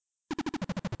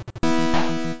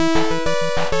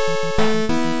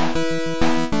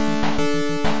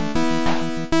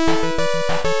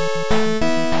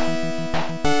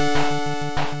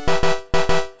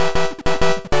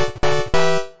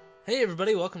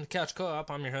welcome to Couch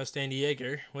Co-op. I'm your host, Andy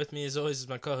Yeager. With me, as always, is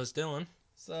my co-host, Dylan.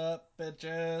 What's up,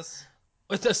 bitches?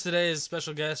 With us today is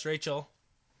special guest, Rachel.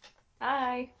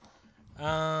 Hi.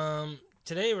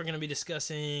 Today we're going to be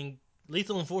discussing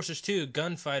Lethal Enforcers 2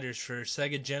 Gunfighters for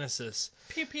Sega Genesis.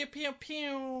 Pew, pew, pew,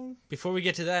 pew. Before we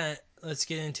get to that, let's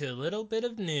get into a little bit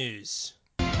of news.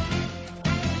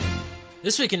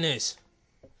 This week in news.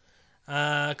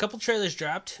 A couple trailers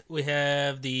dropped. We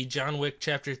have the John Wick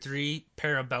Chapter 3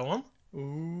 Parabellum.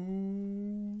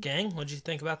 Ooh. Gang, what'd you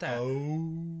think about that?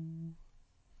 Oh.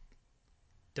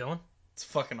 Dylan? It's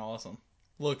fucking awesome.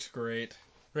 Looks great.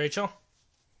 Rachel?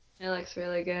 It looks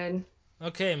really good.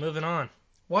 Okay, moving on.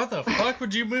 Why the fuck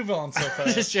would you move on so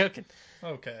fast? Just joking.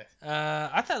 Okay.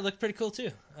 I thought it looked pretty cool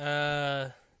too.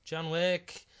 John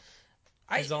Wick.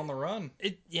 He's on the run.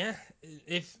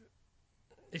 If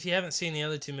you haven't seen the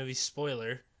other two movies,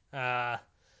 spoiler.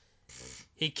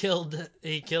 He killed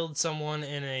someone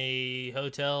in a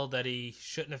hotel that he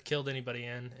shouldn't have killed anybody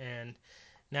in, and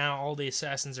now all the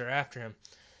assassins are after him.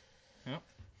 Yep.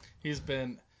 He's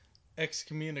been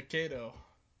excommunicado.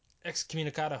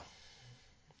 Excommunicado.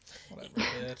 Whatever,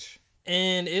 bitch.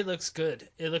 And it looks good.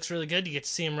 It looks really good. You get to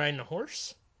see him riding a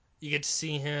horse. You get to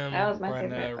see him. That was my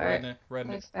favorite part.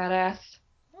 Riding Looks badass.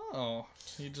 Oh,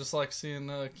 you just like seeing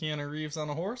Keanu Reeves on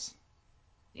a horse?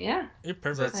 Yeah. You're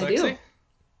Is that perfect. I do. sexy?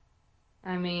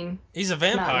 I mean, He's a not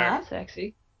vampire. that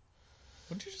sexy.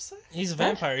 What'd you just say? He's a What?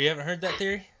 vampire. You haven't heard that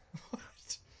theory? What?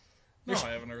 No,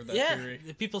 I haven't heard that Yeah, theory.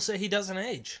 people say he doesn't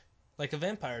age like a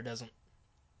vampire doesn't.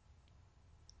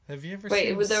 Have you ever Wait,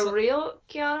 seen was the real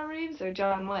Keanu Reeves or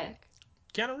John Wick?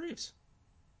 Keanu Reeves.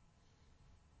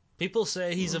 People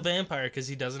say he's a vampire because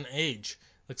he doesn't age.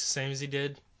 Looks the same as he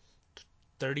did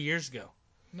 30 years ago.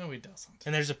 No, he doesn't.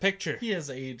 And there's a picture. He has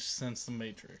aged since The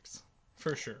Matrix.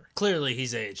 For sure. Clearly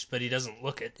he's aged, but he doesn't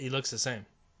look it. He looks the same.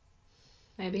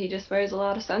 Maybe he just wears a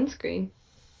lot of sunscreen.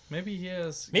 Maybe he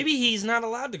has... Maybe he's not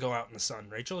allowed to go out in the sun,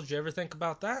 Rachel. Did you ever think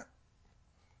about that?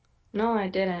 No, I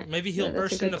didn't. Maybe he'll But that's a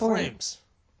burst good into point. flames.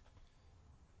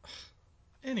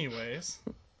 Anyways,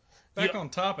 back on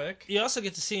topic. You also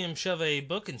get to see him shove a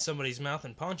book in somebody's mouth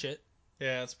and punch it.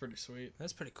 Yeah, that's pretty sweet.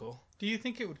 That's pretty cool. Do you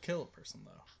think it would kill a person,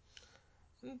 though?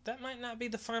 That might not be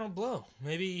the final blow.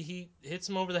 Maybe he hits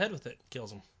him over the head with it,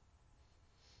 kills him.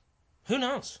 Who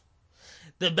knows?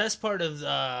 The best part of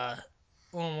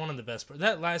one of the best parts.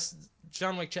 That last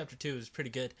John Wick Chapter 2 is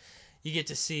pretty good. You get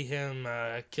to see him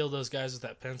kill those guys with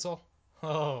that pencil.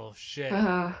 Oh shit!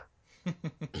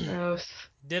 Gross.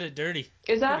 Did it dirty.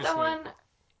 Is that Pretty the sweet. one?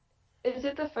 Is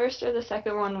it the first or the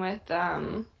second one with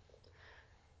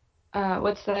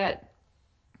what's that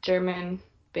German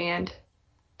band?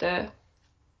 The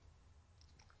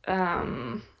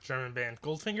German band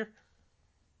Goldfinger.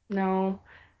 no.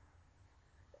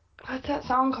 What's that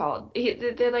song called?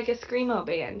 They're like a screamo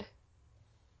band.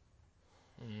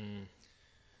 Mm.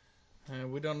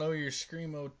 We don't know your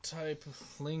screamo type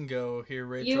lingo here,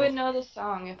 Rachel. You would know the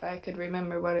song if I could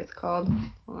remember what it's called.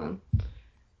 Hold on.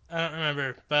 I don't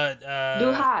remember, but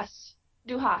Du hast.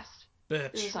 Du hast.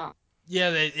 Is the Bitch. song. yeah,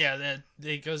 that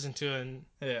it goes into an.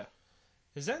 Yeah,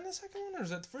 Is that in the second one or is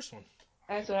that the first one?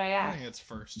 That's what I I asked. think it's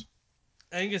first.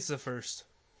 I think it's the first.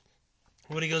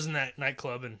 When he goes in that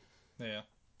nightclub and Yeah.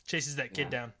 chases that kid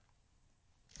Yeah. down.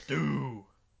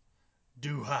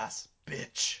 Du hast,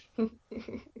 bitch.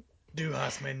 Du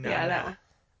hast me Yeah, that one.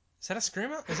 Is that a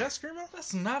screamo? Is that screamo?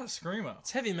 That's not a screamo.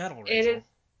 It's heavy metal, It Rachel. is.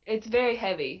 It's very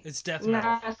heavy. It's death metal.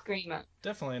 Not a screamo.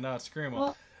 Definitely not a screamo.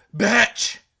 Well-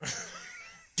 Bitch!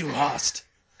 Du hast.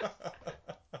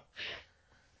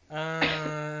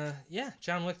 Yeah,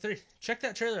 John Wick 3. Check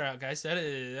that trailer out, guys.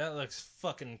 That looks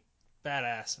fucking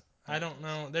badass. I don't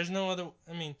know. There's no other.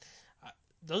 I mean,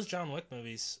 those John Wick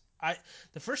movies.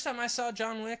 The first time I saw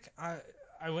John Wick,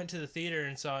 I went to the theater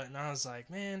and saw it, and I was like,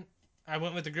 man. I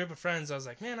went with a group of friends. I was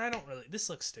like, man, I don't really. This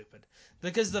looks stupid,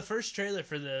 because the first trailer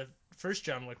for the first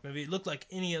John Wick movie, it looked like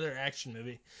any other action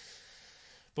movie.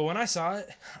 But when I saw it,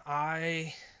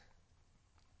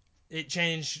 it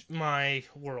changed my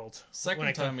world.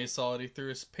 Second time he saw it, he threw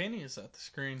his pennies at the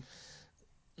screen.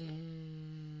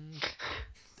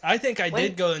 I think I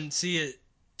did go and see it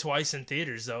twice in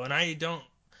theaters, though, and I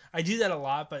do that a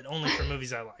lot, but only for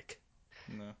movies I like.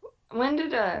 No. When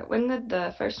did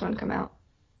the first one come out?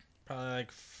 Probably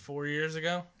like 4 years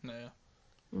ago. Yeah.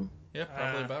 Hmm. Yeah,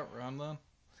 probably about around then.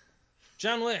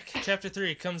 John Wick Chapter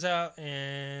 3 comes out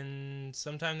in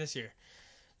sometime this year.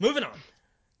 Moving on.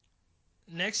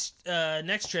 Next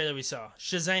trailer we saw,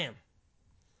 Shazam.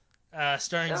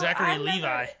 Starring So, Zachary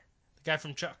Levi, the guy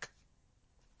from Chuck.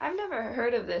 I've never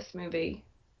heard of this movie.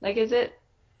 Like, is it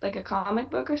like a comic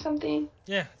book or something?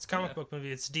 Yeah, it's a comic book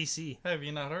movie. It's DC. Have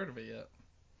you not heard of it yet?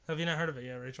 Have you not heard of it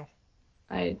yet, Rachel?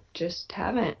 I just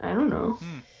haven't. I don't know.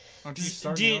 Aren't you Do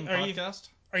starting you- your own are you- podcast?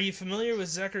 Are you familiar with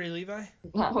Zachary Levi?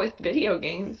 Not with video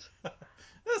games.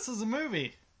 This is a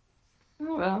movie.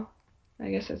 Oh well. I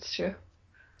guess that's true.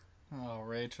 Oh,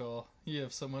 Rachel, you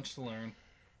have so much to learn.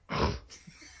 Are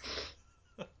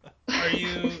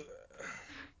you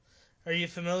are you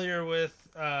familiar with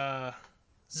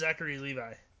Zachary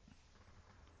Levi?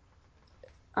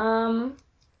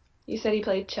 You said he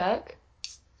played Chuck?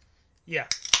 Yeah.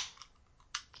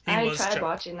 I was tried Chuck.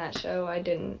 watching that show. I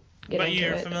didn't get But into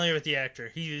you're it. familiar with the actor.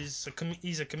 He's a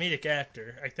comedic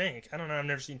actor, I think. I don't know. I've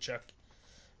never seen Chuck.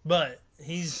 But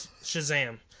he's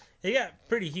Shazam. He got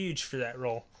pretty huge for that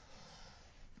role.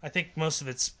 I think most of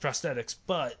it's prosthetics,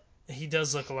 but he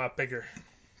does look a lot bigger.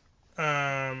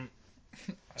 I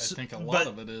think a lot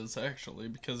of it is, actually,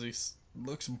 because he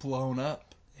looks blown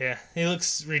up. Yeah, he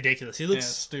looks ridiculous. He looks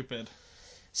stupid.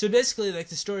 So basically, like,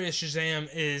 the story of Shazam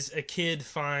is a kid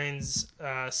finds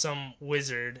some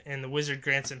wizard, and the wizard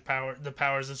grants him the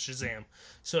powers of Shazam.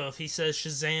 So if he says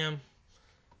Shazam,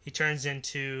 he turns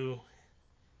into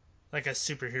like a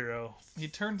superhero. He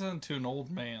turns into an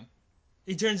old man.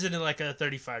 He turns into like a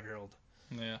 35-year-old.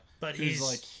 Yeah. But he's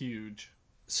like huge.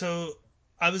 So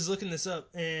I was looking this up,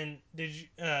 and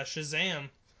Shazam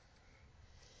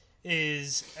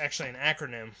is actually an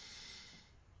acronym.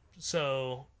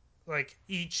 So, like,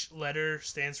 each letter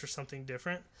stands for something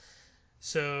different.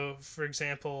 So, for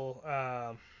example,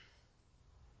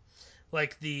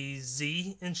 like the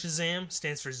Z in Shazam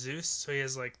stands for Zeus, so he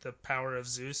has like the power of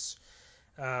Zeus.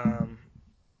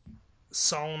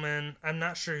 Solomon, I'm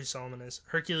not sure who Solomon is.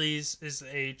 Hercules is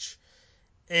the H.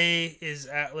 A is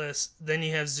Atlas. Then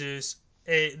you have Zeus.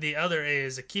 The other A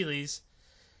is Achilles.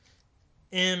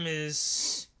 M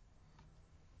is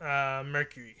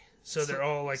Mercury. So they're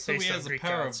all like so based he on has the Greek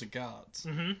power gods. of the gods.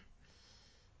 Mm-hmm.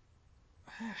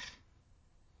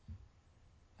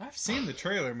 I've seen the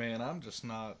trailer, man. I'm just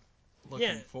not looking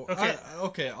Yeah, for. okay.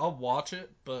 Okay, I'll watch it,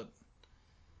 but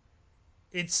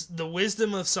It's the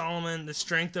wisdom of Solomon, the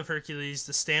strength of Hercules,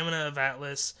 the stamina of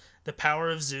Atlas, the power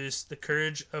of Zeus, the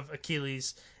courage of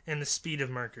Achilles, and the speed of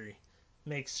Mercury.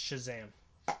 Makes Shazam.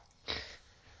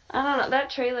 I don't know. That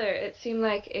trailer, it seemed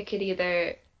like it could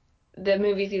the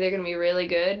movie's either going to be really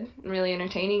good and really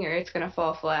entertaining, or it's going to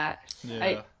fall flat.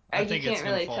 yeah, I think you it's can't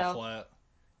gonna really fall tell. flat.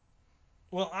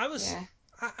 Well, Yeah.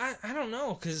 I don't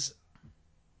know, because,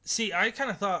 see, I kind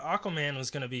of thought Aquaman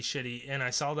was going to be shitty, and I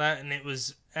saw that, and it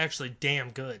was actually damn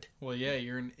good. Well, yeah,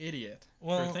 you're an idiot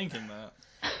Well, for thinking that.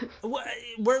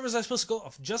 Where was I supposed to go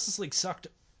off? Justice League sucked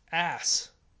ass.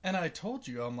 And I told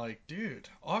you, I'm like, dude,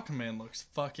 Aquaman looks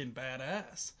fucking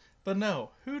badass. But no,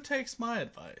 who takes my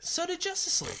advice? So did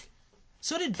Justice League.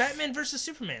 So did Batman vs.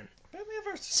 Superman. Batman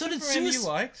vs. So did Superman you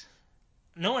liked?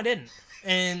 No, I didn't.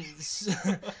 And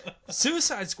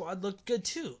Suicide Squad looked good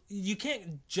too. You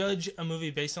can't judge a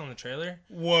movie based on the trailer.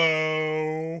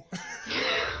 Whoa.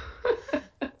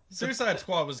 Suicide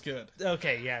Squad was good.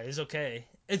 Okay, yeah, it's okay.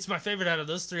 It's my favorite out of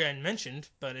those three I mentioned,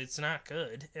 but it's not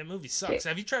good. That movie sucks.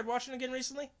 Have you tried watching it again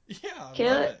recently? Yeah, I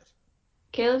Caleb, love it.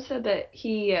 Caleb said that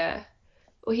he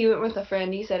went with a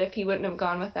friend. He said if he wouldn't have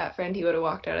gone with that friend, he would have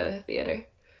walked out of the theater.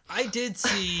 I did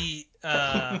see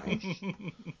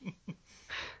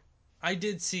I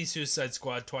did see Suicide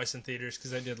Squad twice in theaters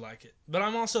because I did like it. But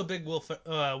I'm also a big Will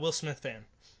Smith fan.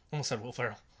 Almost said Will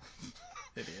Ferrell.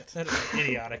 Idiot. That is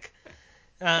idiotic.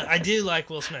 I do like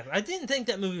Will Smith. I didn't think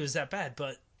that movie was that bad,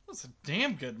 but It's a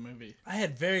damn good movie. I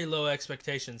had very low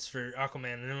expectations for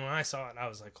Aquaman, and then when I saw it, I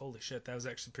was like, "Holy shit, that was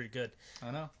actually pretty good."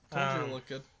 I know. Told you it looked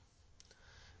good.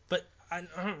 But I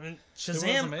don't, was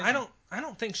Shazam. amazing. I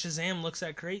don't think Shazam looks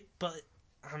that great, but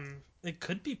it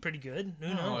could be pretty good. Who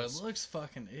No, knows? it looks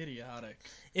fucking idiotic.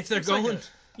 If they're Looks like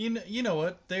going, you know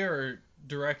what? They are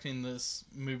directing this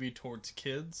movie towards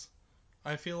kids.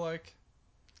 I feel like.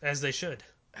 as they should.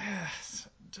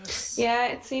 Just. Yeah,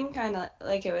 it seemed kind of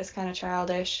like it was kind of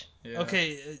childish. Yeah.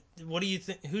 Okay, what do you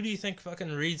think? Who do you think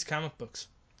fucking reads comic books?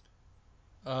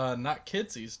 Not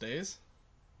kids these days.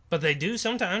 But they do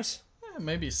sometimes.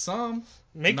 Maybe some.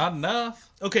 Not enough.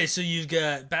 Okay, so you've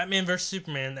got Batman vs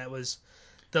Superman. That was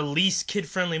the least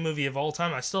kid-friendly movie of all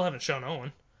time. I still haven't shown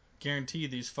Owen. Guarantee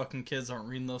these fucking kids aren't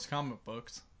reading those comic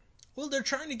books. Well, they're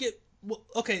trying to get. Well,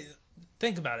 okay,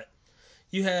 think about it.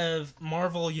 You have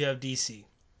Marvel, you have DC.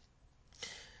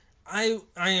 I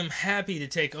am happy to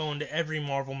take Owen to every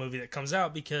Marvel movie that comes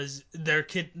out because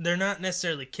they're not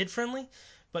necessarily kid friendly,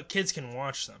 but kids can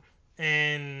watch them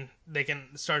and they can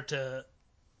start to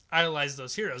idolize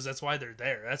those heroes. That's why they're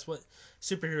there. That's what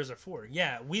superheroes are for.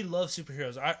 Yeah, we love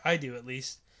superheroes. I do at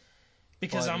least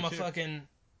because Well, I I'm do a too. fucking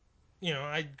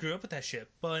I grew up with that shit.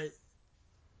 But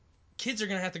kids are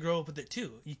gonna have to grow up with it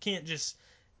too. You can't just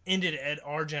end it at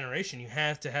our generation. You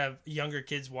have to have younger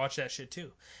kids watch that shit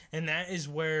too, and that is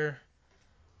where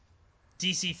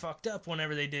DC fucked up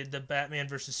whenever they did the Batman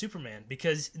versus Superman,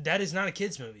 because that is not a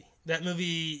kids movie. That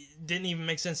movie didn't even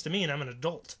make sense to me, and I'm an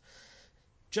adult.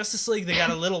 Justice League, they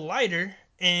got a little lighter,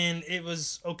 and it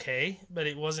was okay, but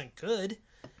it wasn't good.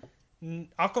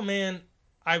 Aquaman,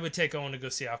 I would take Owen to go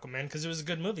see Aquaman because it was a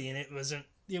good movie, and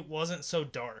it wasn't so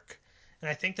dark. And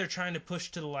I think they're trying to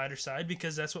push to the lighter side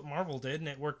because that's what Marvel did, and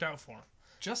it worked out for them.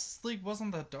 Justice League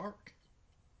wasn't that dark.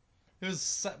 It was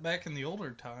set back in the older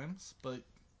times, but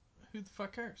who the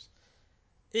fuck cares?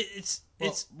 It's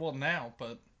now,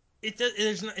 but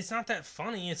it's not that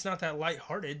funny. It's not that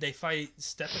lighthearted. They fight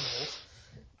Steppenwolf,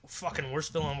 fucking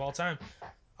worst villain of all time.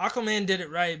 Aquaman did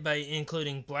it right by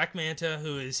including Black Manta,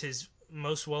 who is his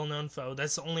most well-known foe.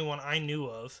 That's the only one I knew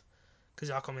of,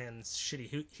 because Aquaman's a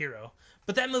shitty hero.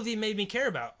 But that movie made me care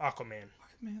about Aquaman.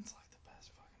 Aquaman's like the best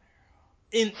fucking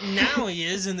hero. And now he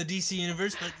is in the DC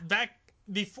universe, but back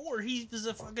before he was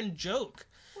a fucking joke.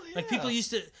 Well, yeah. Like people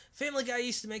used to, Family Guy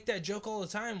used to make that joke all the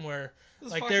time where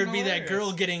like fucking there would be hilarious. that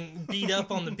girl getting beat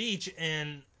up on the beach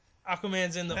and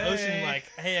Aquaman's in the ocean like,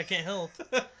 hey, I can't help.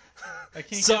 I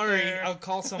can't Sorry, I'll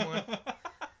call someone.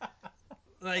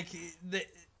 Like,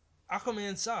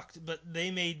 Aquaman sucked, but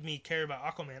they made me care about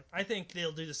Aquaman. I think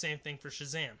they'll do the same thing for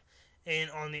Shazam.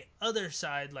 And on the other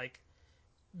side, like,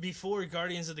 before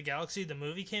Guardians of the Galaxy, the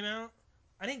movie came out,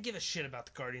 I didn't give a shit about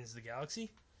the Guardians of the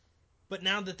Galaxy. But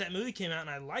now that movie came out and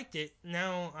I liked it,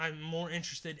 now I'm more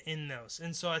interested in those.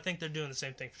 And so I think they're doing the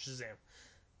same thing for Shazam.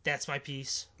 That's my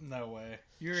piece. No way.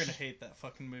 You're gonna hate that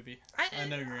fucking movie. I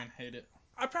know you're gonna hate it.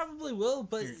 I probably will,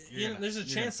 but there's a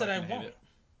chance that I won't.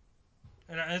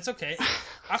 And it's okay.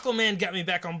 Aquaman got me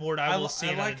back on board. I will see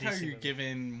it. I like how you're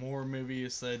giving more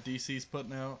movies that DC's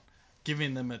putting out,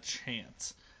 giving them a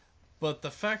chance. But the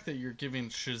fact that you're giving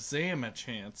Shazam a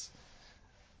chance,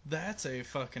 that's a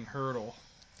fucking hurdle.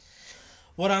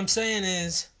 What I'm saying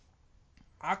is,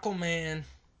 Aquaman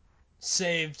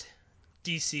saved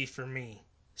DC for me.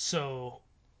 So,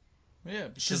 yeah,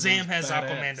 Shazam has badass.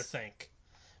 Aquaman to thank.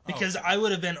 Because I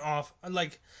would have been off.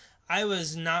 Like, I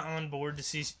was not on board to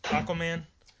see Aquaman.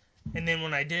 And then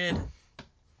when I did,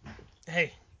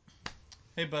 hey.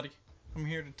 Hey, buddy. I'm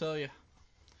here to tell you.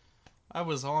 I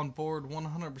was on board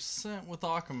 100% with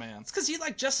Aquaman. It's because you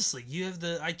like Justice League. You have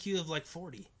the IQ of like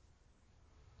 40.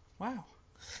 Wow.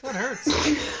 That hurts.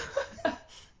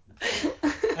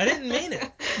 I didn't mean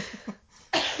it.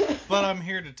 But I'm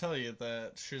here to tell you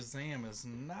that Shazam is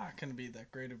not going to be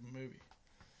that great of a movie.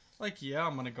 Like, yeah,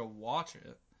 I'm going to go watch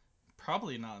it.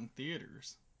 Probably not in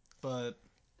theaters. But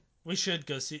we should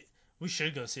go see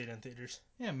it in theaters.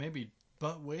 Yeah, maybe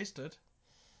butt wasted.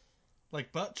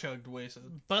 Like butt chugged wasted.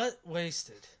 Butt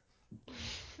wasted.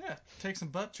 Yeah, take some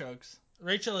butt chugs.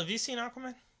 Rachel, have you seen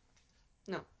Aquaman?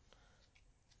 No.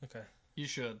 Okay. You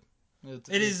should.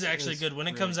 It is actually good. When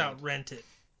it comes out, rent it.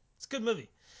 It's a good movie.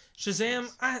 Shazam,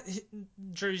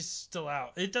 jury's still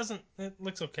out. It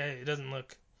looks okay. It doesn't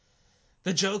look...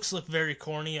 The jokes look very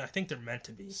corny. I think they're meant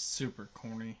to be. Super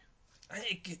corny.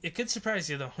 It could surprise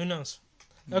you, though. Who knows?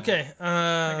 Yeah. Okay.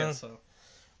 I guess so.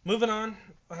 Moving on.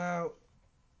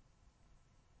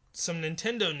 Some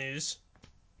Nintendo news.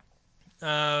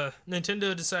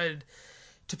 Nintendo decided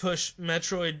to push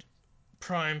Metroid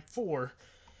Prime 4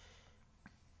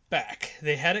 back.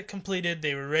 They had it completed.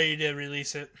 They were ready to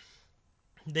release it.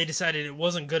 They decided it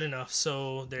wasn't good enough,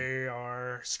 so they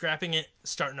are scrapping it,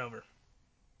 starting over.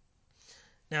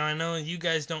 Now, I know you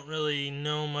guys don't really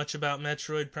know much about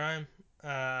Metroid Prime,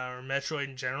 or Metroid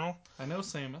in general. I know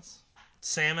Samus.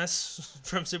 Samus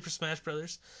from Super Smash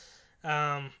Bros.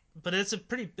 But it's a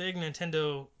pretty big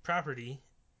Nintendo property,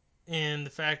 and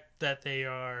the fact that they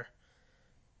are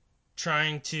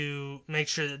trying to make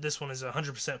sure that this one is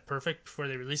 100% perfect before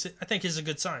they release it, I think is a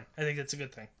good sign. I think that's a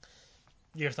good thing.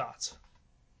 Your thoughts?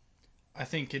 I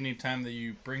think anytime that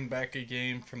you bring back a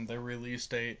game from their release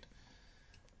date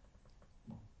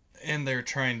and they're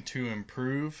trying to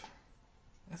improve,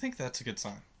 I think that's a good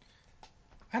sign.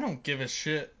 I don't give a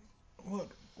shit. What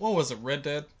was it, Red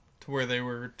Dead? To where they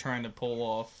were trying to pull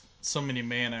off so many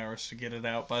man hours to get it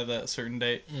out by that certain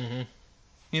date. Mm-hmm.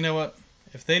 You know what?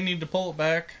 If they need to pull it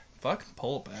back, fucking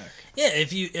pull it back. Yeah,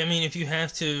 if you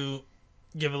have to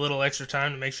give a little extra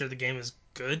time to make sure the game is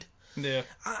good. Yeah.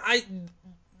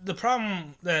 The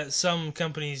problem that some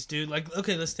companies do, like,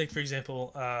 okay, let's take, for example,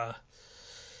 what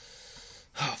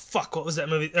was that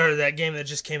movie, or that game that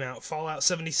just came out, Fallout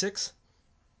 76?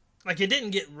 Like, it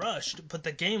didn't get rushed, but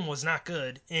the game was not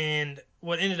good, and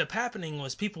what ended up happening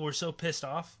was people were so pissed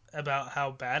off about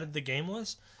how bad the game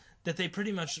was that they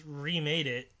pretty much remade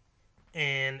it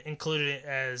and included it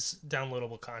as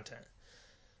downloadable content.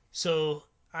 So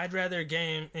I'd rather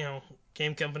game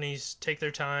companies take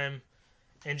their time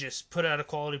and just put out a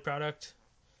quality product.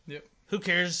 Yep. Who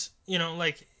cares?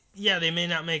 Yeah, they may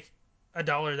not make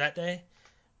 $1 that day,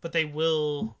 but they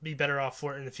will be better off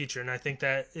for it in the future. And I think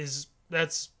that's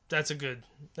a good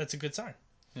sign.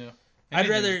 Yeah. I'd Anything's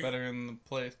rather better in the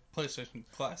PlayStation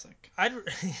Classic.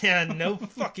 yeah, no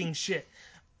fucking shit.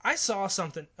 I saw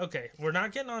something. Okay, we're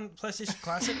not getting on PlayStation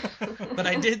Classic, but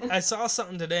I saw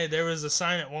something today. There was a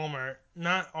sign at Walmart,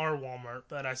 not our Walmart,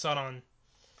 but I saw it on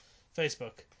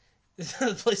Facebook. The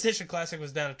PlayStation Classic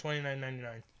was down to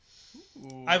 $29.99.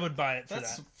 Ooh, I would buy it for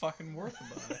that's that. fucking worth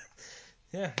about it.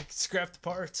 Yeah, you can scrap the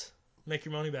parts, make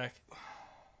your money back.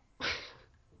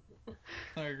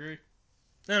 I agree.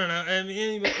 I don't know. I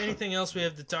mean, anything else we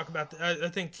have to talk about? I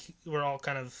think we're all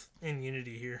kind of in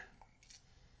unity here.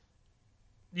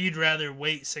 You'd rather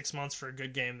wait 6 months for a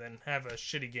good game than have a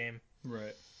shitty game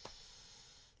Right.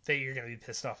 that you're going to be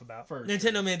pissed off about. For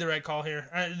Nintendo sure. made the right call here.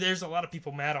 There's a lot of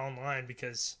people mad online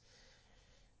because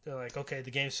they're like, okay,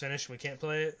 the game's finished and we can't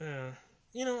play it.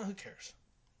 Who cares?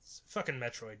 It's fucking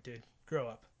Metroid, dude. Grow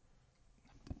up.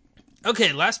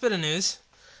 Okay, last bit of news.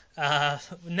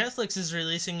 Netflix is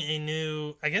releasing a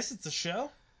new, I guess it's a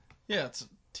show? Yeah, it's a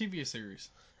TV series.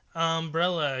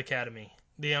 Umbrella Academy.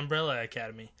 The Umbrella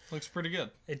Academy. Looks pretty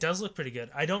good. It does look pretty good.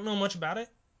 I don't know much about it.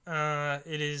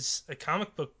 It is a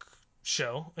comic book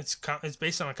show. It's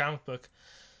based on a comic book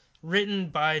written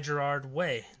by Gerard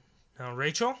Way. Now,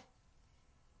 Rachel?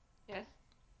 Yes.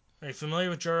 Are you familiar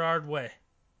with Gerard Way?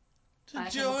 To My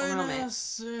join Chemical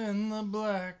Romance. us in the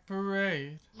Black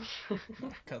Parade. No,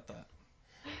 cut that.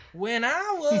 When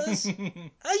I was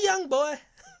a young boy,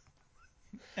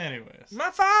 Anyways. my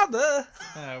father.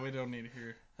 We don't need to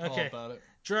hear all Okay. about it.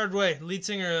 Gerard Way, lead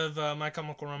singer of My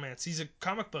Chemical Romance. He's a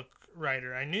comic book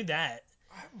writer. I knew that.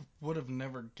 I would have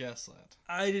never guessed that.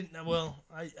 I didn't. Well,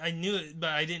 I knew it, but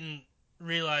I didn't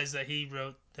realize that he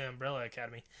wrote the Umbrella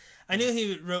Academy. I knew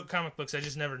he wrote comic books. I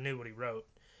just never knew what he wrote.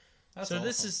 That's So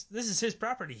awesome. this is his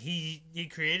property. He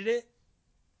created it.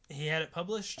 He had it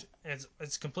published.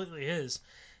 It's completely his.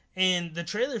 And the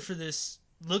trailer for this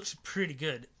looks pretty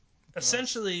good.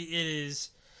 Essentially, it is.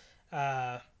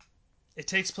 It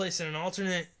takes place in an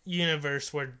alternate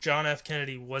universe where John F.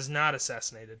 Kennedy was not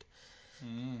assassinated.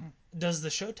 Does the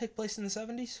show take place in the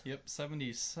 70s? Yep,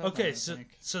 77. Okay, I think.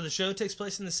 so the show takes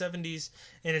place in the 70s,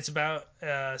 and it's about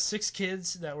 6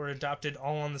 kids that were adopted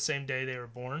all on the same day they were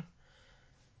born.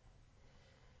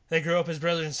 They grow up as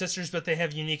brothers and sisters, but they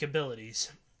have unique abilities.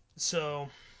 So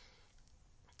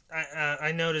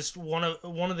I noticed one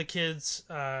of the kids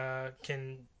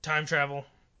can time travel.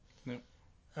 Yep.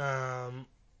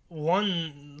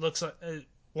 One looks like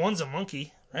one's a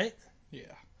monkey, right? Yeah.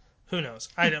 Who knows?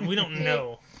 We don't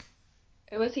know.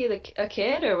 Was he a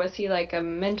kid or was he like a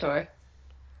mentor?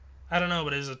 I don't know,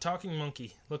 but it was a talking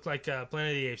monkey. Looked like Planet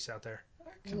of the Apes out there.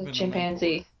 A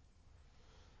chimpanzee.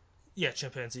 Yeah,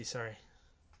 chimpanzee. Sorry.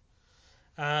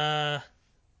 I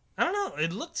don't know.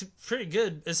 It looked pretty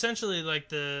good. Essentially, like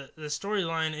the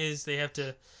storyline is they have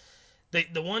to.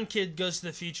 The one kid goes to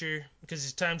the future because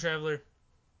he's a time traveler.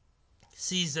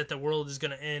 Sees that the world is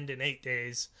going to end in 8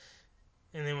 days,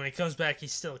 and then when he comes back,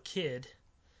 he's still a kid,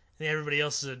 and everybody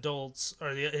else is adults, or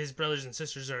his brothers and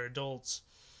sisters are adults,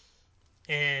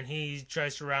 and he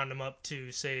tries to round them up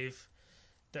to save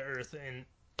the Earth in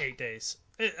 8 days.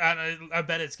 I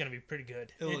bet it's going to be pretty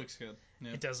good. It looks good.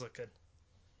 Yeah. It does look good.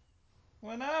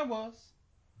 When I was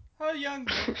a young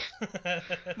boy,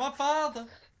 my father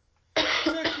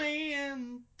took me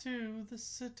into the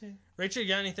city. Rachel, you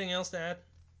got anything else to add?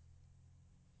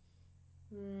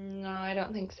 No, I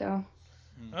don't think so.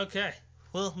 Okay.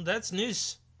 Well, that's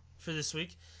news for this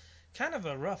week. Kind of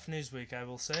a rough news week, I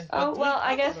will say. Oh, But well,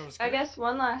 I thought it was great. guess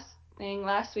one last thing.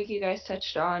 Last week you guys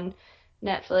touched on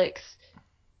Netflix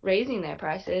raising their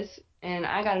prices, and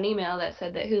I got an email that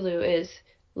said that Hulu is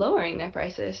lowering their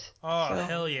prices. Oh, So,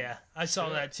 hell yeah. I saw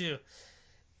Shit. that too.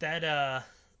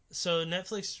 So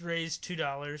Netflix raised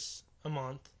 $2 a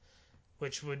month,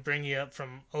 which would bring you up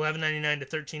from $11.99 to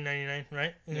 $13.99,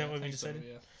 right? Isn't Yeah, that I what we think so,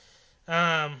 decided?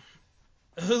 yeah.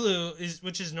 Hulu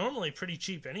which is normally pretty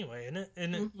cheap anyway, isn't it?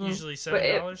 Isn't it usually But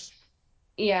 $7?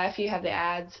 yeah, if you have the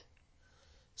ads,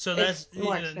 So it's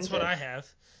more that's expensive. what I have.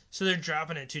 So they're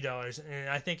dropping it $2, and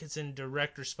I think it's in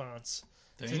direct response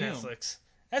to Damn. Netflix.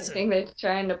 I think they're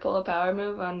trying to pull a power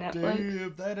move on Netflix.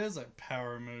 Dude, that is a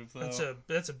power move, though.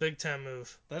 That's a big time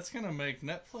move. That's gonna make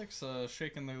Netflix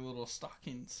shaking their little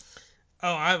stockings.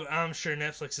 Oh, I'm sure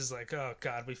Netflix is like, oh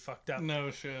god, we fucked up.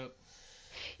 No shit.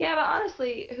 Yeah, but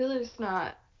honestly, Hulu's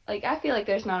not like I feel like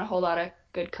there's not a whole lot of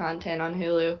good content on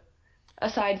Hulu.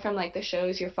 aside from like the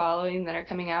shows you're following that are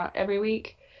coming out every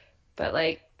week. But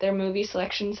like their movie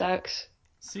selection sucks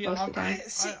See, most of the time.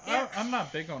 I'm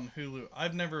not big on Hulu.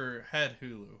 I've never had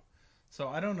Hulu, so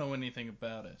I don't know anything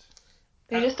about it.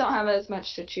 They just don't have as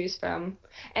much to choose from.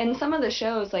 And some of the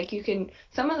shows, like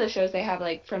some of the shows they have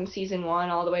like from season 1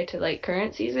 all the way to like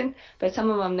current season, but some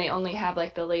of them they only have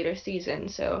like the later season,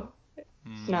 so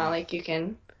it's not like you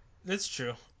can. That's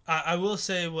true. I will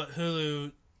say what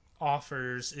Hulu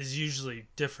offers is usually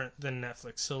different than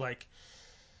Netflix. So like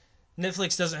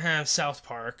Netflix doesn't have South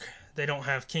Park. They don't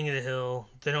have King of the Hill.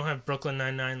 They don't have Brooklyn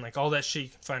Nine-Nine. Like all that shit you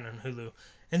can find on Hulu,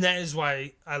 and that is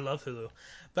why I love Hulu.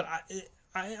 But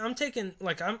I'm taking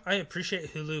I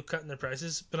appreciate Hulu cutting their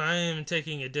prices, but I am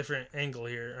taking a different angle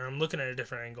here. I'm looking at a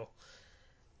different angle.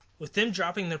 With them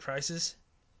dropping their prices,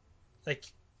 like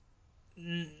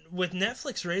with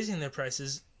Netflix raising their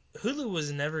prices, Hulu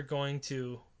was never going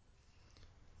to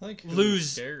Like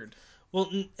lose. scared. Well,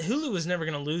 Hulu was never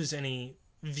going to lose any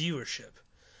viewership.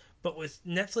 But with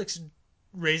Netflix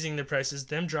raising their prices,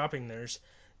 them dropping theirs,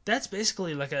 that's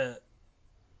basically like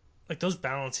those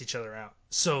balance each other out.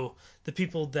 So the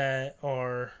people that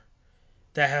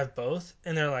have both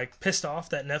and they're like pissed off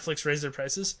that Netflix raised their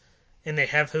prices and they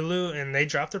have Hulu and they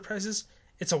drop their prices,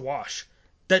 it's a wash.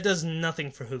 That does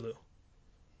nothing for Hulu.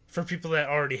 For people that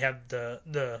already have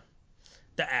the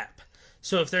app.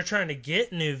 So if they're trying to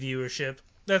get new viewership,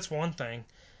 that's one thing.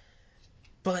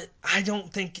 But I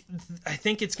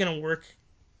think it's going to work.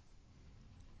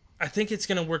 I think it's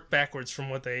going to work backwards from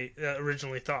what they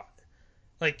originally thought.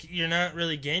 Like, you're not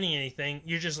really gaining anything.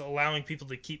 You're just allowing people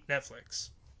to keep Netflix.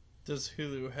 Does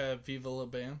Hulu have Viva La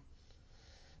Bam?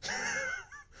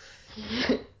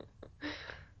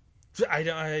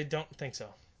 I don't think so.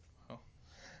 Oh.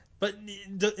 But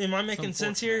am I making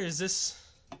sense here? Is this...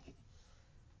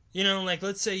 like,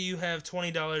 let's say you have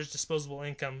 $20 disposable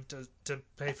income to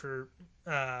pay for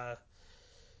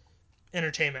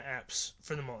entertainment apps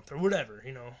for the month or whatever,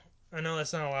 I know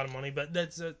that's not a lot of money, but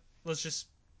let's just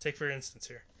take for instance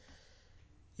here.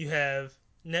 You have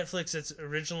Netflix that's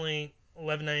originally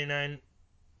 $11.99,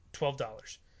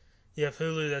 $12. You have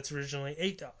Hulu that's originally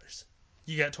 $8.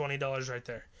 You got $20 right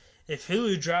there. If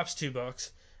Hulu drops $2,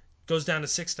 goes down to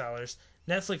 $6,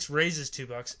 Netflix raises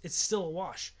 $2, it's still a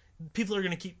wash. People are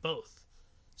going to keep both.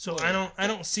 So I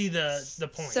don't see the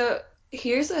point. So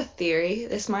here's a theory.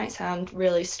 This might sound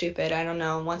really stupid. I don't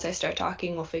know. Once I start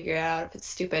talking, we'll figure out if it's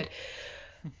stupid.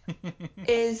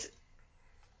 Is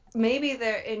maybe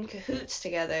they're in cahoots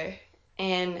together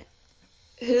and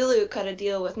Hulu cut a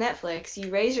deal with Netflix. You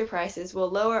raise your prices,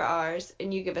 we'll lower ours,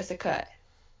 and you give us a cut.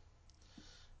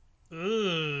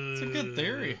 Ooh. It's a good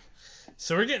theory.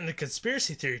 So we're getting the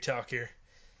conspiracy theory talk here.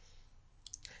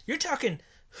 You're talking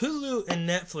Hulu and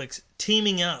Netflix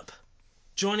teaming up,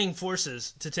 joining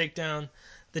forces to take down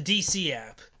the DC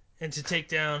app and to take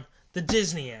down the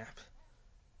Disney app.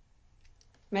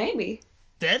 Maybe.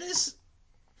 That is...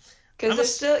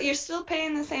 Because you're still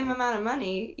paying the same amount of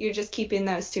money. You're just keeping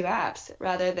those two apps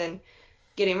rather than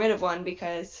getting rid of one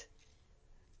because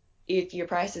your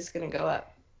price is going to go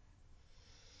up.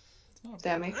 I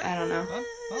don't know.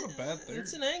 Not a bad theory.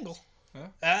 It's an angle.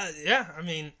 Yeah. Yeah, I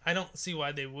mean, I don't see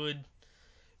why they would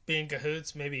be in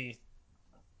cahoots. Maybe...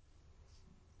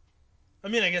 I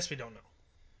mean, I guess we don't know.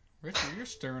 Richard, you're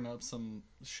stirring up some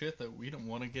shit that we don't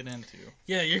want to get into.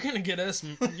 Yeah, you're gonna get us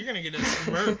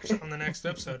murked on the next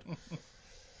episode.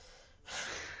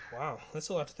 Wow, that's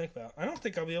a lot to think about. I don't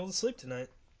think I'll be able to sleep tonight.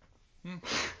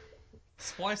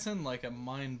 Splice in like a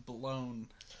mind blown.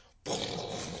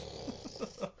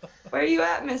 Where are you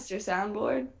at, Mr.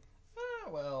 Soundboard?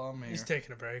 Well, I'm here. He's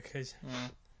taking a break.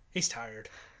 He's tired.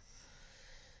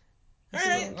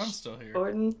 I'm still here.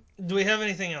 Gordon? Do we have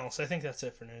anything else? I think that's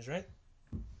it for news, right?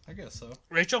 I guess so.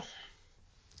 Rachel?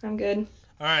 I'm good.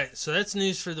 All right, so that's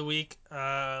news for the week.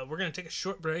 We're going to take a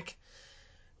short break.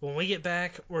 When we get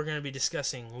back, we're going to be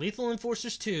discussing Lethal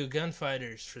Enforcers 2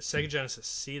 Gunfighters for Sega Genesis.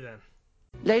 See you then.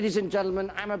 Ladies and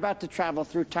gentlemen, I'm about to travel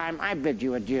through time. I bid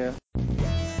you adieu.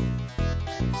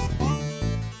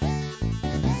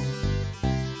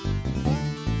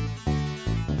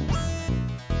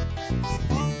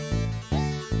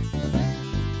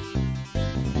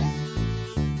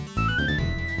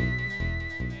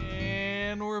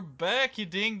 And we're back, you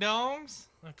ding-dongs.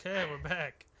 Okay, we're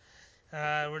back.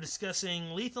 We're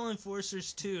discussing Lethal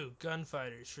Enforcers 2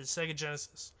 Gunfighters for Sega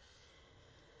Genesis.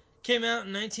 Came out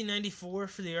in 1994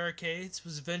 for the arcades,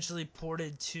 was eventually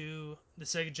ported to the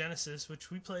Sega Genesis,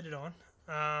 which we played it on.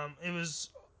 It was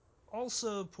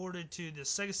also ported to the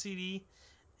Sega CD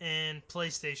and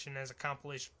PlayStation as a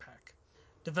compilation pack.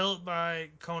 Developed by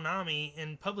Konami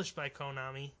and published by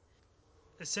Konami,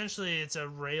 essentially it's a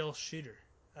rail shooter.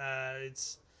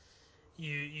 It's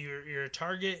you're a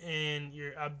target, and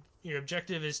your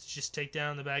objective is to just take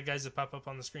down the bad guys that pop up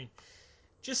on the screen,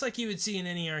 just like you would see in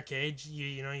any arcade.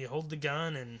 You hold the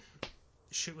gun and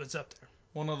shoot what's up there.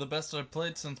 One of the best I've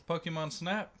played since Pokemon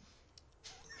Snap.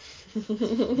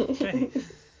 Hey.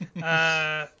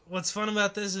 What's fun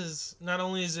about this is not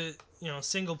only is it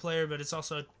single player, but it's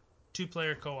also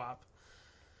 2-player co-op,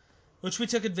 which we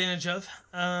took advantage of.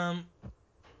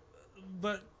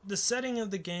 But the setting of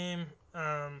the game,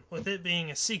 with it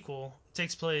being a sequel,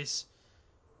 takes place.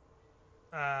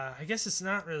 I guess it's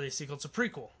not really a sequel; it's a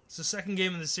prequel. It's the second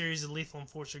game in the series of Lethal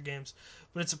Enforcer games,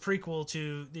 but it's a prequel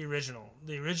to the original.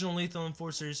 The original Lethal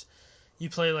Enforcers, you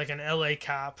play like an LA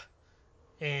cop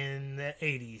in the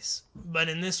 80s. But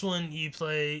in this one, you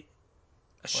play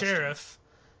a sheriff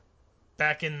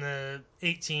back in the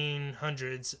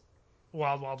 1800s,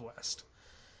 Wild Wild West.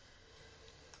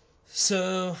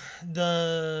 So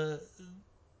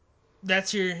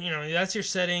that's your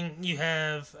setting. You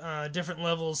have different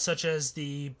levels, such as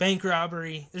the bank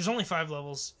robbery. There's only 5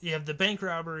 levels. You have the bank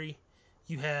robbery.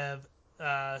 You have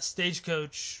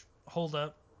stagecoach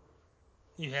holdup.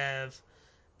 You have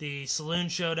the saloon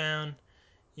showdown.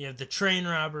 You have the train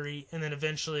robbery, and then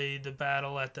eventually the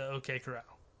battle at the OK Corral.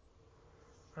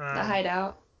 The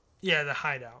hideout. Yeah, the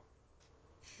hideout.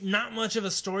 Not much of a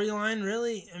storyline,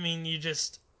 really. I mean,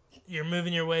 you're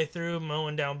moving your way through,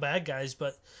 mowing down bad guys,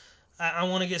 but I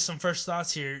want to get some first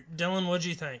thoughts here. Dylan, what'd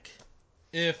you think?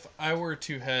 If I were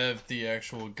to have the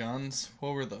actual guns,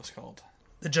 what were those called?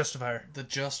 The Justifier. The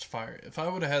Justifier. If I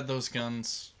would have had those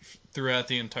guns throughout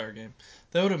the entire game,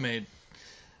 that would have made...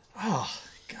 Oh,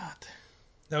 God.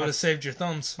 That would have saved your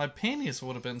thumbs. My panties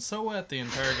would have been so wet the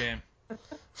entire game.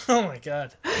 Oh my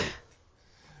God.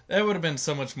 That would have been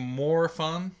so much more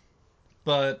fun,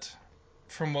 but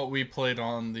from what we played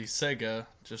on the Sega,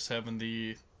 just having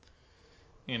the,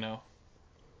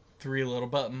 3 little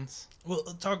buttons. We'll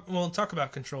talk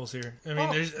about controls here. I mean,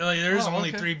 there's only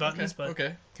okay, 3 buttons, but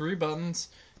okay, 3 buttons.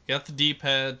 You got the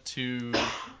D-pad to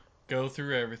go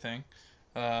through everything.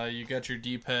 You got your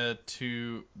D-pad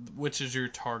which is your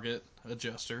target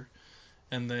adjuster,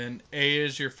 and then A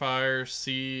is your fire,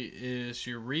 C is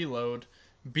your reload,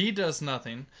 B does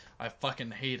nothing. I fucking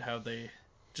hate how they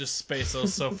just space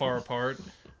those so far apart.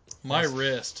 My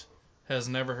wrist has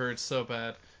never hurt so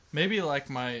bad. Maybe like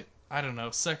my, I don't know,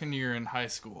 second year in high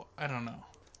school. I don't know.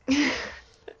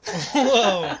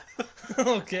 Whoa.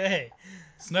 Okay.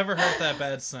 It's never hurt that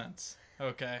bad since.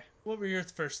 Okay. What were your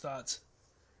first thoughts?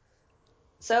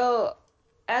 So,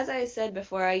 as I said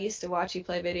before, I used to watch you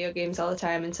play video games all the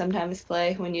time and sometimes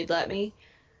play when you'd let me.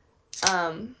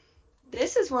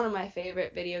 This is one of my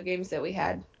favorite video games that we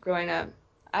had growing up.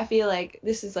 I feel like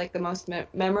this is like the most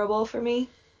memorable for me.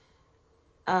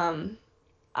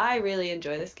 I really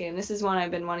enjoy this game. This is one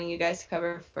I've been wanting you guys to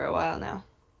cover for a while now.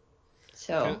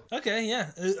 So. Okay,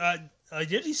 yeah. I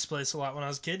did used to play this a lot when I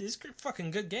was a kid. It's a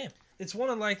fucking good game. It's one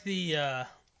of like the,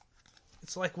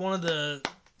 it's like one of the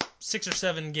 6 or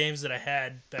 7 games that I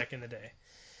had back in the day.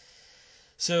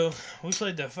 So we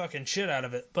played the fucking shit out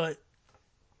of it. But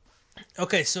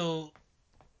okay, so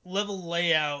level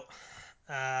layout.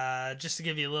 Just to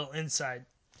give you a little insight.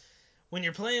 When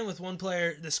you're playing with one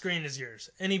player, the screen is yours.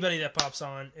 Anybody that pops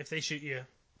on, if they shoot you,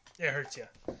 it hurts you.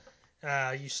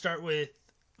 You start with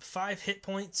 5 hit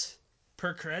points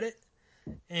per credit,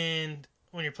 and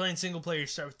when you're playing single player, you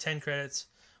start with 10 credits.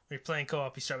 When you're playing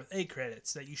co-op, you start with 8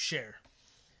 credits that you share.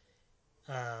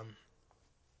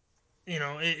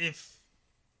 If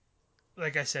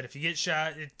like I said, if you get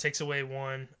shot, it takes away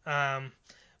 1.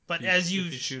 But if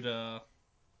you shoot a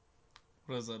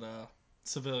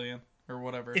civilian or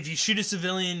whatever. If you shoot a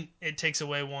civilian, it takes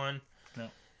away 1. No.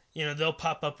 They'll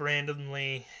pop up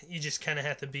randomly. You just kind of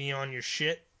have to be on your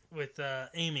shit with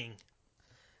aiming.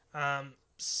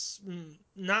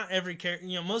 Not every character,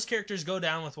 most characters go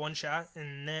down with 1 shot,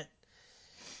 and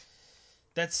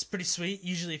that's pretty sweet.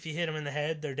 Usually, if you hit them in the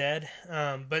head, they're dead.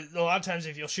 But a lot of times,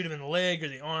 if you'll shoot them in the leg or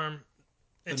the arm,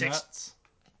 nuts.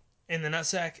 In the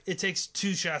nutsack, it takes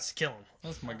 2 shots to kill them.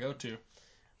 That's my go-to.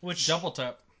 Which double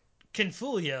tap can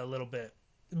fool you a little bit.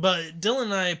 But Dylan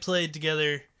and I played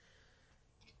together,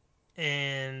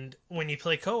 and when you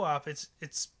play co-op, it's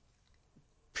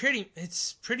pretty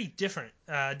different,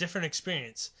 different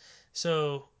experience.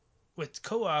 So with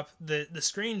co-op, the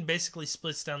screen basically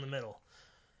splits down the middle.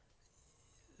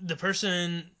 The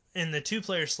person in the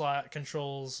 2-player slot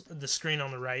controls the screen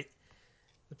on the right.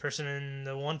 The person in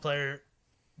the 1-player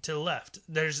to the left.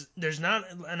 There's not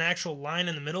an actual line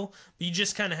in the middle, but you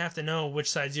just kind of have to know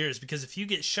which side's yours, because if you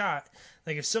get shot,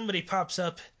 like if somebody pops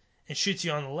up and shoots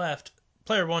you on the left,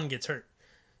 player 1 gets hurt.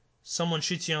 someone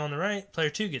shoots you on the right, player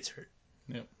 2 gets hurt.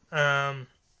 Yep. And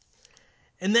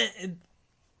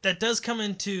that does come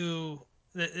into,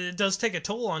 it does take a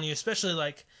toll on you, especially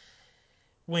like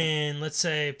when, let's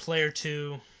say, player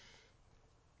 2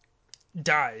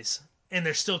 dies and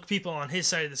there's still people on his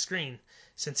side of the screen.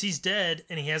 Since he's dead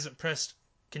and he hasn't pressed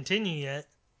continue yet,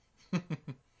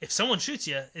 if someone shoots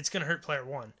you, it's going to hurt player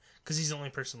 1 because he's the only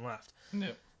person left.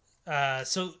 Yep.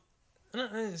 So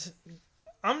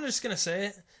I'm just going to say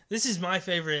it. This is my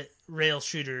favorite rail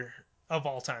shooter of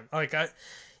all time. Like,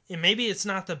 and maybe it's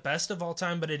not the best of all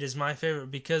time, but it is my favorite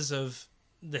because of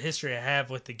the history I have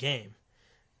with the game.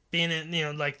 Being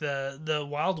in, like the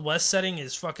Wild West setting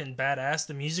is fucking badass.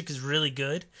 The music is really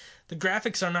good. The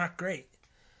graphics are not great.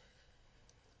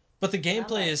 But the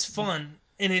gameplay is fun,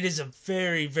 and it is a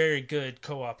very, very good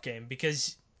co-op game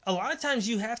because a lot of times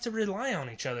you have to rely on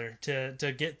each other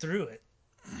to get through it.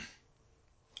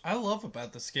 I love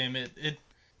about this game,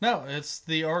 it's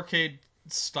the arcade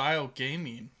style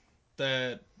gaming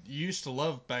that you used to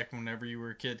love back whenever you were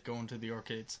a kid going to the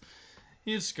arcades.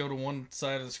 You just go to one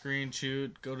side of the screen,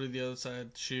 shoot, go to the other side,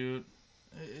 shoot.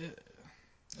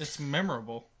 It's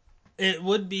memorable. It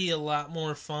would be a lot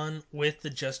more fun with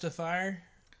the Justifier.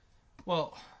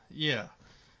 Well, yeah.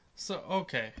 So,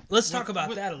 okay. Let's talk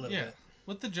about that a little bit.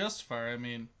 With the Justifier, I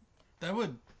mean, that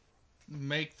would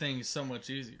make things so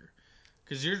much easier.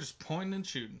 Because you're just pointing and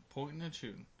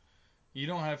shooting. You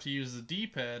don't have to use the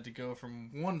D-pad to go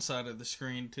from one side of the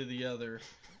screen to the other.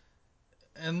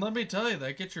 And let me tell you,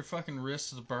 that gets your fucking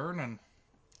wrists burning.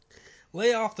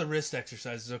 Lay off the wrist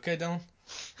exercises, okay, Dylan?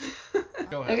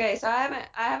 Go ahead. Okay, so I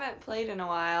haven't played in a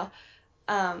while.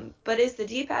 But is the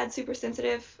D-pad super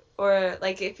sensitive, or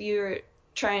like if you're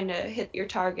trying to hit your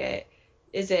target,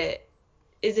 is it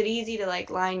easy to like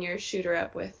line your shooter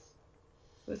up with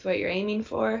what you're aiming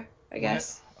for? I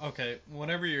guess. Okay,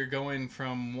 whenever you're going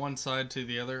from one side to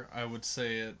the other, I would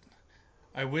say it.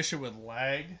 I wish it would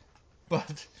lag,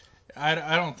 but I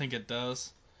don't think it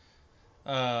does.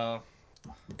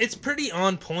 It's pretty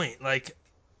on point. Like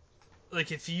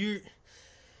if you,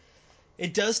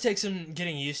 it does take some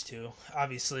getting used to,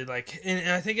 obviously. Like, and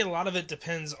I think a lot of it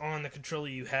depends on the controller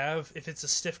you have. If it's a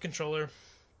stiff controller,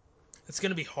 it's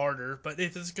gonna be harder. But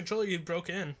if it's a controller you broke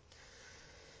in,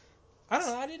 I don't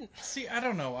know. I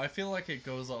don't know. I feel like it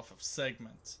goes off of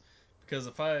segments. Because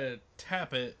if I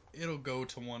tap it, it'll go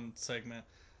to one segment.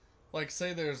 Like,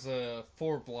 say there's a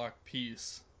 4-block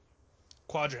piece.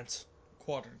 Quadrants,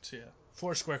 Yeah.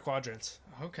 4 square quadrants.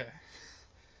 Okay.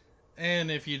 And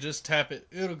if you just tap it,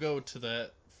 it'll go to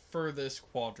that furthest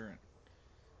quadrant.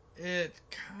 It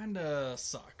kinda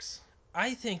sucks.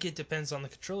 I think it depends on the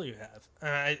controller you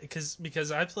have.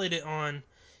 Because I played it on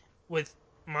with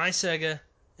my Sega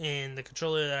and the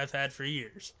controller that I've had for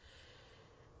years.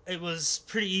 It was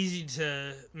pretty easy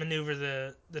to maneuver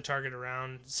the target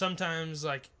around. Sometimes,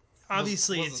 like,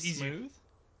 obviously was it's it easier. smooth?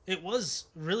 It was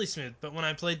really smooth, but when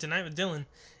I played tonight with Dylan,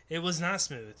 it was not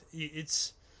smooth.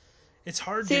 It's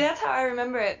hard See, to. that's how I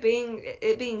remember it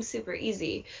being super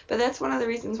easy. But that's one of the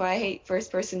reasons why I hate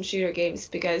first-person shooter games,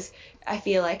 because I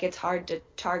feel like it's hard to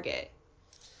target.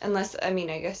 Unless, I mean,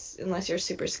 I guess unless you're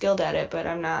super skilled at it, but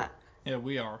I'm not. Yeah,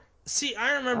 we are. See,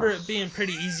 I remember it being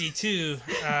pretty easy too.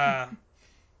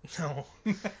 No,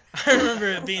 I remember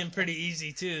it being pretty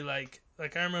easy too. Like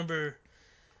I remember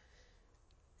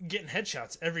getting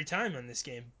headshots every time in this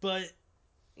game, but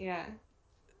Yeah.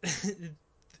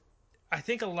 I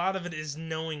think a lot of it is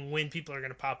knowing when people are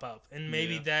going to pop up, and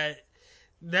maybe Yeah.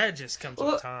 that just comes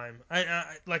Well, with time.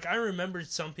 I remember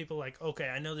some people like, okay,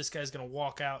 I know this guy's going to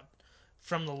walk out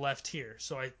from the left here,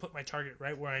 so I put my target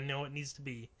right where I know it needs to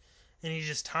be, and you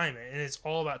just time it, and it's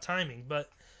all about timing. But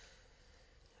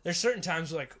there's certain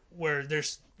times like where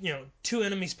there's 2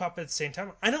 enemies pop at the same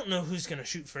time. I don't know who's going to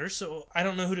shoot first, so I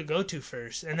don't know who to go to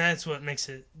first, and that's what makes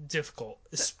it difficult.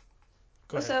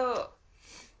 Go ahead. So,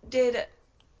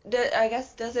 I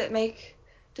guess does it make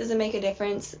a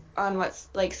difference on what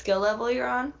like skill level you're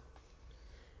on?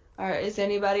 Or is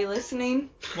anybody listening?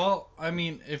 Well, I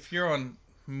mean, if you're on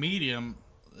medium,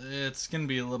 it's going to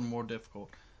be a little more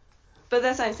difficult. But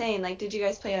that's what I'm saying. Like, did you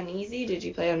guys play on easy? Did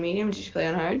you play on medium? Did you play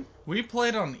on hard? We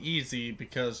played on easy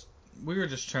because we were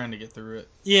just trying to get through it.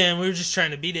 Yeah, and we were just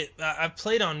trying to beat it. I've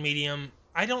played on medium.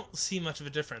 I don't see much of a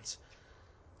difference.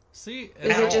 See,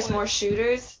 Is it just more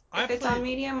shooters if it's on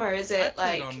medium, or is it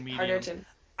like harder to?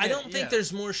 I don't think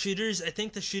there's more shooters. I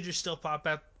think the shooters still pop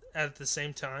out at the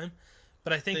same time,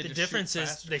 but I think the difference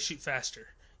is they shoot faster.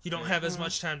 You don't have as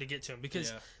much time to get to them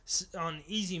because on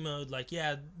easy mode, like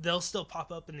they'll still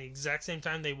pop up in the exact same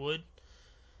time they would,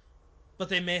 but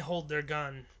they may hold their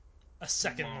gun a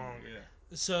second longer.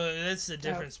 So that's the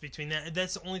difference between that.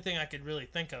 That's the only thing I could really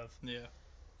think of.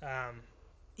 Yeah.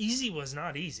 Easy was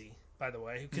not easy, by the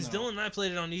way, because No. Dylan and I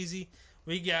played it on easy.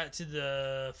 We got to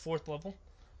the 4th level,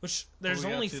 which there's We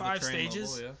got only to the 5 train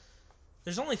stages. level, yeah.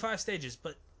 There's only 5 stages,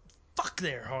 but fuck,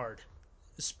 they're hard.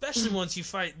 Especially once you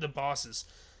fight the bosses.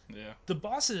 Yeah. The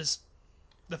bosses,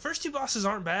 the first 2 bosses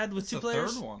aren't bad with It's 2 the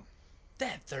players. third one.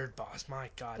 That 3rd boss, my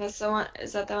god. That's the one.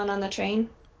 Is that the one on the train?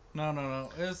 No.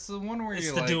 It's the one where It's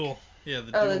you the duel. Yeah,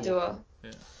 the Oh, duel. the duel.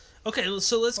 Yeah. Okay,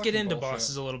 so let's get Fucking into bullshit.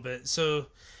 bosses a little bit. So,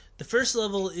 the first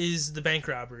level is the bank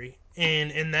robbery,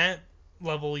 and in that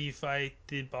level you fight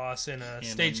the boss in a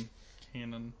stage.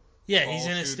 Cannon. Yeah, ball he's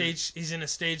in a shooter. stage. He's in a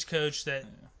stagecoach that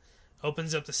Yeah.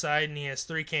 opens up the side, and he has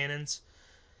 3 cannons,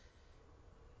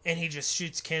 and he just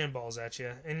shoots cannonballs at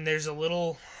you. And there's a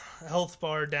little health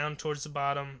bar down towards the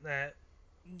bottom that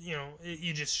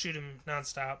you just shoot him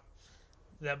nonstop.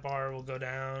 That bar will go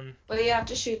down. But you have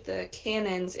to shoot the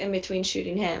cannons in between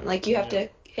shooting him. Like you have to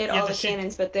hit You have all to the shoot-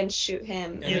 cannons, but then shoot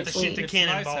him You in have to shoot between. the It's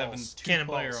cannonballs. nice having 2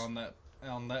 Cannonballs. player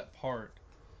on that part,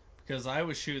 because I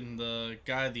was shooting the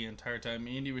guy the entire time.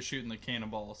 Andy was shooting the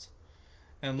cannonballs.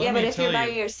 And let Yeah, but me if tell you're by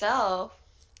you, yourself,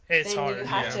 It's then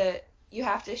hard. you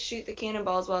have to shoot the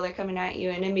cannonballs while they're coming at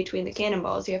you, and in between the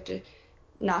cannonballs, you have to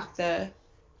knock the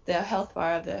health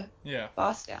bar of the yeah.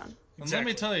 boss down. And let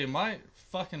me tell you, my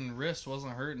fucking wrist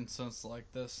wasn't hurting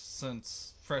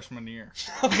since freshman year.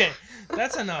 Okay,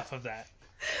 that's enough of that.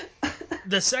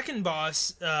 The second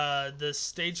boss, the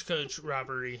stagecoach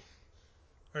robbery,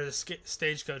 or the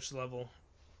stagecoach level,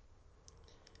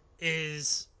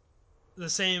 is the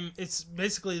same. It's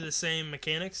basically the same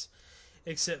mechanics,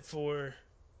 except for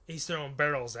he's throwing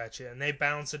barrels at you, and they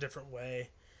bounce a different way,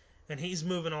 and he's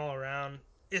moving all around.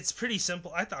 It's pretty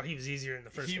simple. I thought he was easier in the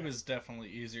first He one. was definitely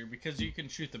easier because you can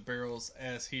shoot the barrels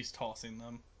as he's tossing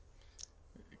them.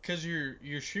 Because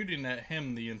you're shooting at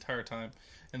him the entire time,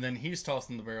 and then he's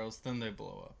tossing the barrels, then they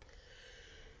blow up.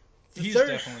 He's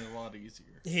definitely a lot easier.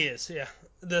 He is, yeah.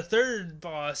 The third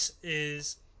boss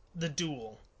is the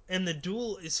duel, and the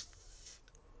duel is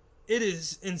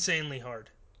insanely hard.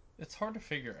 It's hard to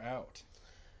figure out.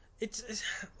 It's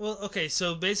well, okay.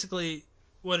 So basically,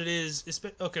 what it is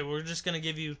okay. We're just gonna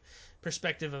give you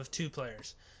perspective of 2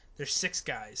 players. There's 6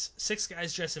 guys. 6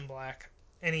 guys dressed in black,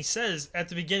 and he says at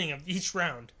the beginning of each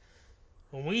round,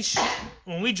 when we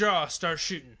draw, start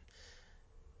shooting.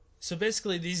 So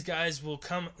basically, these guys will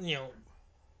come.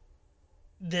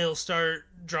 They'll start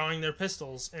drawing their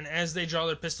pistols, and as they draw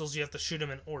their pistols, you have to shoot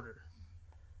them in order.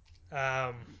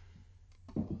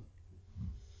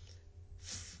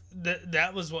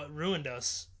 That was what ruined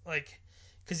us. Like,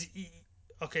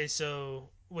 okay, so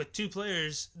with 2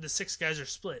 players, the 6 guys are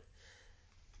split.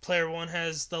 Player 1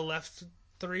 has the left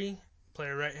 3,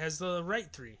 player right has the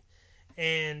right 3.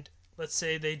 And let's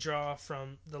say they draw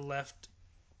from the left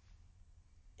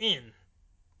in,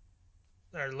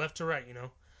 or left to right,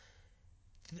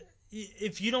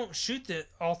 If you don't shoot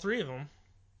all 3 of them,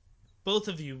 both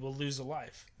of you will lose a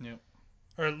life. Yep.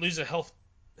 Or lose a health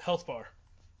bar.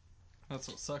 That's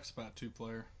what sucks about 2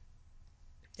 player.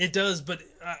 It does, but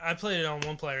I played it on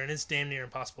 1 player, and it's damn near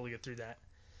impossible to get through that.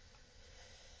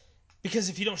 Because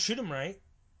if you don't shoot them right,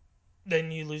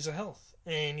 then you lose a health.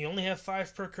 And you only have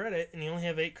 5 per credit, and you only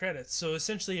have 8 credits. So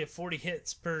essentially you have 40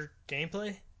 hits per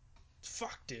gameplay.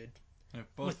 Fuck, dude.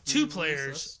 With 2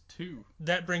 players, 2.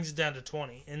 that brings it down to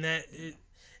 20. And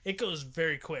it goes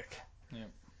very quick. Yep.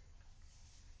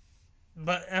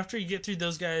 But after you get through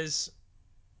those guys,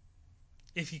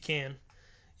 if you can,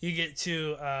 you get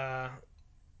to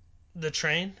the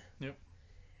train. Yep.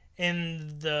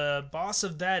 And the boss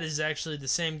of that is actually the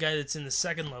same guy that's in the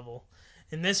second level.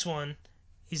 In this one,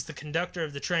 he's the conductor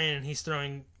of the train, and he's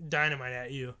throwing dynamite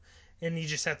at you. And you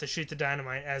just have to shoot the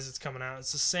dynamite as it's coming out.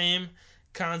 It's the same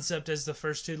concept as the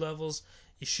first 2 levels.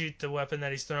 You shoot the weapon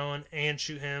that he's throwing and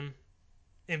shoot him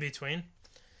in between.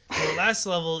 The last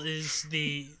level is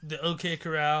the OK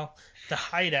Corral, the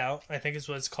hideout, I think is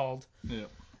what it's called.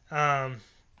 Yeah.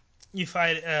 You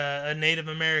fight a Native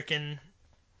American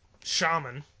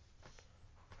shaman,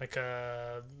 like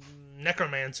a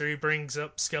necromancer. He brings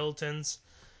up skeletons.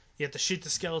 You have to shoot the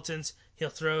skeletons. He'll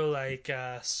throw like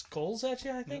skulls at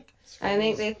you, I think. I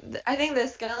think the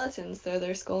skeletons throw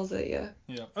their skulls at you.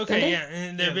 Yeah. Okay, yeah,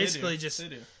 and they're basically they just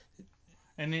do.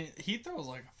 And he throws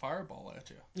like a fireball at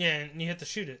you. yeah, and you have to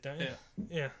shoot it, don't you?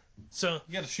 Yeah. So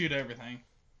you got to shoot everything.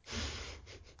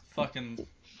 Fucking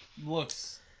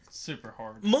looks super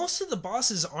hard. Most of the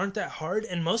bosses aren't that hard,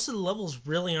 and most of the levels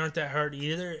really aren't that hard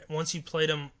either. Once you played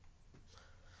them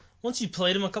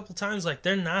a couple times, like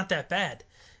they're not that bad.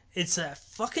 It's that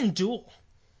fucking duel.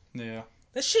 Yeah.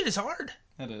 That shit is hard.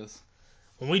 It is.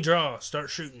 When we draw, start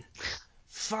shooting.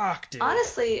 Fuck, dude.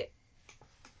 Honestly,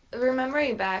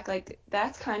 remembering back, like,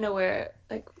 that's kind of where,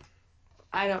 like,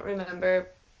 I don't remember,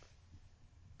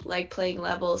 like, playing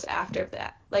levels after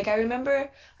that. Like, I remember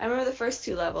the first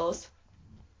 2 levels.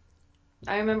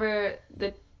 I remember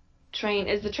the train.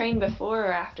 Is the train before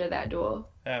or after that duel?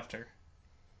 After.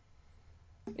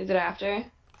 Is it after?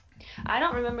 I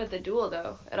don't remember the duel,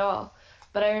 though, at all.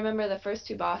 But I remember the first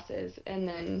 2 bosses, and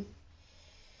then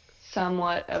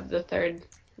somewhat of the 3rd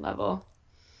level.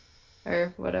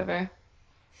 Or whatever.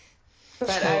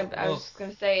 But I was just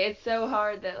gonna say, it's so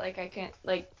hard that, like, I can't,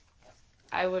 like,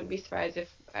 I wouldn't be surprised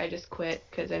if I just quit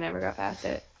because I never got past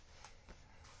it.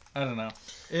 I don't know.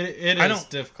 It is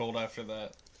difficult after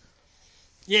that.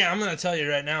 Yeah, I'm gonna tell you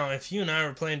right now. If you and I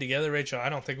were playing together, Rachel, I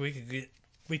don't think we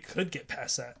could get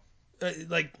past that.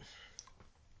 Like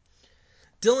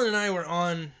Dylan and I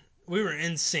we were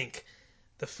in sync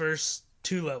the first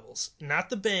 2 levels, not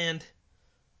the band,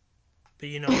 but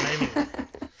you know what I mean.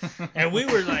 And we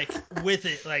were like with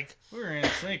it, like we were in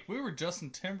sync. We were Justin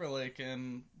Timberlake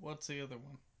and what's the other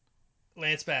one?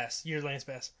 Lance Bass. You're Lance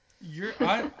Bass.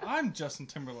 I'm Justin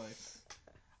Timberlake.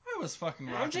 I was fucking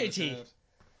rocking I'm JT. his head.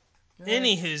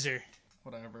 Any hooser.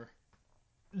 Whatever.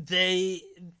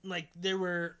 There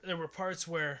were parts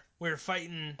where we were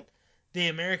fighting the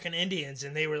American Indians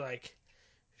and they were like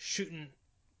shooting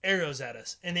arrows at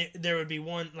us, and there would be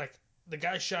one, like, the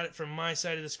guy shot it from my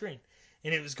side of the screen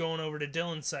and it was going over to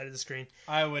Dylan's side of the screen.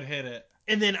 I would hit it,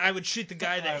 and then I would shoot the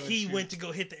guy that he went to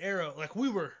go hit the arrow. Like, we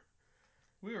were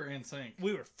in sync.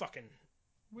 We were fucking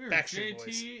we were Backstreet JT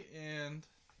Boys. And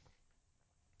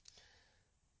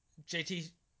JT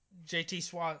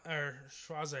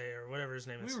Schwaze or whatever his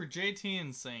name is. We were JT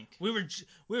in sync. We were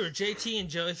JT and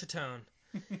Joey Fatone.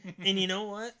 And you know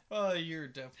what? Oh, you're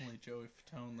definitely Joey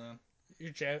Fatone then.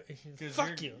 You're Joey.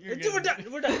 Fuck you.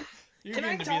 We're done. You're Can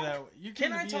I to talk? Be that, you're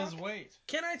Can I be talk? his weight.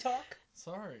 Can I talk?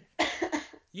 Sorry.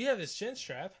 You have his chin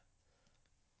strap.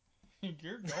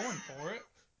 You're going for it.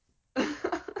 I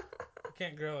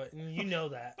can't grow it, and you know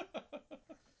that.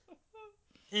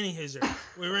 Anywho,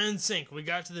 we were in sync. We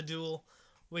got to the duel.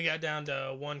 We got down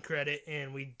to 1 credit,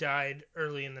 and we died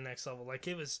early in the next level. Like,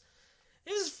 it was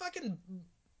a fucking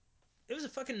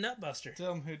nutbuster.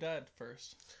 Tell him who died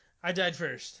first. I died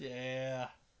first. Yeah.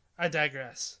 I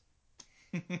digress.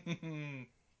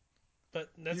 But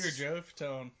that's... You're Joey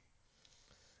Fatone.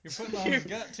 You're putting on his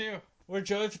gut, too. We're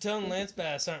Joey Fatone and Lance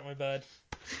Bass, aren't we, bud?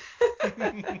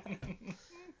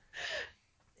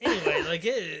 Anyway, like,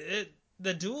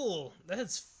 the duel,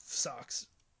 that sucks.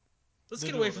 Let's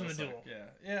get away from the duel.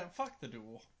 Yeah, fuck the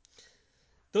duel.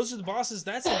 Those are the bosses.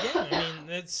 That's the game. I mean,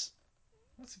 that's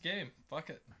a game. Fuck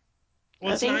it.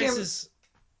 What's nice is...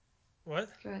 What?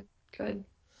 Go ahead.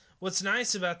 What's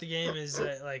nice about the game is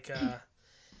that, like,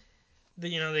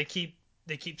 they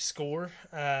keep score.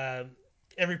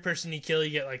 Every person you kill, you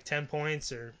get like 10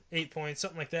 points or 8 points,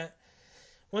 something like that.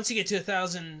 Once you get to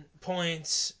 1,000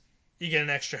 points, you get an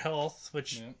extra health,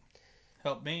 which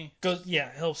help me.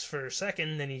 Helps for a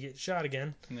second, then you get shot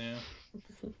again. Yeah.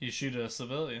 You shoot a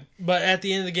civilian. But at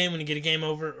the end of the game, when you get a game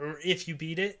over, or if you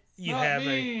beat it, there's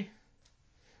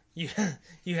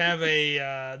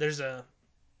a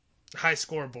high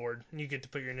scoreboard, and you get to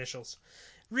put your initials.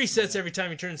 Resets every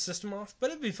time you turn the system off,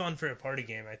 but it'd be fun for a party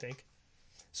game, I think.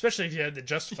 Especially if you had the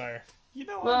Justifier. You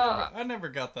know, I never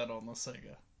got that on the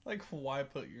Sega. Like, why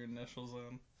put your initials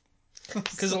in?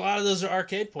 Because a lot of those are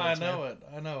arcade points. I know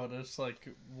it. It's like,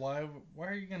 why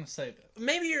are you going to say that?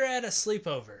 Maybe you're at a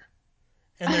sleepover,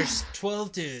 and there's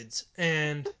 12 dudes,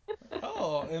 and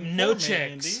no chicks.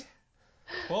 Andy.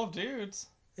 12 dudes.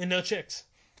 And no chicks.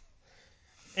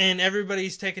 And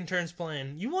everybody's taking turns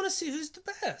playing. You want to see who's the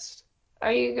best.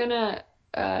 Are you gonna,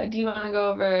 do you want to go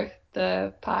over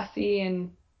the posse and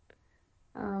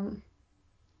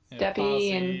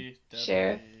deputy and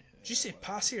sheriff? Did you say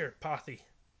posse or pothy?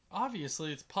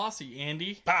 Obviously, it's posse,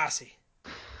 Andy. Posse.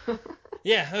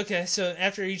 Yeah, okay. So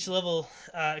after each level,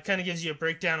 it kind of gives you a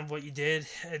breakdown of what you did.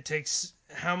 It takes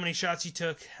how many shots you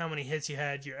took, how many hits you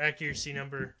had, your accuracy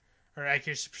number, or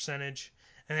accuracy percentage,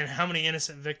 and then how many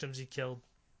innocent victims you killed.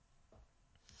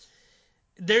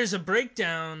 There's a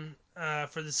breakdown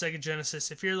for the Sega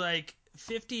Genesis. If you're like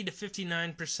 50 to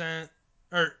 59%,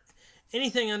 or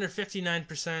anything under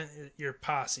 59%, you're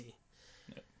posse.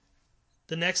 Yep.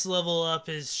 The next level up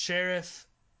is sheriff,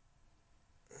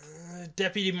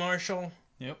 deputy marshal.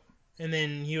 Yep. And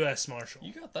then U.S. Marshal.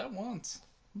 You got that once.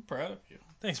 I'm proud of you.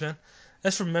 Thanks, man.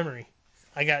 That's from memory.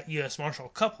 I got U.S. Marshal a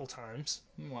couple times.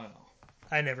 Wow.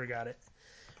 I never got it.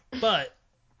 But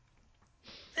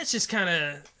it's just kind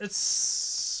of...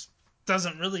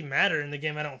 doesn't really matter in the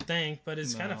game, I don't think, but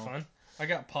it's kind of fun. I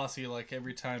got posse like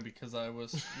every time because I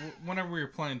was whenever we were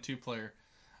playing 2-player,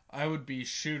 I would be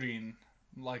shooting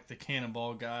like the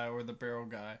cannonball guy or the barrel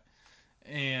guy,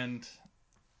 and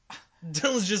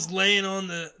Dylan's just laying on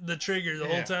the trigger the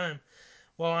whole Yeah. time,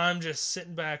 while I'm just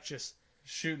sitting back, just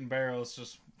shooting barrels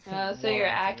just. So one your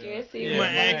after the other. accuracy Yeah, was my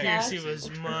like accuracy that? was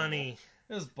money,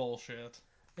 It was bullshit.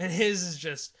 and his is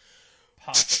just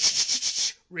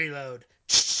Posse. reload,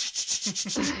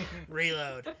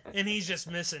 reload, and he's just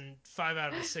missing 5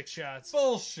 out of the 6 shots.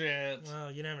 Bullshit.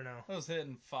 Well, you never know. I was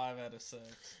hitting 5 out of 6.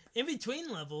 In between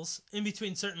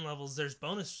certain levels, there's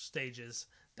bonus stages.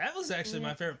 That was actually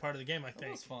my favorite part of the game, I That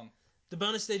think. was fun. The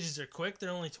bonus stages are quick; they're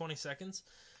only 20 seconds,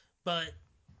 but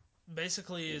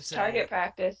basically it's target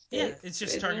practice. Yeah, it's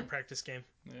just isn't target it? practice game.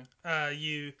 Yeah.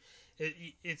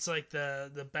 It's like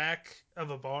the back of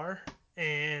a bar,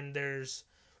 and there's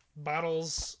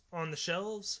bottles on the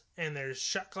shelves, and there's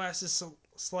shot glasses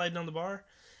sliding on the bar,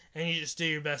 and you just do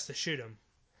your best to shoot them.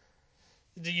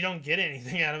 You don't get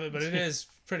anything out of it, but it is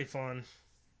pretty fun.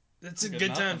 It's a Good good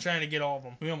time nothing. trying to get all of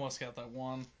them. We almost got that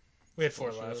one. We had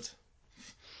 4 Bullshit. left.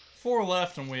 4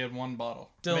 left and we had 1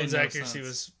 bottle. Dylan's Made no accuracy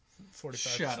sense. was 45%.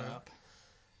 Shut up.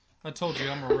 I told you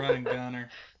I'm a running gunner.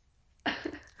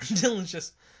 Dylan's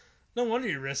just... No wonder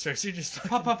your wrist hurts. You're just...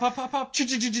 Pop, pop, pop, pop, pop.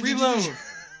 Reload.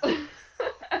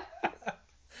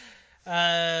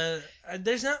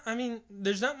 There's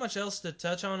not much else to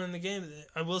touch on in the game.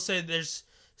 I will say there's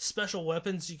special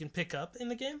weapons you can pick up in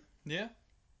the game. Yeah.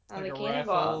 On Like the a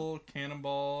cannonball. rifle,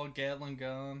 cannonball, Gatling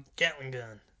gun. Gatling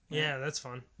gun. Yeah. Yeah, that's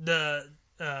fun.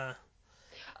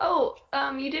 Oh,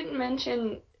 you didn't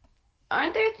mention.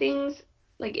 Aren't there things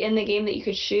like in the game that you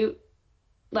could shoot,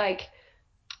 like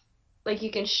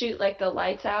you can shoot like the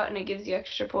lights out and it gives you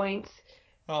extra points,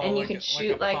 Oh, and you like can a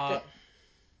shoot pot.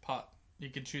 Pot. You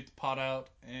can shoot the pot out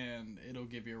and it'll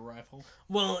give you a rifle.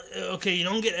 Well, okay, you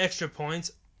don't get extra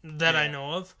points that I Yeah.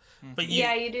 know of, but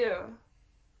Yeah, you do.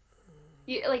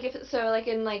 You, like if so, like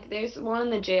in like there's one in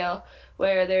the jail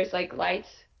where there's like lights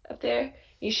up there.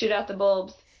 You shoot out the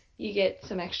bulbs, you get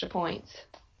some extra points.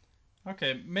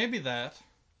 Okay, maybe that.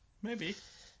 Maybe.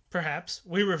 perhaps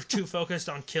we were too focused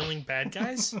on killing bad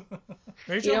guys.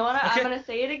 Rachel? You know what? I'm Okay. gonna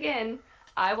say it again.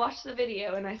 I watched the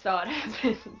video and I saw it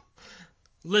happen.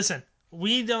 Listen,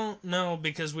 we don't know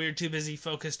because we were too busy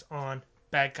focused on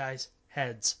bad guys'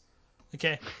 heads.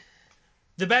 Okay?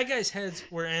 The bad guys' heads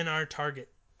were in our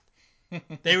target.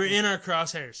 They were in our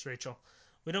crosshairs, Rachel.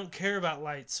 We don't care about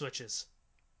light switches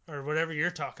or whatever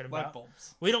you're talking Light about.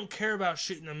 bulbs. We don't care about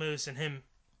shooting the moose and him.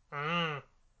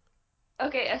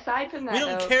 Okay, aside from that, We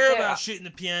don't though, care about shooting the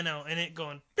piano and it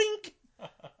going bink.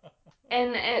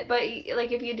 but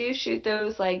like if you do shoot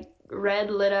those like red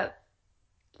lit up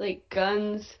like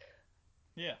guns,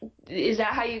 Yeah. is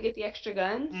that how you get the extra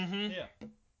guns? Mm-hmm. Yeah.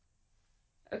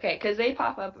 Okay, because they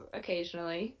pop up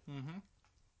occasionally. Mm-hmm.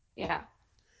 Yeah.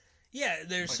 Yeah,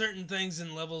 there's Like- certain things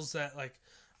in levels that like,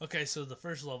 okay, so the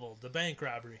first level, the bank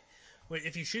robbery. Wait,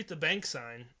 if you shoot the bank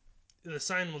sign, the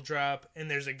sign will drop and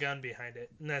there's a gun behind it,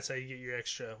 and that's how you get your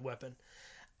extra weapon.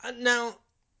 Now,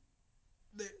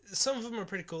 some of them are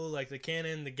pretty cool, like the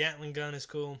cannon, the Gatling gun is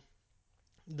cool.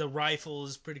 The rifle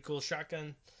is pretty cool.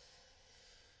 Shotgun.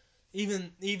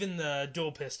 Even the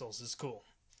dual pistols is cool.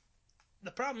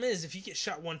 The problem is if you get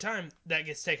shot one time, that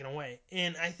gets taken away.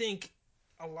 And I think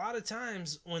a lot of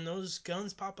times when those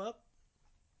guns pop up,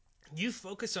 you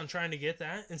focus on trying to get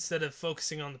that instead of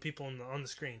focusing on the people on the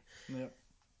screen. Yep.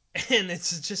 And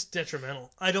it's just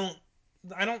detrimental. I don't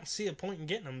see a point in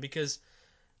getting them because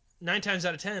 9 times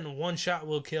out of 10, one shot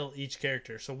will kill each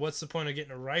character. So what's the point of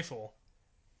getting a rifle?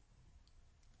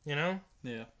 You know?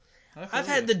 Yeah. I've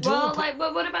had the dual. Well, like,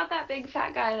 but what about that big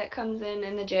fat guy that comes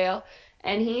in the jail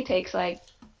and he takes like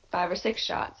 5 or 6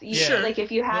 shots? Sure. Like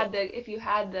if you had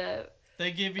the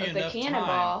They give you the enough time.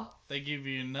 cannonball. They give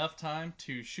you enough time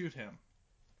to shoot him.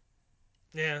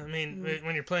 Yeah, I mean,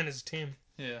 when you're playing as a team,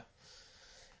 Yeah.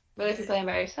 But if you're playing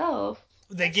by yourself,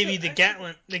 they give you the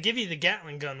Gatling. They give you the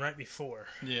Gatling gun right before,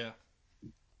 Yeah.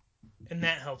 and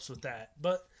that helps with that.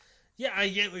 But yeah, I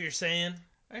get what you're saying.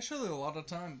 Actually, a lot of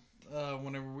time,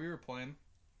 whenever we were playing,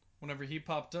 whenever he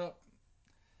popped up,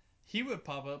 he would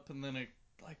pop up, and then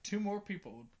like 2 more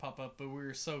people would pop up, but we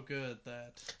were so good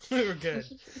that. We were good.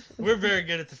 We're very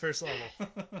good at the first level.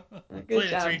 good Played it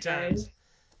job, 3 times.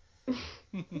 guys.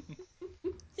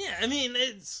 Yeah, I mean,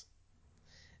 it's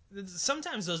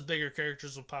sometimes those bigger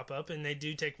characters will pop up, and they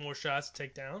do take more shots to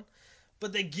take down,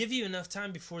 but they give you enough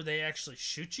time before they actually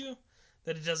shoot you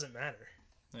that it doesn't matter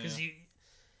because Yeah. you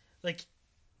like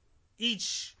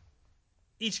each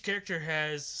character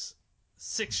has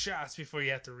 6 shots before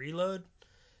you have to reload.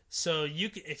 So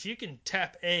if you can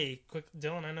tap A quick,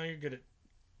 Dylan, I know you're good at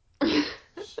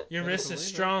Your Better wrist is believe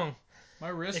it. strong. My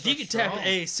wrist. If you could tap strong.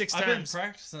 A 6 I've been times,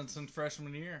 practicing since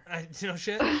freshman year.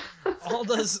 shit. All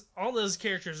those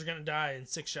characters are gonna die in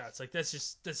 6 shots. Like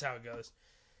that's how it goes.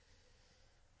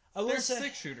 I will They're say,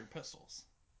 6-shooter pistols.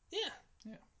 yeah,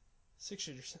 Yeah. 6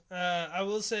 shooters. I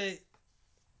will say,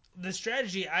 the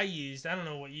strategy I used. I don't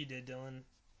know what you did, Dylan.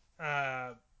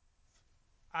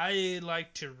 I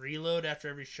like to reload after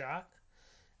every shot.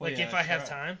 Well, Like yeah, if I have right.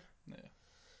 time. Yeah.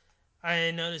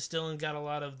 I noticed Dylan got a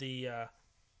lot of the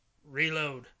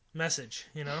reload message.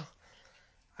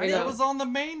 That was on the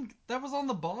main. That was on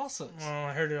the bosses. Well,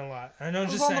 I heard it a lot. I know.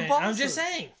 That was Just on the saying. I'm just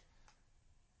bosses. saying.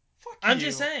 Fuck I'm you.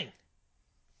 just saying.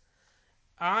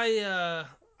 I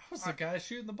was the guy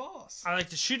shooting the boss. like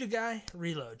to shoot a guy,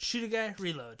 reload. Shoot a guy,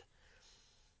 reload.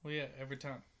 Well, yeah, every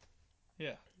time.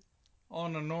 Yeah.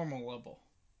 On a normal level.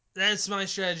 That's my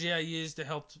strategy I use to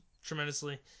help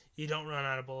tremendously. You don't run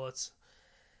out of bullets.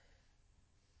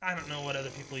 I don't know what other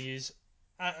people use.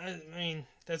 I mean,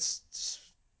 that's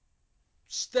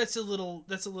a little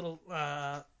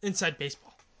inside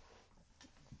baseball.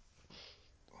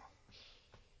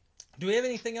 Do we have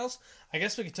anything else? I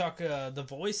guess we could talk the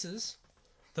voices,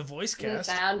 the voice The cast.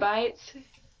 sound bites.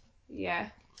 Yeah.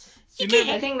 You can't.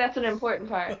 I think that's an important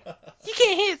part. You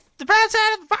can't hit the broad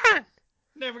side of the barn.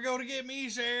 Never go to get me,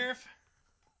 Sheriff.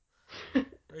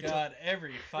 Rachel, God,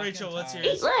 every fucking Rachel, what's time.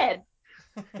 yours?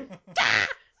 Eat lead.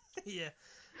 Yeah.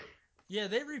 Yeah,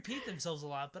 they repeat themselves a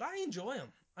lot, but I enjoy them.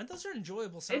 And those are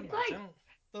enjoyable sound It's bites. like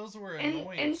Those were in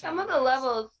annoying. some of the sound bites.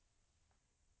 levels.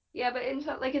 Yeah, but in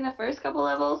some, like in the first couple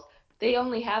levels, they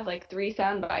only have like 3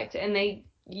 sound bites, and they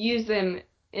use them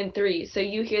in 3, so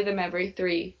you hear them every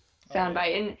 3 sound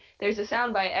bite, and there's a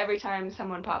sound bite every time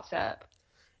someone pops up.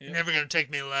 Yep. You're never gonna take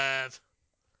me alive.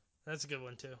 That's a good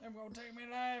one too. Never gonna take me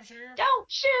alive, Sheriff. Don't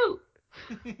shoot.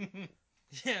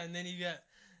 Yeah, and then you got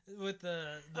with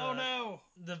the oh no.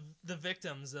 the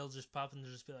victims, they'll just pop and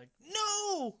they'll just be like,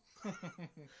 "No!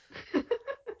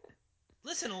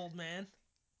 Listen, old man.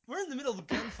 We're in the middle of a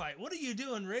gunfight. What are you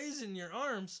doing raising your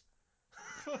arms?"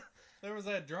 There was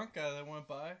that drunk guy that went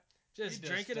by. Just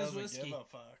drinking his doesn't whiskey. give a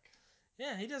fuck.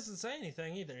 Yeah, he doesn't say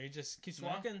anything either. He just keeps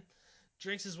walking,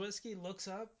 drinks his whiskey, looks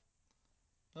up,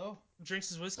 drinks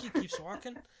his whiskey, keeps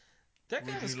walking. That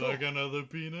guy was cool. Would you like another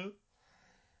peanut?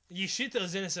 You shoot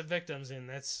those innocent victims, and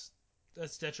that's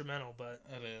detrimental. But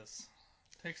It is.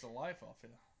 Takes the life off you.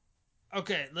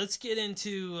 Okay, let's get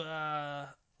into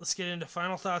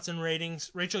final thoughts and ratings.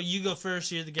 Rachel, you go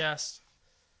first. You're the guest.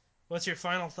 What's your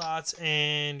final thoughts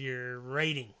and your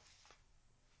rating?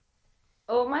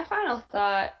 Oh, my final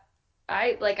thought.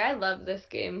 I loved this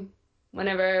game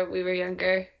whenever we were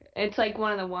younger. It's like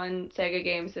one of the Sega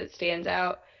games that stands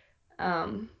out.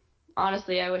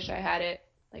 Honestly, I wish I had it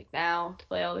like now to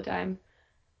play all the time.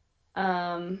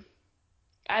 I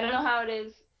don't know how it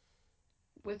is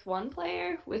with 1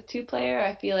 player. With 2 player,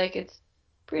 I feel like it's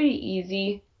pretty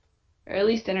easy, or at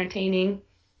least entertaining.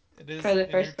 It is for the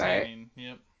first part.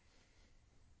 Yep.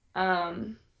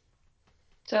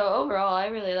 So overall, I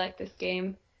really like this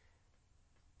game.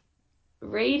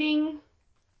 Rating,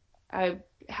 I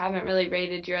haven't really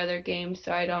rated your other games,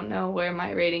 so I don't know where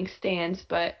my rating stands,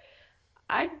 but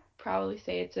I'd probably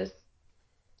say it's a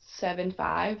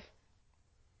 7.5.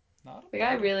 Not a Like,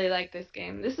 I bad. really like this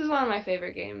game. This is one of my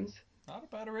favorite games. Not a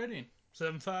bad rating.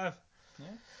 7.5. Yeah.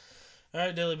 All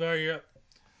right, Dilly Bar, you're up.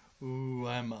 Ooh,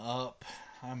 I'm up.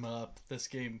 This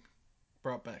game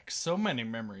brought back so many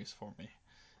memories for me,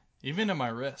 even in my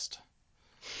wrist.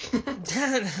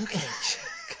 Dad, okay.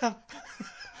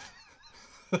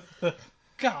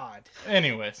 God.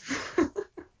 Anyways.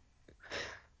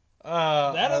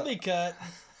 That'll be cut.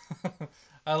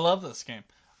 I love this game.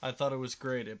 I thought it was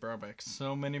great. It brought back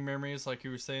so many memories. Like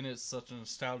you were saying, it's such a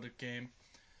nostalgic game.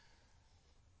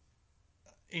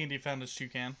 Andy found his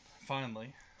toucan,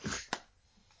 finally.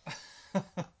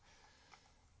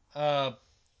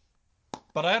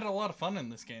 But I had a lot of fun in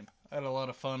this game. I had a lot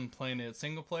of fun playing it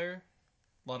single player.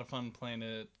 A lot of fun playing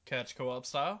it catch co-op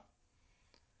style.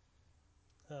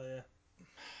 Hell yeah.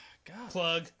 God.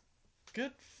 Plug.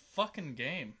 Good fucking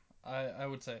game, I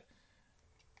would say.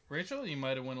 Rachel, you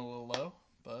might have went a little low,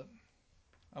 but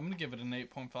I'm going to give it an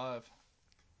 8.5.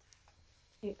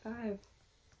 8.5.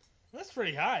 That's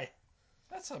pretty high.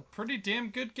 That's a pretty damn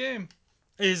good game.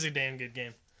 It is a damn good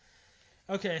game.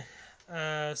 Okay,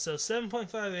 so 7.5,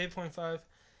 8.5.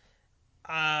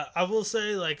 I will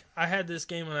say, like, I had this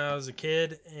game when I was a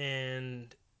kid,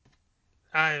 and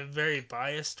I am very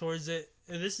biased towards it.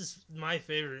 And this is my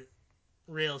favorite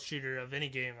rail shooter of any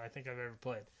game I think I've ever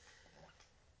played.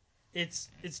 It's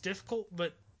difficult,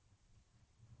 but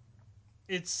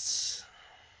it's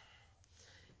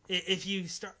if you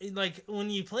start like when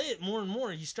you play it more and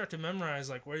more, you start to memorize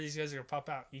like where these guys are gonna pop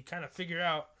out. You kind of figure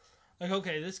out like,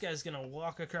 okay, this guy's gonna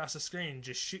walk across the screen and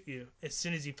just shoot you as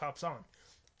soon as he pops on.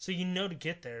 So you know to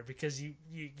get there because you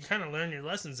kind of learn your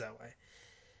lessons that way.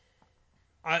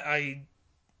 I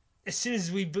as soon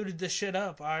as we booted this shit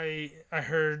up, I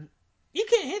heard you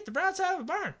can't hit the broadside of a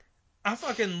barn. I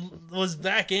fucking was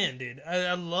back in, dude.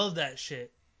 I love that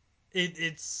shit.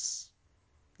 It's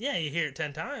yeah, you hear it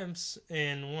 10 times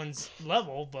in one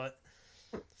level, but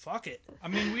fuck it. I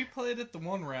mean, we played it the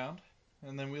one round,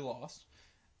 and then we lost.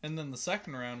 And then the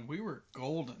second round, we were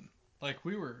golden. Like,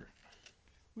 we were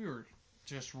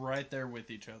just right there with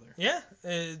each other. Yeah,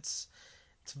 it's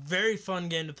a very fun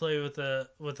game to play with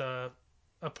a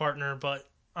partner, but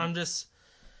I'm just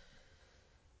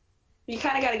You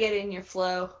kind of got to get in your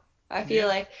flow. I feel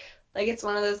Yeah. like it's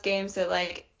one of those games that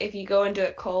like if you go into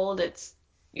it cold,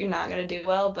 you're not gonna do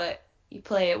well. But you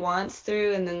play it once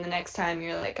through, and then the next time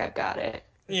you're like, I've got it.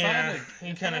 yeah,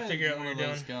 you kind of figure out what one you're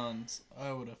of those doing. guns,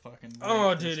 I would have fucking. Oh,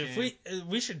 wrecked this dude, if game.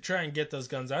 we should try and get those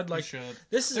guns. I'd We like. should.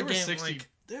 This is They a were game 60. like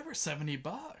They were $70.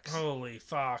 holy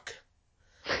fuck.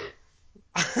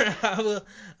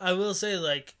 I will say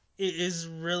like it is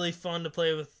really fun to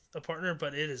play with a partner,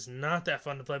 but it is not that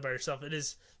fun to play by yourself.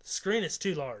 The screen is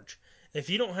too large. If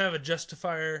you don't have a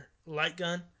justifier light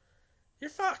gun, you're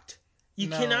fucked. You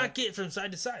No. cannot get from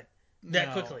side to side that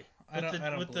No, quickly I don't with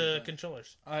believe the that.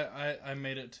 controllers. I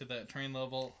made it to that train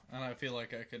level, and I feel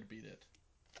like I could beat it.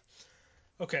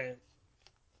 Okay,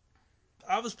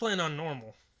 I was playing on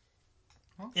normal,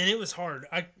 Huh? and it was hard.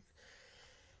 I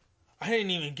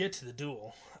didn't even get to the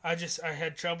duel. I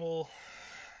had trouble.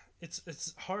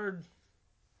 It's hard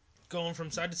going from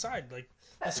side to side. Like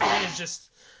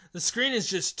the screen is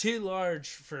just too large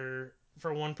for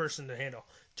one person to handle.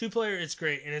 Two player, it's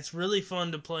great, and it's really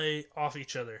fun to play off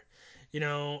each other. You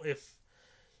know, if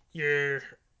your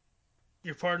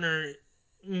partner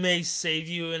may save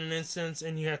you in an instance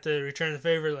and you have to return the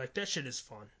favor, like that shit is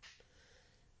fun.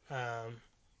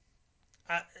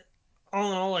 I,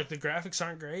 all in all, like the graphics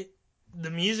aren't great. The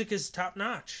music is top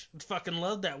notch. Fucking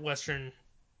love that Western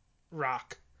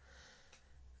rock.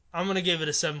 I'm gonna give it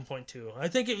a 7.2. I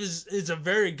think it's a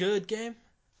very good game,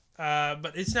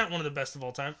 but it's not one of the best of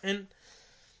all time. And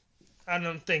I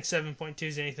don't think 7.2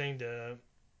 is anything to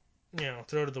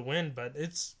throw to the wind. But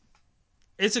it's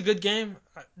a good game.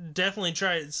 Definitely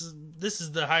try it. This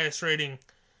is the highest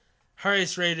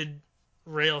rated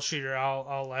rail shooter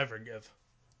I'll ever give.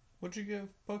 What'd you give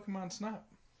Pokemon Snap?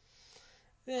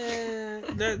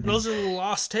 Those are the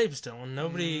lost tapes, Dylan.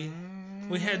 Nobody.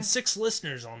 We had 6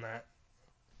 listeners on that.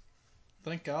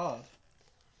 Thank God.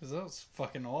 Because that was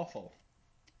fucking awful.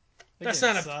 That's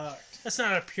not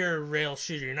a pure rail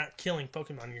shooter. You're not killing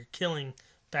Pokemon. You're killing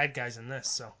bad guys in this.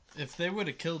 So If they would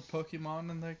have killed Pokemon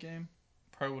in that game,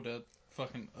 probably would have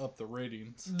fucking upped the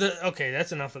ratings. okay,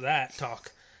 that's enough of that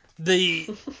talk. The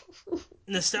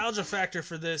nostalgia factor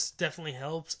for this definitely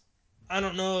helps. I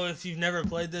don't know if you've never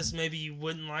played this, maybe you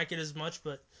wouldn't like it as much,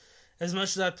 but as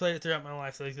much as I've played it throughout my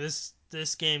life, like this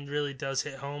game really does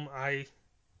hit home.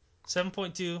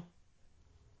 7.2,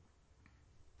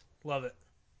 love it.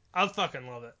 I fucking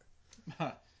love it.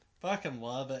 Fucking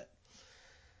love it.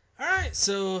 Alright,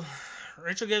 so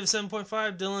Rachel gave it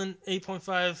 7.5, Dylan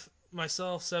 8.5,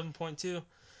 myself 7.2.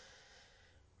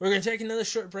 We're going to take another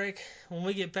short break. When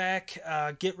we get back,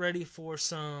 get ready for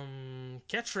some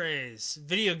catchphrase,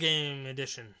 video game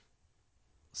edition.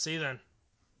 See you then.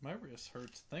 My wrist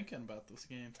hurts thinking about this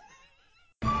game.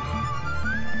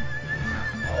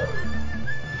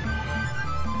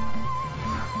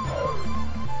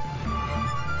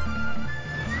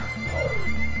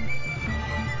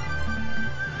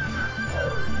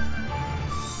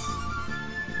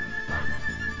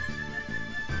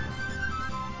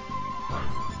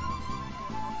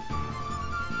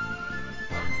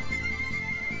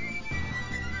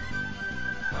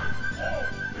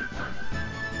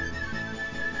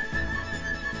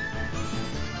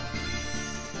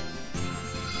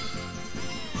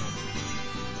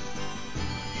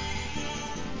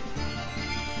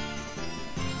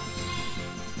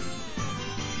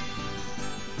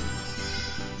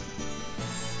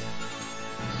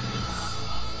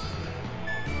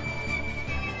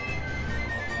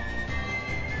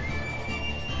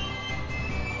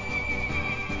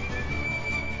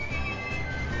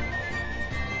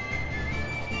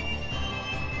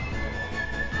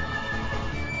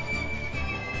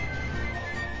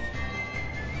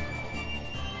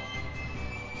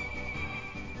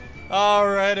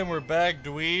 Alright, and we're back,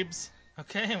 dweebs.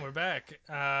 Okay, we're back.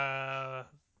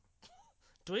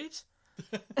 Dweebs?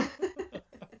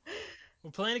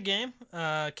 We're playing a game.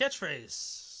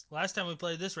 Catchphrase. Last time we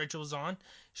played this, Rachel was on.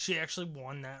 She actually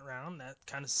won that round. That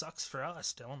kind of sucks for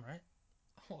us, Dylan, right?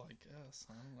 Well, I guess.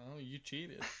 I don't know. You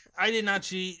cheated. I did not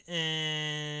cheat,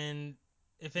 and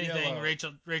if anything, Yellow.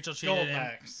 Rachel cheated. Gold And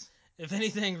Max. if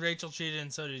anything, Rachel cheated,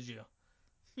 and so did you.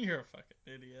 You're a fucking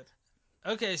idiot.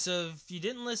 Okay, so if you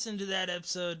didn't listen to that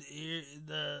episode, here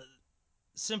the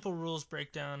simple rules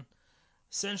breakdown.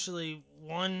 Essentially,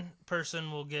 one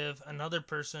person will give another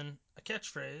person a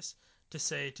catchphrase to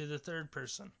say to the third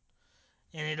person.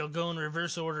 And it'll go in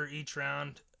reverse order each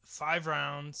round. 5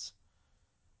 rounds.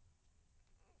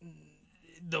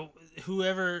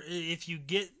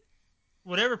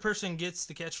 Whatever person gets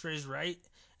the catchphrase right,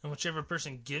 and whichever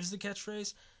person gives the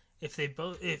catchphrase, if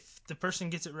the person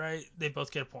gets it right, they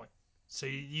both get a point. So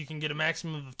you can get a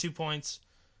maximum of 2 points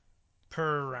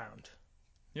per round.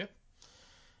 Yep.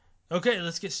 Okay,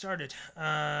 let's get started.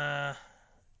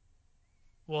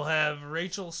 We'll have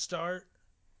Rachel start.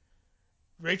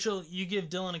 Rachel, you give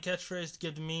Dylan a catchphrase to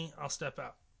give to me. I'll step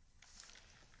out.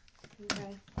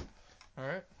 Okay.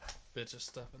 Alright. Bitch is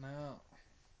stepping out.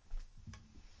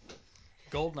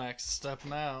 Gold Max is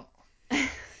stepping out.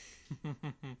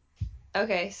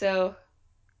 Okay, so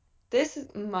this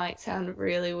might sound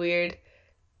really weird,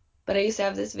 but I used to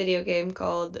have this video game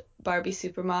called Barbie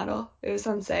Supermodel. It was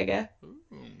on Sega. Ooh,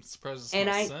 surprised it's And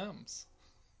not I- Sims.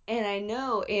 And I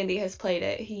know Andy has played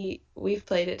it. We've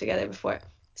played it together before.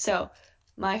 So,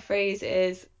 my phrase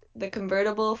is the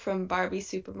convertible from Barbie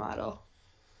Supermodel.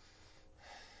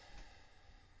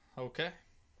 Okay.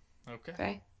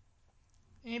 Okay?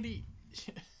 Andy,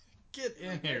 get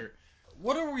in here.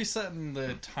 What are we setting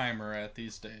the timer at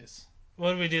these days?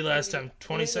 What did we do last time? What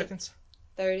 20 is it? seconds?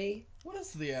 30. What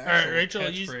is the right, actual Rachel,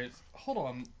 catchphrase? Hold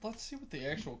on. Let's see what the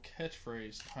actual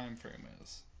catchphrase time frame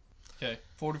is. Okay,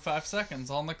 45 seconds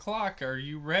on the clock. Are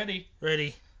you ready?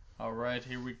 Ready. All right,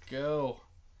 here we go.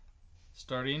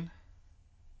 Starting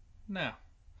now.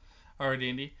 All right,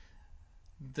 Andy.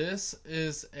 This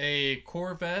is a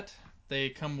Corvette. They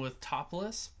come with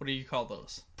topless. What do you call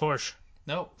those? Porsche.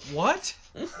 Nope. What?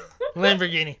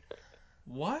 Lamborghini.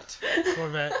 What?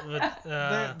 Corvette with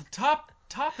The top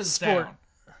is sport. down.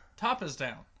 Top is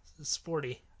down.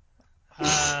 Sporty.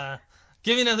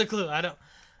 Give me another clue. I don't.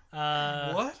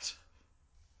 What?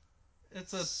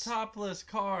 It's a topless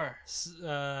car.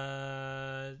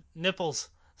 Nipples.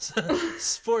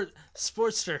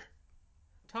 Sportster.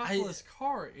 Topless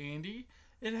car, Andy.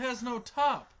 It has no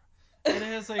top. It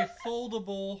has a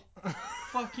foldable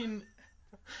fucking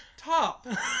top.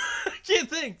 I can't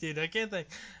think, dude. I can't think.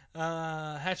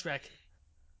 Hatchback.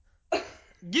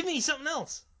 Give me something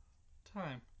else.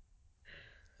 Time.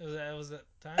 Was that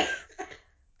time?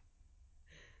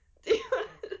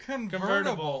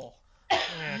 Convertible.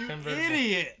 Yeah, You convertible.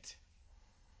 idiot.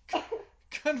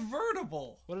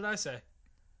 Convertible. What did I say?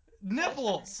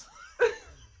 Nipples.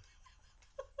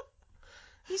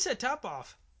 He said top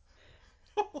off.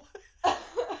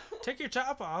 Take your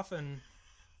top off and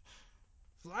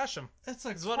flash them. It's a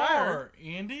That's what I heard. car,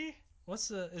 Andy.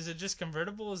 Is it just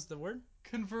convertible is the word?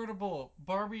 Convertible.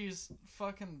 Barbie's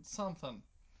fucking something.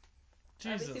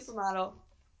 Jesus. Barbie Supermodel.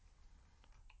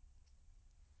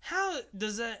 How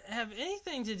does that have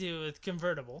anything to do with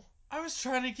convertible? I was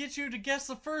trying to get you to guess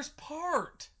the first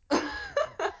part.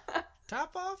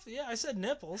 Top off? Yeah, I said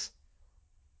nipples.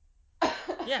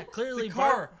 Yeah, clearly The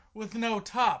car with no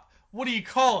top. What do you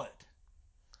call it?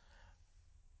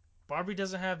 Barbie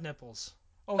doesn't have nipples.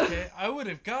 Okay, I would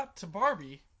have got to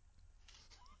Barbie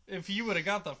if you would have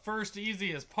got the first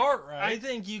easiest part right. I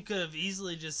think you could have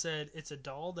easily just said it's a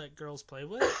doll that girls play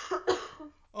with.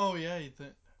 Oh yeah, you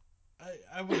think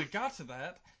I would have got to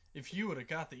that if you would have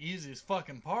got the easiest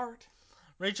fucking part.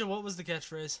 Rachel, what was the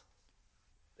catchphrase?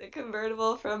 The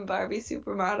convertible from Barbie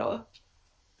Supermodel.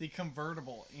 The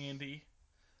convertible, Andy.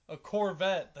 A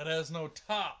Corvette that has no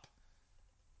top.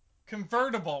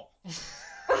 Convertible.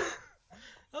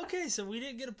 Okay, so we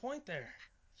didn't get a point there.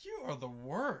 You are the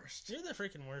worst. You're the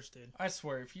freaking worst, dude. I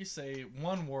swear, if you say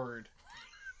one word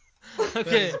that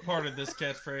Okay. is a part of this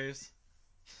catchphrase,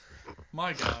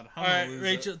 my God, I'm All gonna right, lose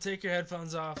Rachel, it. take your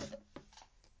headphones off.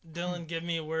 Dylan, give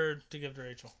me a word to give to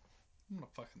Rachel. I'm gonna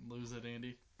fucking lose it,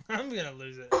 Andy. I'm gonna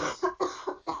lose it.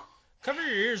 Cover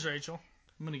your ears, Rachel.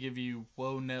 I'm gonna give you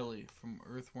Whoa Nelly from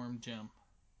Earthworm Jim.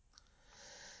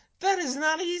 That is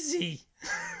not easy.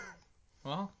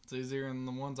 Well, it's easier than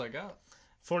the ones I got.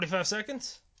 45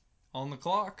 seconds? On the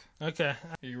clock. Okay.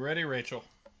 Are you ready, Rachel?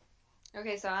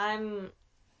 Okay, so I'm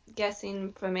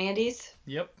guessing from Andy's.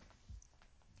 Yep.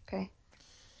 Okay.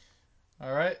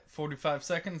 All right, 45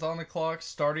 seconds on the clock,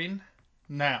 starting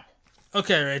now.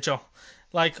 Okay, Rachel.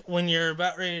 Like when you're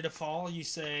about ready to fall, you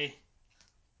say,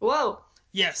 Whoa!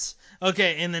 Yes.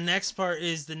 Okay, and the next part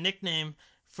is the nickname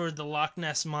for the Loch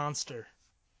Ness Monster.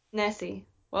 Nessie.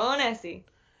 Whoa, Nessie.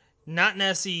 Not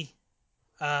Nessie.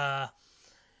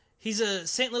 He's a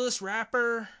St. Louis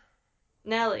rapper.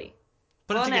 Nelly.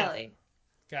 Put it together. Nelly.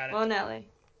 Got it. Whoa, Nelly.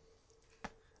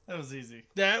 That was easy.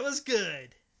 That was good.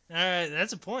 All right,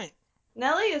 that's a point.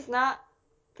 Nelly is not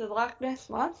the Loch Ness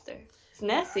Monster. It's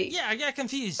Nessie. Yeah, I got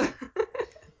confused.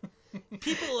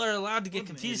 People are allowed to get What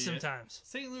an confused idiot. sometimes.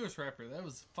 St. Louis rapper. That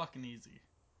was fucking easy.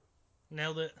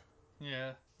 Nailed it.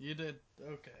 Yeah, you did.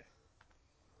 Okay.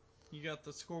 You got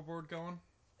the scoreboard going?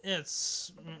 Yeah,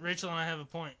 it's Rachel and I have a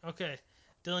point. Okay,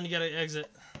 Dylan, you gotta exit.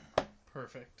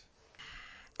 Perfect.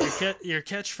 Your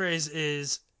catchphrase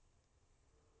is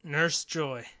Nurse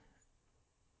Joy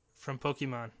from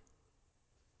Pokemon.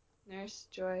 Nurse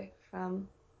Joy from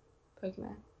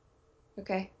Pokemon.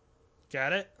 Okay.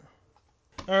 Got it?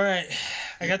 All right,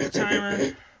 I got the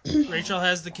timer. Rachel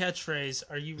has the catchphrase.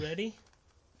 Are you ready?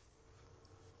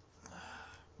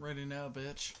 Ready now,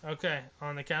 bitch. Okay,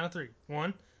 on the count of 3.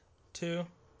 1, 2,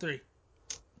 3.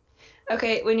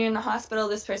 Okay, when you're in the hospital,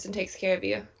 this person takes care of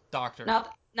you. Doctor.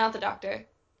 Not the doctor.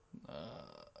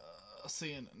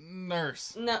 Seeing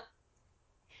nurse. No.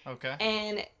 Okay.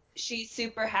 And she's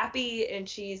super happy, and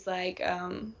she's like,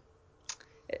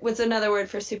 what's another word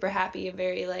for super happy? A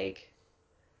very like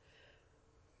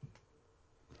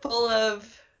full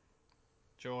of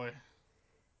Joy.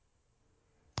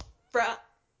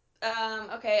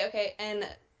 okay, and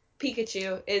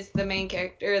Pikachu is the main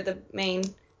character, the main.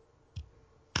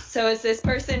 So is this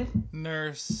person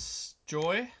Nurse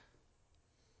Joy.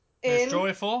 in? Nurse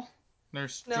Joyful.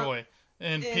 Nurse No. Joy.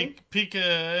 And In?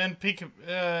 and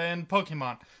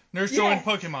Pokemon. Nurse Joy and Yes.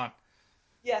 Pokemon.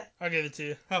 Yeah. I'll give it to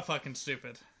you. How fucking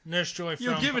stupid. Nurse Joy from.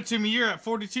 You give it to me. You're at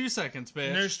 42 seconds,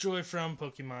 bitch. Nurse Joy from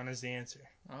Pokemon is the answer.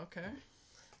 Okay.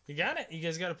 You got it. You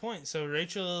guys got a point. So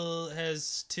Rachel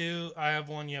has 2. I have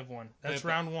 1. You have 1. That's Hey,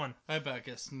 round 1. I bet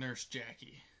guess Nurse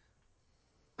Jackie.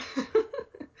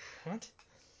 What?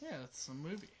 Yeah, it's a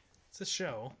movie. It's a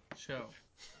show. Show.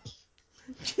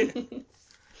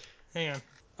 Hang on.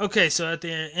 Okay, so at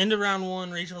the end of round 1,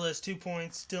 Rachel has 2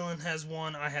 points. Dylan has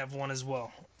 1. I have 1 as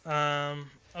well.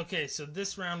 Okay, so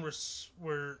this round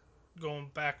we're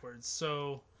going backwards.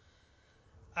 So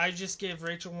I just gave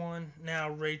Rachel 1.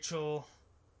 Now Rachel.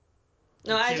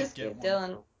 No, I can't just get gave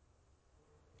one. Dylan.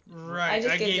 Right.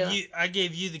 I gave Dylan. I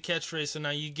gave you the catchphrase, so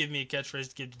now you give me a catchphrase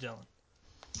to give to Dylan.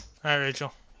 All right,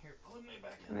 Rachel. Here, pull me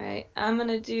back All right, I'm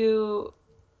gonna do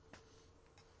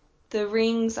the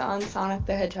rings on Sonic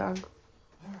the Hedgehog.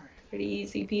 Alright. Pretty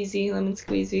easy peasy, lemon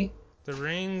squeezy. The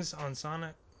rings on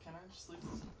Sonic. Can I just leave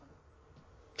this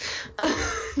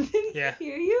open? Did Yeah. he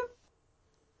hear you?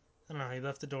 I don't know. He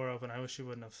left the door open. I wish he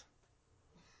wouldn't have.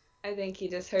 I think he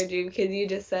just heard you because you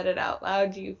just said it out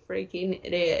loud, you freaking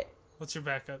idiot. What's your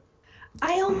backup?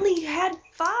 I only had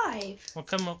 5. Well,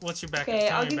 come up. What's your backup? Okay,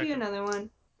 Tell I'll me your give you backup. another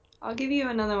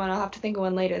one. I'll have to think of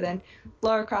one later then.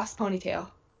 Laura Croft ponytail.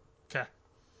 Okay.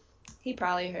 He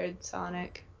probably heard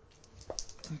Sonic.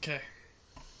 Okay.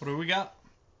 What do we got?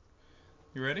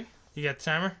 You ready? You got the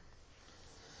timer?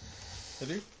 I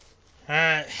do. All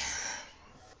right.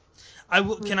 I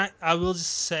will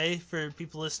just say for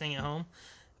people listening at home,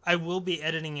 I will be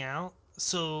editing out.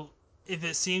 So if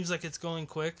it seems like it's going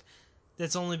quick,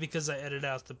 that's only because I edit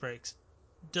out the breaks.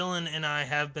 Dylan and I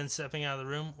have been stepping out of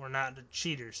the room. We're not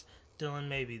cheaters. Dylan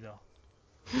maybe though.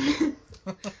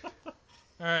 All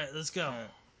right, let's go. All right.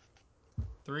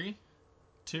 3,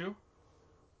 2,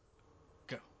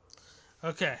 go.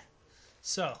 Okay.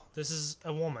 So, this is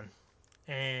a woman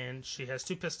and she has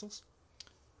 2 pistols.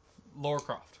 Laura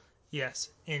Croft. Yes,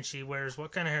 and she wears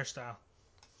what kind of hairstyle?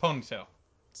 Ponytail.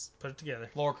 Let's put it together.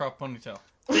 Laura Croft ponytail.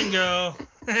 Bingo. Oh,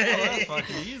 that's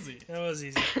fucking easy. That was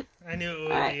easy. I knew it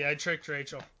would Alright. be. I tricked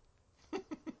Rachel.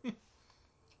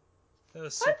 That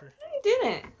was What? super. You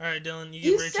didn't. All right, Dylan, you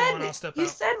give Rachel one. I'll step You out.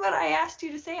 said what I asked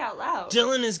you to say out loud.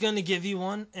 Dylan is going to give you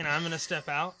one, and I'm going to step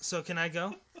out. So can I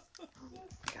go?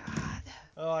 God.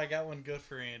 Oh, I got one good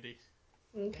for Andy.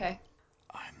 Okay.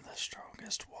 I'm the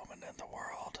strongest woman in the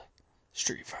world.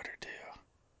 Street Fighter 2.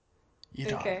 You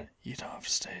Okay. don't have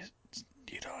to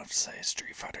say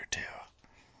Street Fighter 2.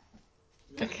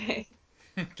 Okay.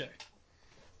 Okay.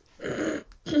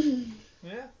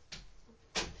 Yeah.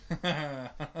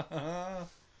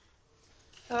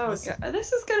 Oh god,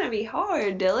 this is gonna be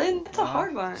hard, Dylan. It's a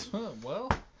hard one. Well,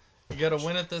 you gotta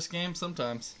win at this game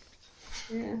sometimes.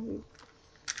 Yeah.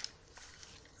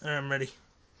 All right, I'm ready.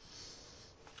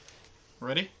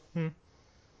 Ready? Hmm.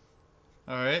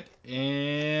 Alright,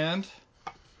 and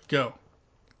go.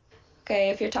 Okay,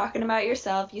 if you're talking about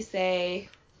yourself, you say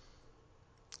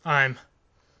I'm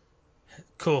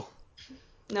Cool.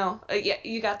 No, yeah,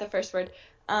 you got the first word.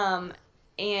 And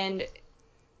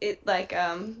it like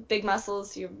big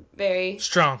muscles. You're very.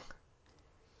 Strong.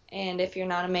 And if you're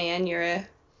not a man, you're a.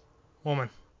 Woman.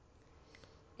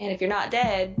 And if you're not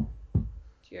dead,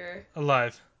 you're.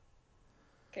 Alive.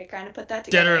 Okay, kind of put that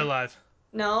Dead together. or alive.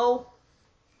 No.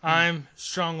 I'm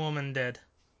strong woman dead.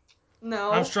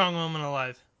 No. I'm strong woman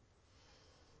alive.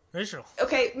 Rachel.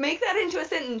 Okay, make that into a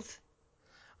sentence.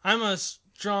 I'm a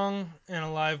strong and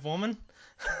alive woman.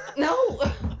 No.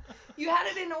 You had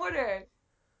it in order.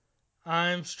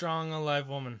 I'm strong alive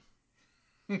woman.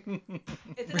 It's an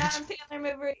Adam Sandler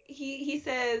movie. He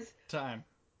says. Time.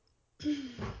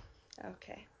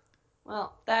 Okay.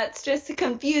 Well, that's just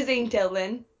confusing,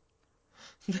 Dylan.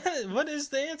 What is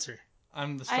the answer?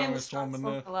 I'm the I am the strongest strongest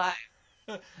woman woman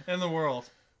alive. in the world.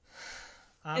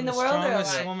 I'm In the the world or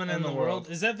strongest alive? woman in the world.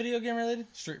 Is that video game related?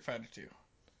 Street Fighter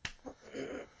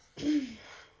 2.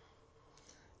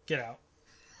 Get out.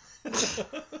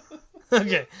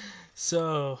 Okay,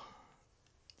 so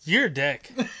you're a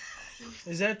dick.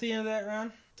 Is that the end of that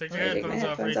round? Take your Yeah, take my headphones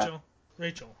off, headphones Rachel. off.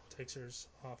 Rachel takes hers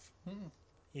off. Hmm.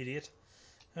 Idiot.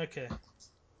 Okay.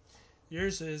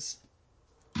 Yours is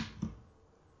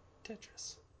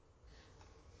Tetris.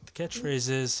 The catchphrase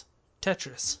is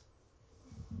Tetris.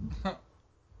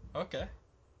 Okay.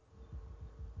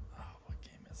 Oh, what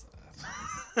game is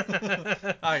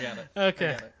that? I got it. Okay.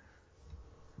 I got it.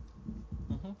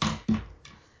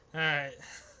 Alright.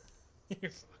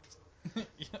 You're fucked.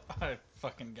 Yeah, I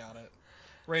fucking got it.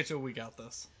 Rachel, we got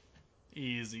this.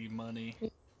 Easy money.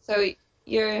 So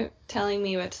you're telling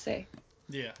me what to say.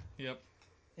 Yeah, yep.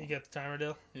 You got the timer,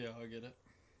 Dale? Yeah, I get it.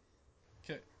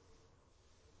 Okay.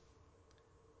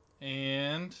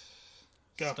 And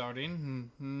Go.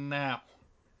 starting now.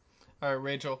 Alright,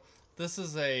 Rachel. This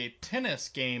is a tennis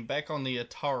game back on the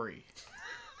Atari.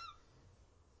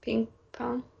 Ping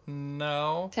pong?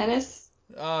 No. Tennis?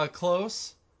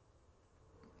 Close.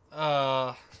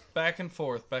 Back and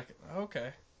forth.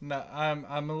 Okay. No,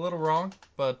 I'm a little wrong,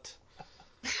 but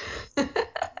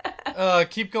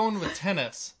keep going with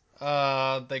tennis.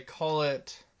 They call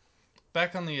it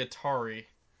back on the Atari.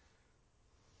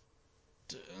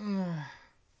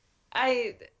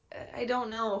 I don't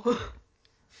know.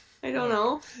 I don't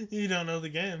know. You don't know the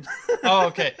game. Oh,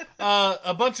 okay.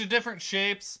 A bunch of different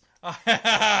shapes.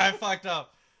 I fucked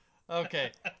up.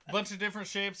 Okay. Bunch of different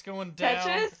shapes going down.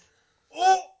 Tetris?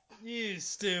 Oh! You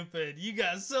stupid. You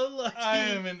got so lucky. I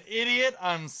am an idiot.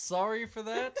 I'm sorry for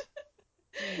that.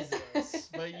 Jesus.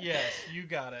 But yes, you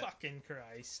got it. Fucking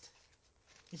Christ.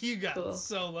 You got Cool.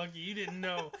 so lucky. You didn't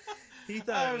know. He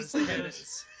thought I it was was thinking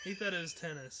tennis. He thought it was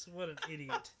tennis. What an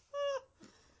idiot.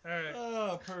 Alright.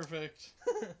 Oh, perfect.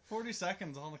 40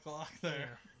 seconds on the clock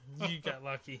there. Yeah, you got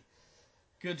lucky.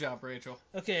 Good job, Rachel.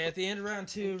 Okay, at the end of round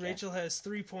 2, Okay. Rachel has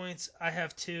 3 points. I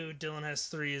have 2. Dylan has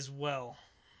 3 as well.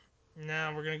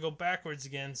 Now we're going to go backwards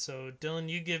again. So, Dylan,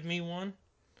 you give me 1.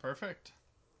 Perfect.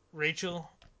 Rachel,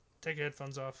 take your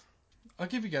headphones off. I'll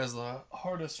give you guys the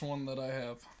hardest one that I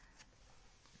have.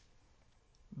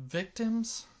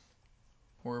 Victims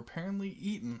were apparently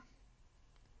eaten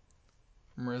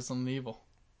from Resident Evil.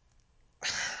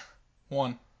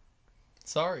 1.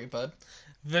 Sorry, bud.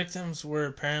 Victims were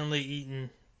apparently eaten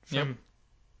from...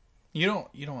 Yep.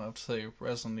 You don't have to say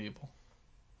Resident Evil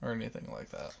or anything like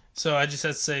that. So I just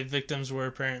had to say victims were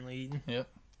apparently eaten. Yep.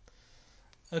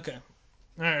 Okay.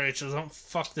 Alright, Rachel, don't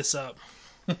fuck this up.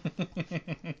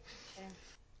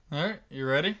 Alright, you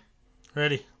ready?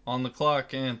 Ready? On the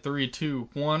clock, and 3, 2,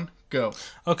 1, go.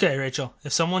 Okay, Rachel.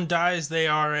 If someone dies, they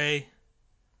are a...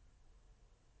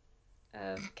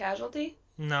 Casualty?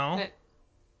 No. Right.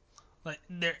 Like,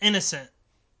 they're innocent.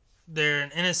 They're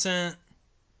an innocent...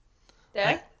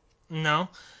 Death? No.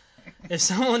 If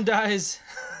someone dies...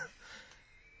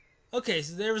 Okay,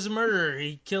 so there was a murderer.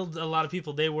 He killed a lot of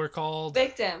people. They were called...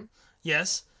 Victim.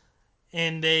 Yes.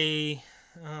 And they...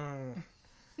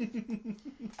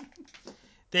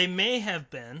 They may have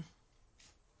been.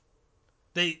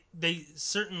 They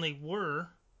certainly were.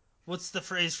 What's the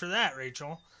phrase for that,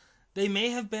 Rachel? They may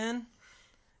have been.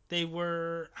 They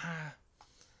were...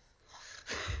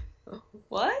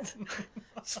 What?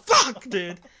 Fuck,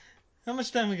 dude. How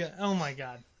much time we got? Oh my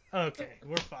god. Okay,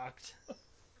 we're fucked.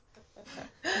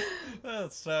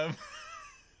 That's time.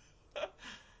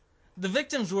 The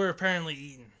victims were apparently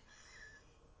eaten.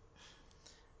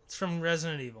 It's from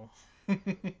Resident Evil.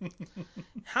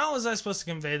 How was I supposed to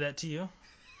convey that to you?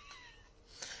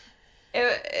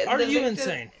 Are The you victim-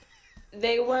 insane?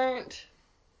 They weren't.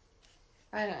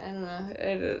 I don't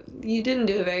know. You didn't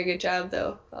do a very good job,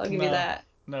 though. I'll give you No. that.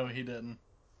 No, he didn't.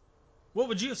 What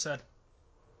would you have said?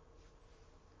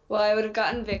 Well, I would have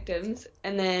gotten victims,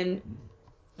 and then,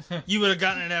 You would have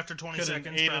gotten it after 20 Could've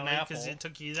seconds, ate an probably, because apple. it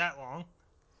took you that long.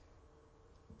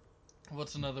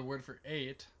 What's another word for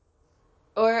ate?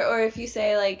 or if you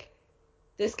say like,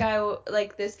 this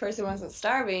person wasn't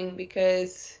starving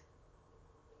because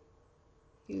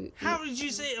How did you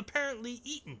say apparently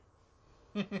eaten?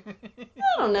 I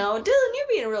don't know, Dylan, you're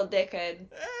being a real dickhead.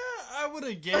 I would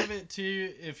have gave it to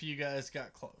you if you guys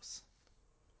got close.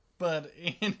 But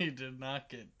Andy did not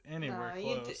get anywhere No,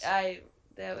 close.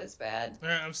 that was bad. All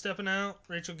right, I'm stepping out.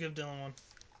 Rachel, give Dylan one.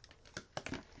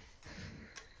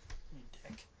 You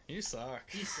dick. You suck.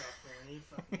 You suck, man. You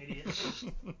fucking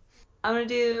idiot. I'm gonna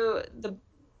do the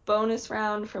bonus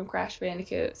round from Crash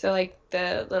Bandicoot. So like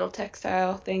the little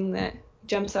textile thing that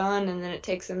jumps on and then it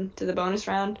takes him to the bonus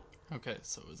round. Okay,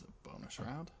 so is it bonus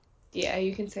round? Yeah,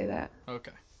 you can say that.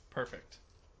 Okay, perfect.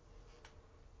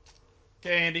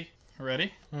 Okay, Andy,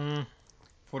 ready?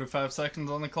 45 seconds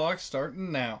on the clock,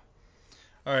 starting now.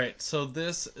 Alright, so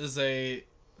this is a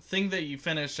thing that you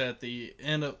finish at the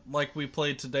end of, like we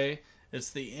played today.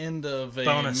 It's the end of a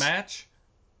Bonus. match.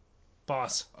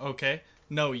 Boss. Okay.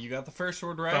 No, you got the first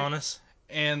word right. Bonus.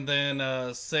 And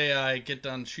then say I get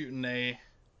done shooting a...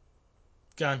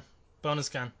 Gun. Bonus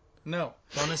gun. No.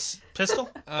 Bonus pistol.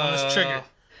 Bonus trigger.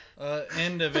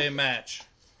 End of a match.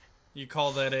 You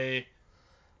call that a...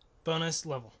 Bonus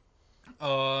level.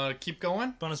 Keep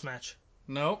going? Bonus match.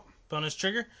 Nope. Bonus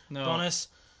trigger. No. Bonus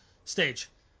stage.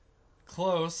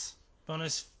 Close.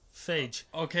 Bonus phage.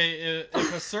 Okay,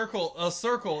 if a circle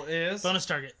is... Bonus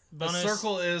target. Bonus... A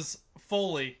circle is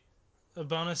Foley. A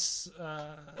bonus...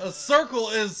 A circle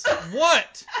is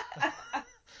what?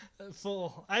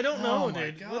 Full. I don't know, Oh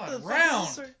my dude. God. What the Round. fuck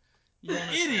is this? You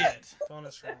Bonus idiot. round.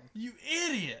 Bonus round. You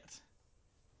idiot.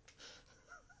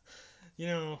 You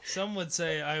know, some would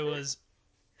say I was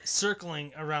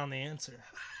circling around the answer.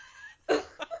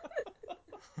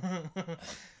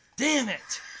 Damn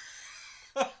it!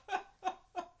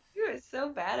 You are so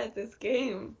bad at this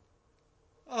game.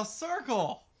 A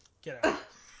circle. Get out.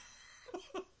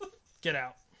 Get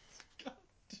out.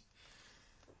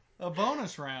 A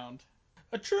bonus round.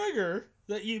 A trigger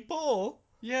that you pull.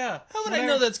 Yeah. How would I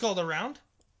know that's called a round?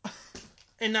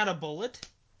 And not a bullet?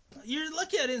 You're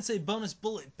lucky I didn't say bonus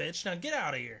bullet, bitch. Now get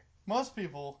out of here. Most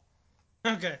people.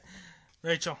 Okay.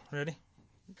 Rachel, ready?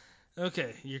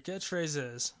 Okay, your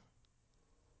catchphrase is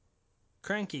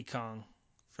Cranky Kong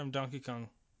from Donkey Kong.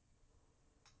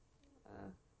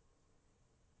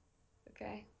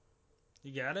 Okay.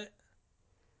 You got it?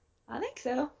 I think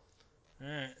so.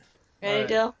 Alright. Ready, Alright.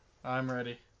 Dill? I'm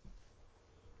ready.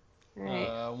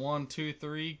 Alright. 1, 2,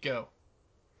 3, go.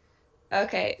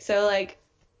 Okay, so like,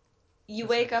 you Guess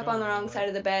wake I up on the fell wrong that way. side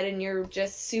of the bed and you're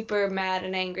just super mad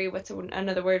and angry. What's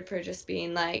another word for just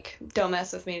being like, don't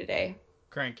mess with me today?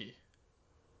 Cranky.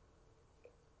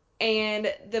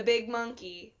 And the big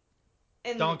monkey.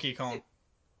 And Donkey Kong.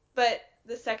 But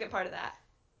the second part of that.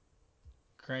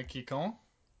 Cranky Kong.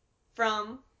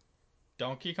 From.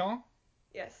 Donkey Kong.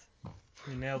 Yes.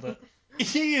 You nailed it.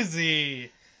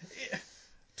 Easy.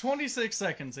 26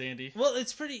 seconds, Andy. Well,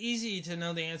 it's pretty easy to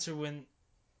know the answer when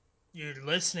you're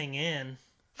listening in.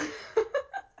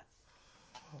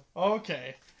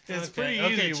 Okay. It's Okay. pretty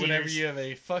Okay, easy whenever cheaters. you have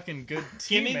a fucking good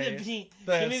Give me teammate the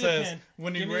that give me the says pen.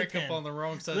 when Give you me the wake up pen. on the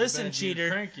wrong side Listen, of the bed, cheater.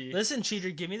 you're cranky. Listen, cheater,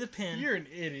 give me the pen. You're an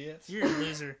idiot. You're a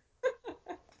loser.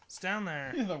 It's down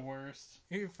there. You're the worst.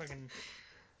 You're fucking.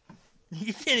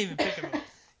 You can't even pick up.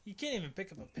 You can't even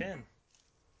pick up a pen.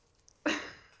 All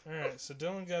right, so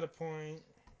Dylan got a point.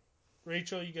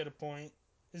 Rachel, you got a point.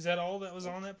 Is that all that was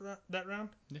on that round?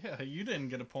 Yeah, you didn't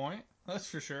get a point. That's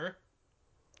for sure.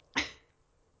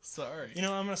 Sorry. You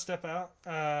know, I'm gonna step out.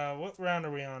 What round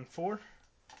are we on? 4?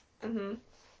 Mhm.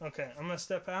 Okay, I'm gonna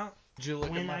step out. Did you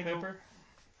look When at my I go- paper?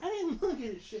 I didn't look at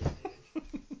it, shit.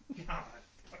 God,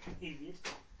 fucking idiot.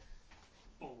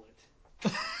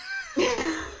 Bullet.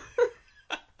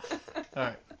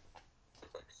 Alright.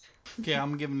 Okay,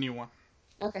 I'm giving you one.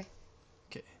 Okay.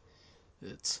 Okay.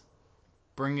 It's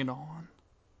Bring It On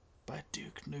by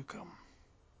Duke Nukem.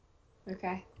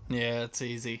 Okay. Yeah, it's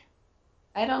easy.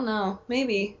 I don't know.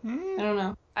 Maybe. I don't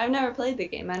know. I've never played the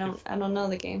game. I don't know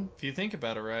the game. If you think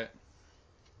about it right.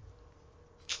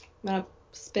 I'm gonna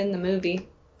spin the movie.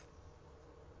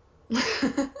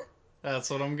 That's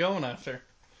what I'm going after.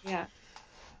 Yeah.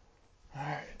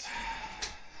 Alright.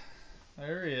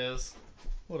 There he is.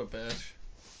 What a bitch.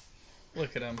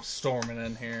 Look at him storming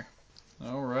in here.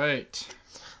 Alright.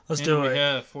 Let's And do we it.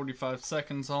 have 45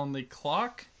 seconds on the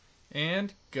clock.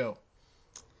 And go.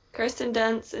 Kirsten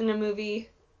Dunst in a movie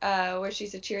where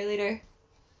she's a cheerleader,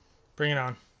 Bring it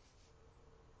on.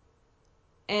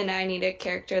 and I need a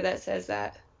character that says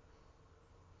that.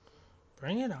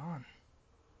 Bring it on.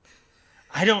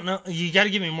 I don't know. You got to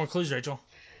give me more clues, Rachel.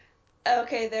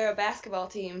 Okay, they're a basketball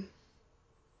team.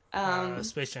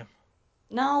 Space Jam.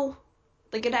 No.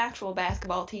 Like an actual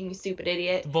basketball team, you stupid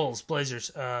idiot. The Bulls,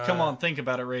 Blazers. Come on, think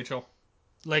about it, Rachel.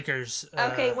 Lakers.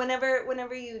 Okay,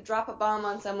 whenever you drop a bomb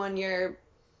on someone, you're...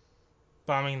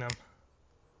 Bombing them.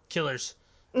 Killers.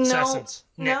 No. Assassins.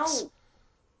 Knicks.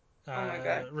 No. Oh my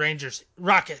God. Rangers.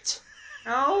 Rockets.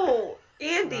 No.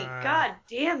 Andy, God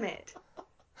damn it.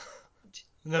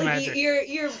 The Like, Magic.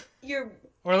 you're...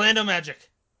 Orlando Magic.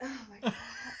 Oh my God.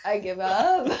 I give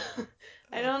up.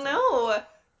 I don't know.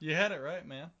 You had it right,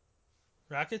 man.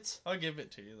 Rockets? I'll give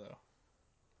it to you, though.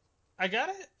 I got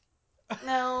it?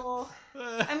 No.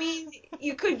 I mean,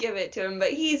 you could give it to him,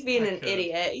 but he's being an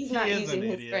idiot. He's not using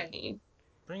his brain.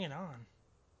 Bring it on.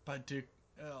 By Duke,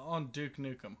 on Duke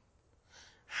Nukem.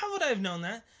 How would I have known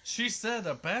that? She said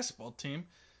a basketball team.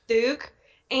 Duke.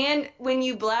 And when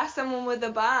you blast someone with a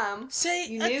bomb, Say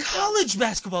you a nuke college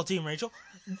basketball team, Rachel.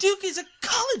 Duke is a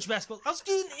college basketball. I was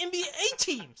doing NBA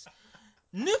teams.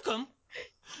 Nukem?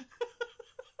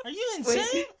 Are you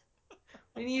insane?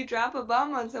 When you drop a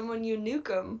bomb on someone, you nuke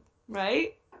them,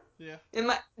 right? Yeah.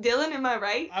 Dylan, am I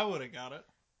right? I would have got it.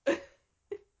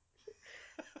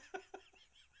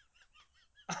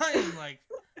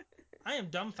 I am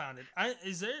dumbfounded. Are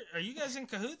you guys in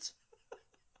cahoots?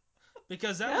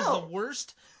 Because that was No. the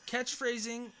worst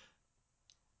catchphrasing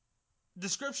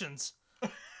descriptions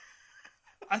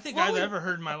I think I've ever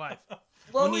heard in my life.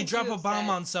 When you drop a bomb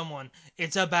on someone,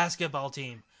 it's a basketball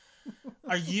team.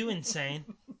 Are you insane?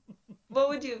 What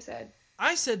would you have said?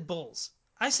 I said Bulls.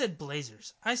 I said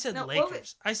Blazers. I said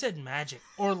Lakers. I said Magic.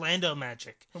 Orlando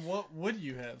Magic. What would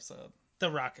you have said? The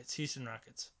Rockets. Houston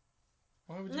Rockets.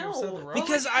 Why would you have said the Rockets?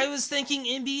 Because I was thinking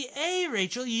NBA,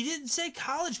 Rachel. You didn't say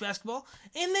college basketball,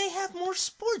 and they have more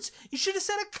sports. You should have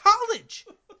said a college.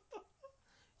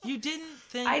 You didn't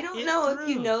think I don't know if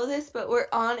you know this, but we're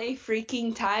on a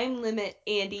freaking time limit,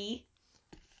 Andy.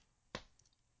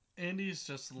 Andy's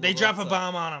just They drop a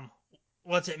bomb on them.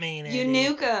 What's it mean, Andy? You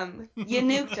nuke them. You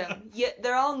nuked them.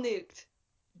 They're all nuked.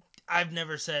 I've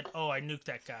never said, oh, I nuked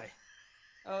that guy.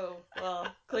 Oh, well,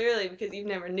 clearly because you've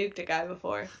never nuked a guy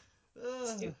before.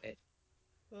 Stupid.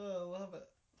 Oh, I love it.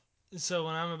 So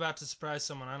when I'm about to surprise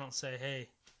someone, I don't say, hey,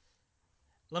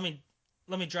 let me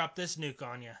drop this nuke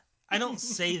on you. I don't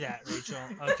say that, Rachel,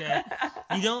 okay?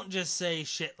 You don't just say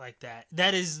shit like that.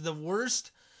 That is the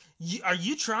worst. Are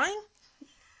you trying?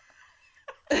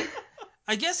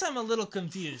 I guess I'm a little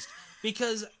confused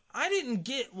because I didn't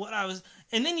get what I was...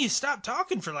 And then you stopped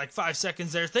talking for like 5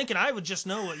 seconds there thinking I would just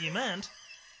know what you meant.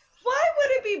 Why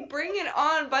would it be Bring It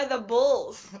On by the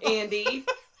Bulls, Andy?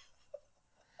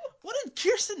 What did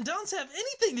Kirsten Dunst have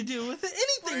anything to do with it?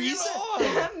 Anything you said?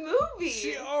 That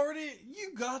movie.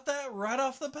 You got that right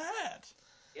off the bat.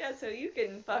 Yeah, so you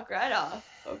can fuck right off,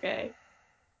 okay?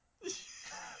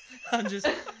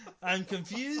 I'm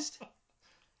confused.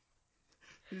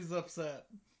 He's upset.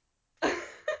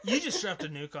 You just dropped a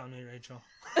nuke on me, Rachel.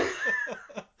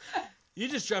 You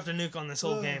just dropped a nuke on this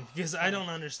whole game because I don't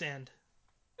understand.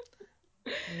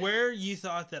 Where you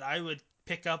thought that I would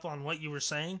pick up on what you were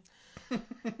saying.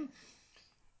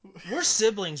 We're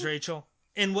siblings, Rachel.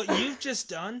 And what you've just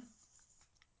done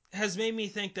has made me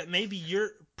think that maybe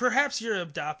perhaps you're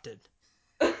adopted.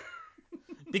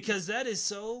 Because that is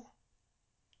so...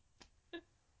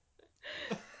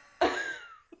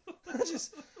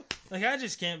 I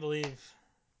just can't believe.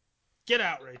 Get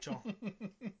out, Rachel.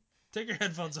 Take your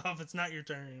headphones off. It's not your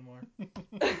turn anymore.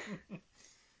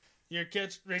 Your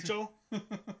catch, Rachel.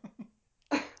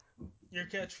 Your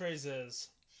catchphrase is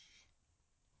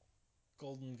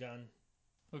golden gun.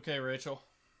 Okay, Rachel.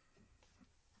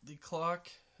 The clock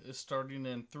is starting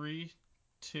in 3,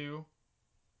 2,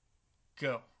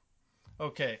 go.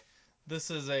 Okay,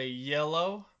 this is a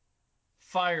yellow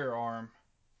firearm.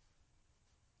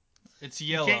 It's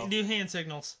yellow. You can't do hand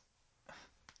signals.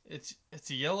 It's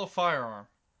a yellow firearm.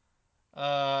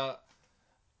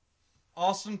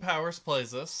 Austin Powers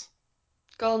plays this.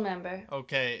 Goldmember.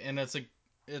 Okay, and it's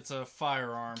a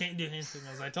firearm. Can't do hand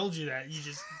signals. I told you that. You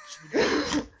just...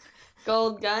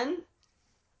 Gold gun.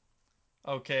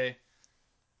 Okay.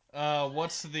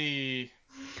 What's the...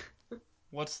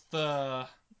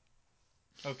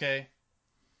 Okay.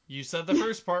 You said the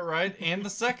first part right and the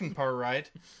second part right,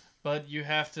 but you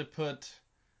have to put...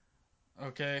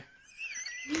 Okay.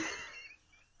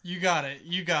 You got it,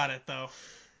 though.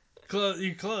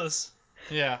 You're close.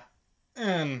 Yeah.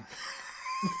 And...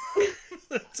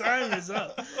 The timer's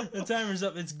up.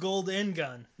 It's golden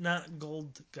gun, not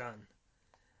gold gun.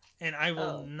 And I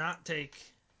will not take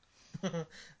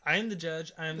I am the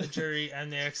judge, I am the jury, I'm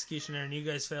the executioner, and you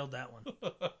guys failed that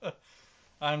one.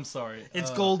 I'm sorry. It's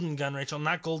Golden Gun, Rachel,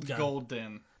 not Gold Gun.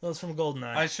 Golden. That was from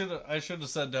GoldenEye. I should have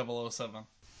said 007.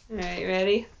 Alright,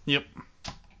 ready? Yep.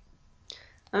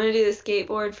 I'm gonna do the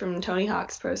skateboard from Tony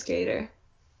Hawk's Pro Skater.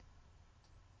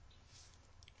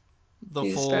 The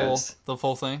You full suppose. the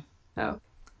full thing. Oh.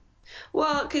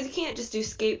 Well, because you can't just do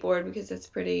skateboard because that's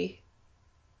pretty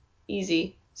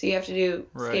easy. So you have to do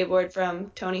Right. skateboard from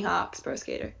Tony Hawk's Pro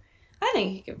Skater. I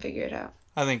think you can figure it out.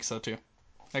 I think so too.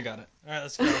 I got it. Alright,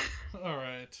 let's go. All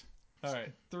right.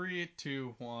 3,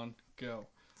 2, 1, go.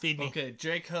 Feed me. Okay,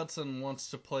 Jake Hudson wants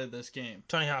to play this game.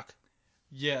 Tony Hawk.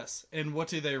 Yes. And what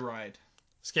do they ride?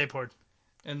 Skateboard.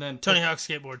 And then Tony Hawk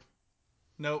skateboard.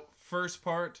 Nope. First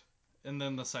part, and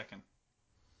then the second.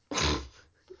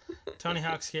 Tony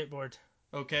Hawk skateboard.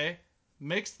 Okay.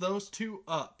 Mix those two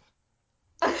up.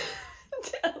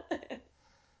 Dylan.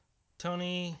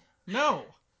 Tony No.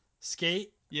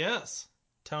 skate. Yes.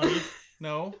 Tony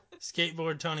No.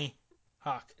 skateboard. Tony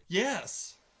Hawk.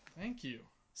 Yes. Thank you.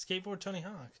 Skateboard. Tony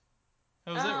Hawk.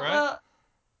 That was it, right? Well,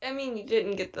 I mean, you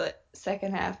didn't get the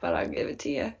second half, but I'll give it to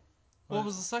you. What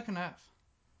was the second half?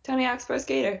 Tony Hawk's Pro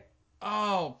Skater.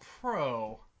 Oh,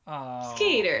 pro. Oh.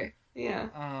 Skater. Yeah.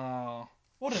 Oh.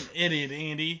 What an idiot,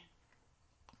 Andy.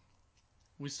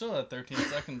 We still had 13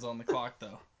 seconds on the clock,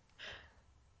 though.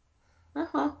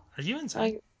 Uh-huh. Are you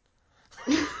insane?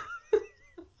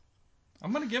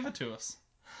 I'm going to give it to us.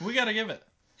 We got to give it.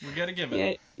 We got to give it.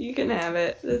 Yeah, you can have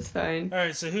it. That's fine.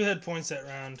 Alright, so who had points that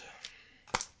round?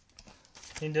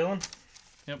 Me and Dylan?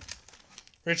 Yep.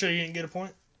 Rachel, you didn't get a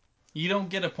point? You don't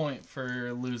get a point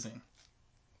for losing.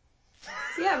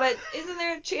 Yeah, but isn't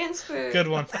there a chance for... Good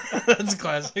one. That's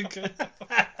classic.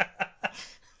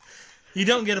 You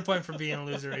don't get a point for being a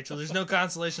loser, Rachel. There's no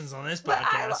consolations on this But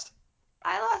podcast.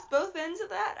 I lost both ends of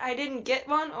that. I didn't get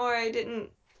one, or I didn't...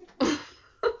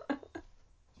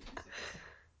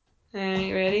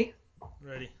 Alright, ready?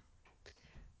 Ready.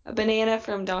 A banana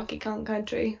from Donkey Kong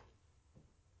Country.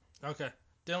 Okay.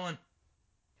 Dylan.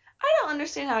 I don't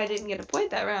understand how I didn't get a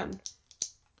point that round.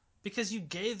 Because you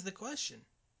gave the question.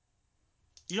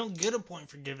 You don't get a point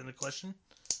for giving the question.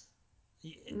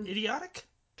 Idiotic?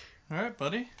 All right,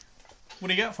 buddy. What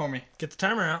do you got for me? Get the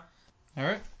timer out. All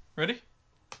right. Ready?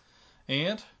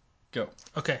 And go.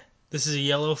 Okay. This is a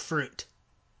yellow fruit.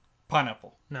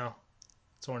 Pineapple. No.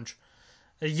 It's orange.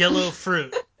 A yellow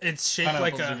fruit. It's shaped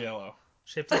like Pineapples a... are yellow.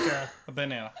 Shaped like a... A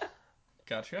banana.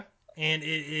 Gotcha. And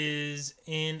it is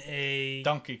in a...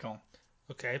 Donkey Kong.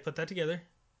 Okay, put that together.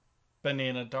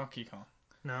 Banana Donkey Kong.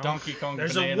 No. Donkey Kong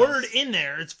There's bananas. a word in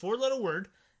there. It's a 4-letter word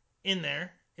in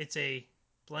there. It's a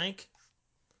blank.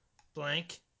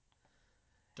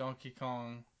 Donkey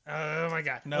Kong. Oh my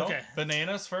god. No. Okay.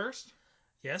 Bananas first.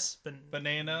 Yes, but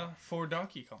Banana for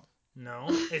Donkey Kong. no.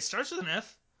 It starts with an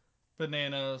F.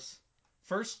 Bananas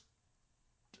first.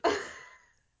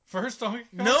 First Donkey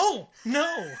Kong.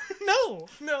 No.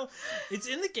 It's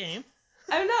in the game.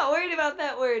 I'm not worried about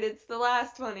that word. It's the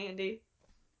last one, Andy.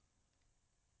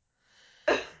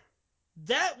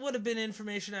 That would have been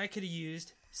information I could have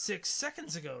used 6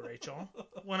 seconds ago, Rachel,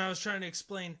 when I was trying to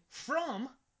explain from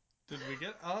Did we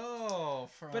get? Oh,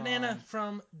 from banana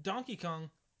from Donkey Kong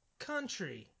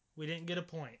Country. We didn't get a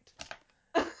point.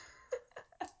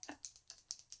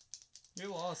 You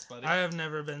lost, buddy. I have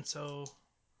never been so...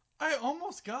 I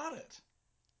almost got it.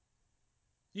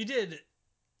 You did.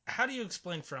 How do you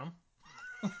explain from?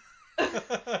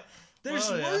 There's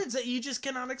Well, yeah. words that you just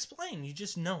cannot explain. You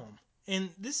just know them. And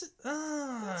this is...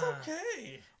 That's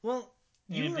okay. Well,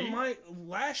 you Andy? were my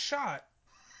last shot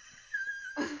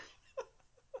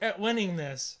at winning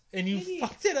this. And you Idiot.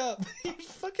 fucked it up. You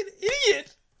fucking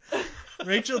idiot.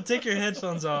 Rachel, take your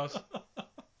headphones off.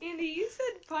 Andy, you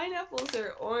said pineapples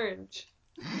are orange.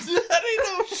 That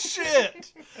ain't no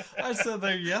shit. I said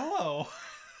they're yellow.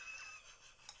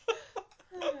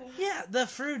 Yeah, the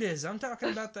fruit is. I'm talking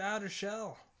about the outer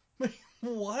shell.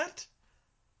 What?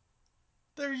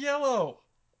 They're yellow.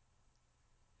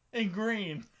 And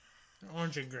green.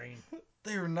 Orange and green.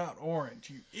 They're not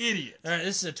orange, you idiot. All right,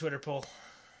 this is a Twitter poll.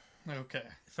 Okay.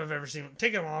 If I've ever seen one.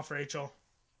 Take them off, Rachel.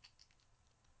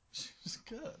 She's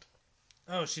good.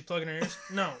 Oh, she's plugging her ears?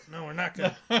 No, we're not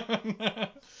good.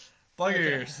 Plug your Okay,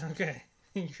 ears. Okay.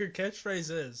 Your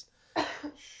catchphrase is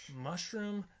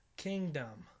Mushroom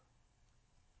Kingdom.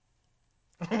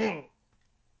 Oh.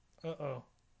 Uh-oh.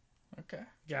 Okay.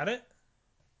 Got it?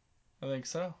 I think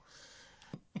so.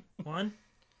 1,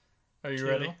 Are you 2,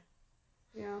 ready?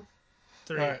 Yeah.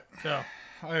 3. All right. Go.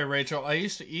 All right, Rachel. I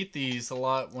used to eat these a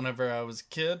lot whenever I was a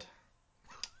kid.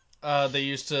 They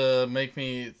used to make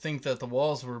me think that the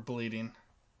walls were bleeding.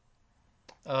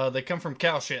 They come from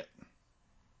cow shit.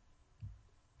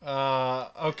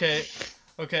 Okay.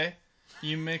 Okay.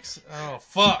 You mix... Oh,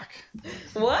 fuck.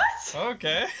 What?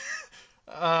 Okay.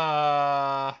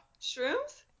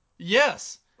 Shrooms?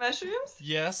 Yes. Mushrooms?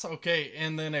 Yes, okay.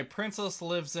 And then a princess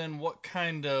lives in what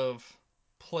kind of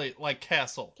place? Like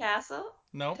castle? Castle?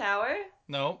 Nope. Tower?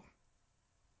 Nope.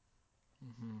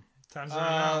 Mm-hmm. Time's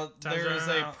running out. Time's There is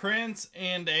running a out. prince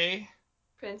and a...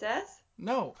 Princess?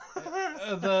 No.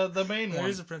 The main one. There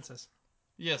is a princess.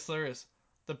 Yes, there is.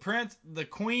 The prince, the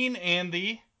queen, and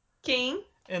the... King?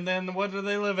 And then what do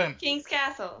they live in? King's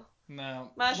Castle.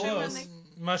 No. Mushroom Close. and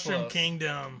Mushroom Close.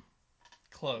 Kingdom.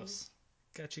 Close.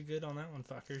 Got you good on that one,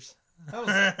 fuckers. That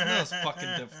was fucking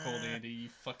difficult, Andy, you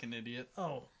fucking idiot.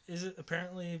 Oh, is it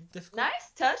apparently difficult?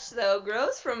 Nice touch though.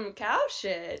 Grows from cow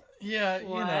shit. Yeah,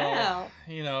 Wow.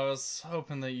 I was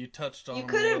hoping that you touched on You them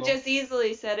could a have little. just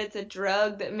easily said it's a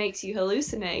drug that makes you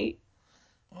hallucinate.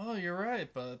 Well, you're right,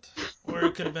 but... Or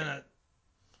it could have been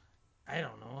I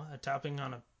don't know, a topping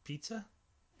on a pizza?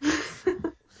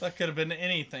 That could have been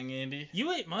anything, Andy.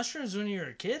 You ate mushrooms when you were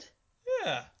a kid?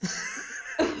 Yeah.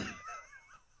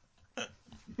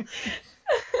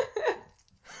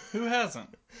 Who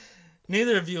hasn't?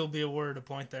 Neither of you will be awarded a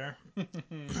point there.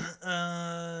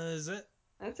 Is it?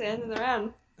 That's the end of the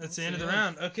round. That's the end of the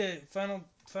round. Okay, final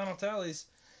tallies.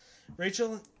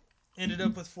 Rachel ended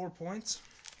up with 4 points.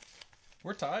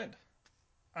 We're tied.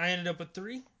 I ended up with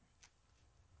 3.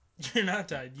 You're not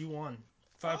tied. You won.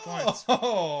 5 points.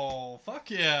 Oh,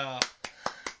 fuck yeah.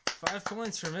 5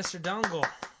 points for Mr. Dongle.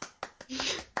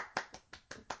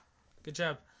 Good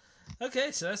job.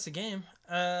 Okay, so that's the game.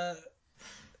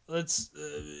 Let's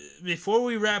before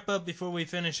we wrap up, before we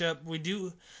finish up, we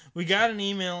got an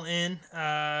email in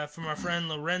from our friend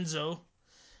Lorenzo,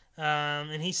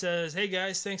 and he says, "Hey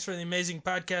guys, thanks for the amazing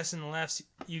podcast and the laughs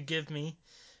you give me.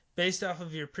 Based off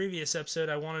of your previous episode,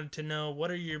 I wanted to know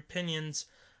what your opinions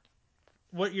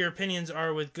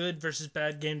are with good versus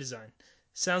bad game design.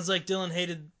 Sounds like Dylan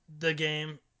hated the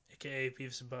game, aka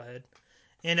Beavis and Butthead,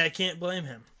 and I can't blame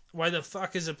him. Why the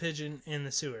fuck is a pigeon in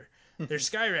the sewer? They're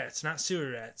sky rats, not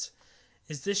sewer rats.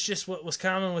 Is this just what was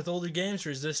common with older games,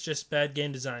 or is this just bad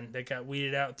game design that got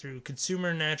weeded out through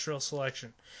consumer natural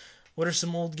selection? What are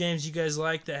some old games you guys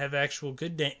like that have actual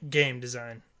good game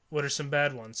design? What are some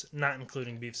bad ones, not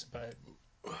including Beavis and Butthead?"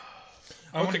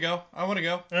 I want to go. All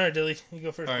right, Dilly, you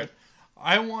go first. All right.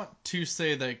 I want to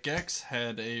say that Gex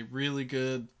had a really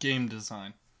good game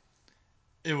design.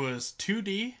 It was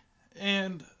 2D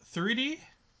and 3D.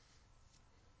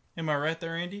 Am I right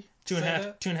there, Andy?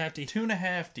 2.5D.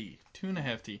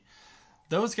 2.5D.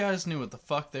 Those guys knew what the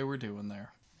fuck they were doing there.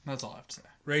 That's all I have to say.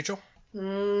 Rachel?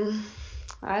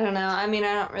 I don't know. I mean,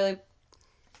 I don't really...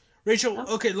 Rachel,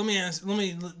 okay, let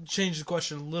me change the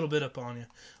question a little bit up on you.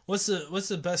 What's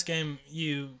the best game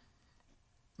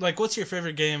what's your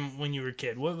favorite game when you were a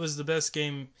kid? What was the best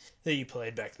game that you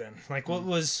played back then? Like,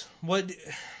 what...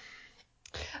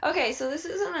 Okay, so this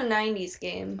isn't a 90s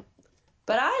game,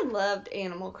 but I loved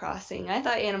Animal Crossing. I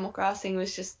thought Animal Crossing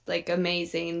was just, like,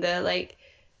 amazing. Like,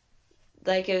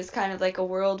 it was kind of like a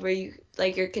world where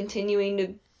you're continuing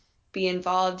to be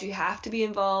involved. You have to be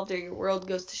involved or your world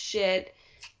goes to shit.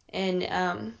 And,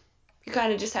 you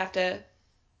kind of just have to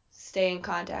stay in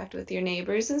contact with your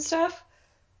neighbors and stuff.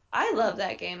 I love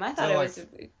that game. I thought it was a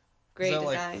great design.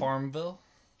 Is that like Farmville?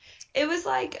 It was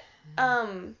like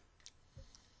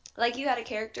you had a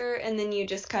character and then you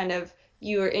just kind of,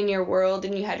 you were in your world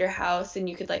and you had your house and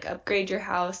you could like upgrade your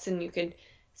house and you could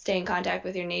stay in contact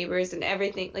with your neighbors and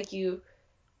everything. Like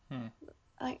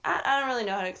I don't really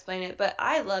know how to explain it, but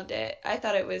I loved it. I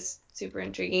thought it was super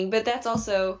intriguing. But that's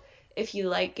also if you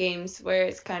like games where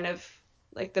it's kind of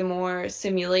like the more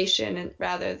simulation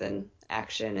rather than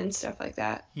action and stuff like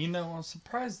that. You know, I'm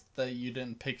surprised that you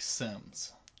didn't pick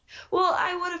Sims. Well,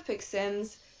 I would have picked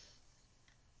Sims.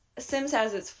 Sims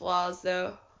has its flaws,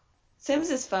 though. Sims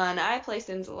is fun. I play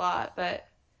Sims a lot, but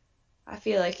I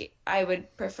feel like I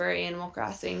would prefer Animal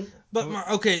Crossing. But,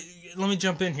 okay, let me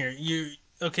jump in here.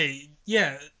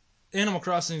 Yeah, Animal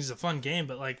Crossing is a fun game,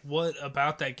 but, like, what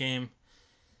about that game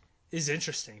is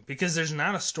interesting? Because there's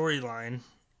not a storyline,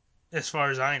 as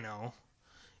far as I know.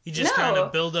 You just kind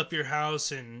of build up your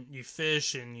house and you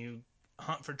fish and you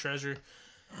hunt for treasure.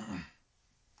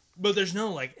 But there's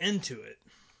no like end to it.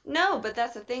 No, but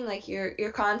that's the thing, like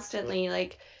you're constantly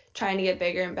like trying to get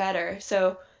bigger and better.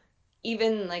 So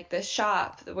even like the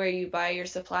shop where you buy your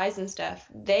supplies and stuff,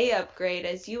 they upgrade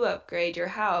as you upgrade your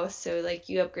house. So like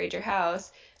you upgrade your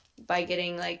house by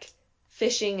getting like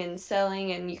fishing and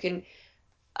selling, and you can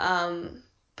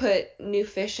put new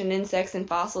fish and insects and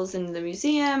fossils into the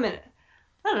museum, and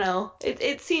I don't know.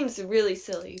 It seems really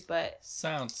silly, but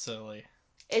Sounds silly.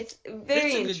 it's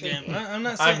very It's a good intriguing. game. I'm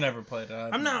not saying I've never played it.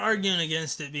 I'm not arguing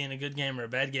against it being a good game or a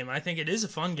bad game. I think it is a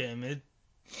fun game.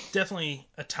 It's definitely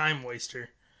a time waster.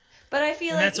 But I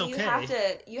feel And like that's you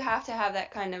have to have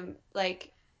that kind of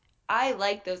like I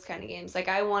like those kind of games. Like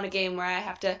I want a game where I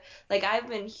have to like I've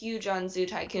been huge on Zoo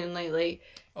Tycoon lately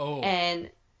Oh, and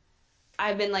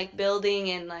I've been like building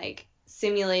and like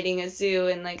simulating a zoo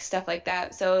and like stuff like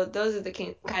that. So those are the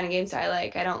kind of games I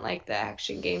like. I don't like the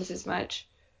action games as much.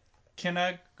 can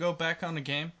I go back on a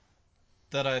game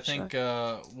that I Sure. think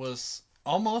was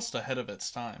almost ahead of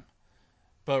its time?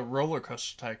 But Roller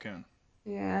Coaster Tycoon.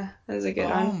 Yeah, that was a good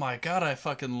Oh one. my god, I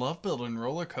fucking love building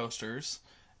roller coasters.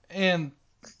 And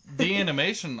the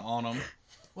animation on them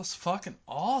was fucking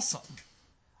awesome.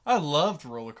 I loved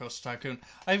Roller Coaster Tycoon.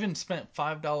 I even spent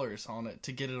 $5 on it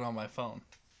to get it on my phone.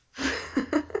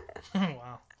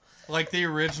 wow. Like the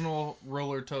original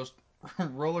Roller Coaster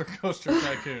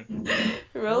Tycoon.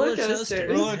 Roller Toaster.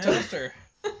 coasters. Roller Yeah. Toaster.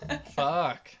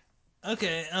 Fuck.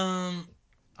 Okay.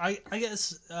 I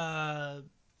guess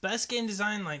best game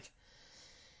design. Like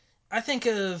I think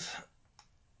of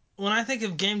when I think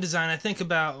of game design, I think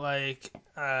about like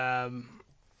the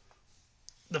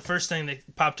first thing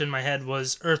that popped in my head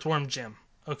was Earthworm Jim.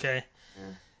 Okay. Yeah.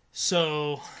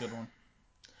 So Good one.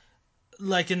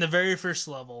 like in the very first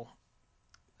level,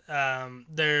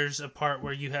 there's a part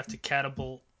where you have to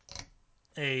catapult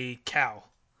a cow,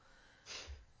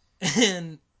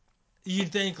 and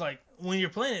you'd think like when you're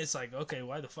playing it, it's like, okay,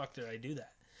 why the fuck did I do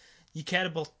that? You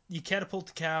catapult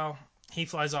the cow, he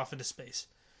flies off into space.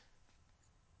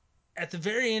 At the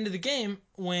very end of the game,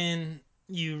 when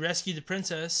you rescue the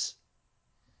princess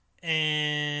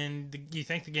and you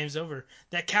think the game's over,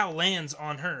 that cow lands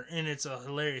on her, and it's a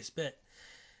hilarious bit.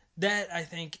 That I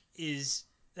think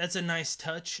that's a nice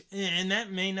touch, and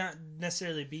that may not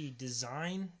necessarily be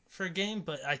design for a game,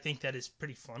 but I think that is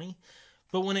pretty funny.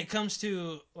 But when it comes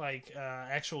to like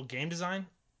actual game design,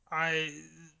 I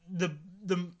the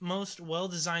most well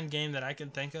designed game that I can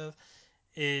think of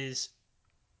is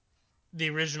the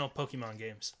original Pokemon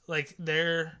games. Like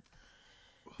they're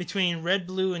between red,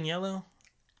 blue, and yellow.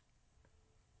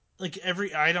 Like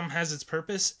every item has its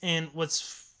purpose, and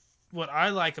what I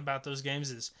like about those games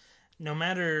is no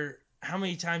matter how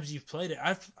many times you've played it,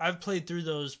 I've played through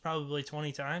those probably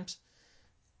 20 times.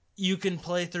 You can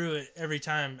play through it every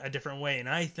time a different way, and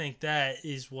I think that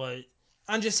is what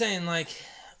I'm just saying. Like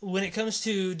when it comes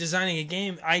to designing a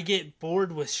game, I get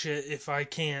bored with shit if I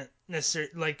can't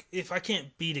necessarily like if I can't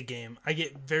beat a game, I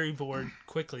get very bored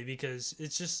quickly because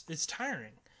it's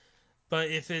tiring.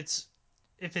 But if it's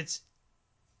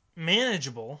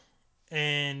manageable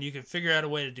and you can figure out a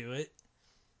way to do it,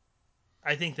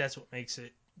 I think that's what makes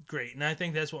it great. And I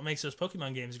think that's what makes those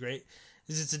Pokemon games great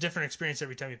is it's a different experience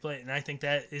every time you play it. And I think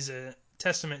that is a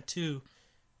testament to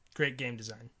great game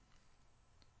design.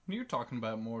 You're talking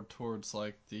about more towards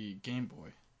like the Game Boy.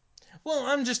 Well,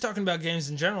 I'm just talking about games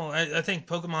in general. I think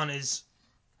Pokemon is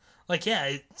like, yeah,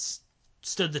 it's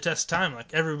stood the test of time.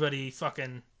 Like everybody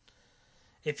fucking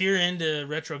if you're into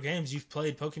retro games, you've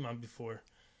played Pokemon before.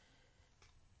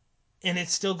 And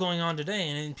it's still going on today,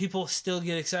 and people still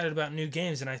get excited about new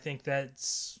games, and I think that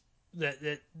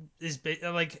is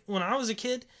like when I was a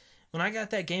kid, when I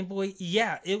got that Game Boy,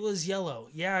 yeah, it was yellow,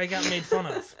 yeah, I got made fun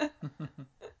of,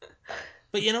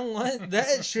 but you know what?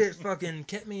 That shit fucking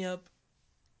kept me up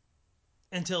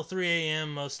until 3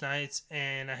 a.m. most nights,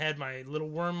 and I had my little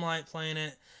worm light playing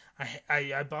it.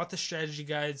 I bought the strategy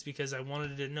guides because I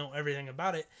wanted to know everything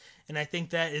about it, and I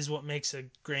think that is what makes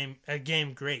a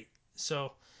game great.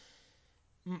 So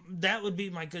that would be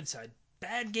my good side.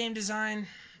 Bad game design,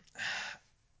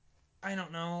 I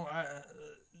don't know.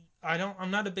 I don't. I'm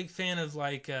not a big fan of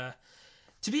like.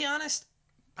 To be honest,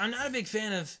 I'm not a big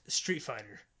fan of Street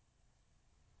Fighter.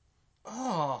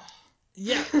 Oh,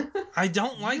 Yeah, I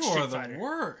don't like you Street are the Fighter.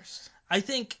 worst. I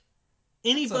think It's the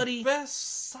anybody.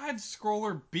 best side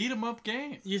scroller beat 'em up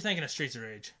game. You're thinking of Streets of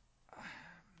Rage.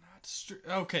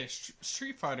 Okay,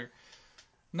 Street Fighter.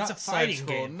 Not It's a side fighting scroller,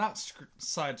 game. not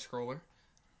side scroller.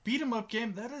 Beat 'em up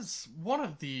game. That is one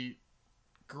of the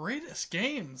greatest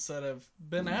games that have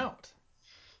been out.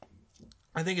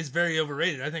 I think it's very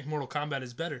overrated. I think Mortal Kombat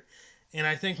is better, and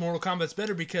I think Mortal Kombat's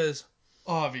better because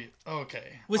Okay.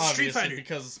 with Street Obviously Fighter,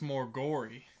 because it's more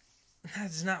gory.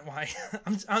 that's not why.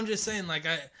 I'm just saying like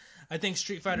I think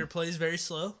Street Fighter plays very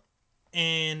slow,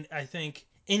 and I think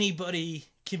anybody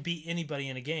can beat anybody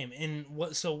in a game. And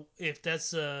what so if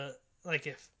that's like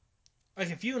if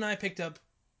you and I picked up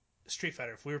Street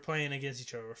Fighter, if we were playing against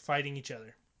each other, or fighting each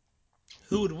other,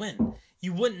 who would win?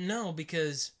 You wouldn't know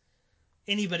because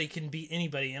anybody can beat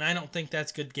anybody, and I don't think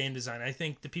that's good game design. I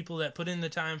think the people that put in the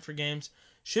time for games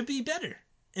should be better,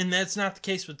 and that's not the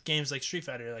case with games like Street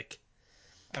Fighter. Like,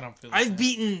 I don't feel the I've same.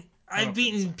 beaten I don't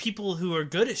feel the same. people who are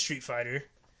good at Street Fighter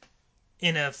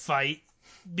in a fight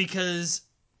because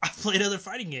I've played other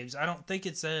fighting games. I don't think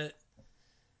it's in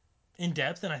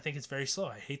depth, and I think it's very slow.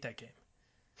 I hate that game.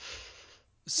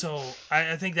 So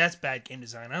I think that's bad game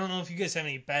design. I don't know if you guys have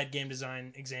any bad game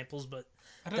design examples, but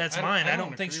that's mine. I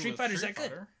don't think Street Fighter's that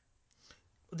good.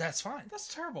 That's fine.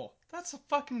 That's terrible. That's a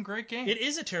fucking great game. It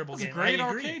is a terrible It's game. a great I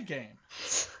agree. arcade game.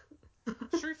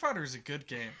 Street Fighter's a good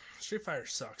game. Street Fighter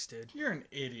sucks, dude. You're an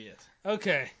idiot.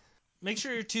 Okay. Make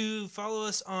sure to follow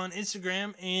us on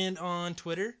Instagram and on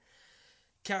Twitter.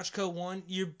 CouchCo1.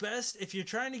 Your best, if you're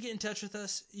trying to get in touch with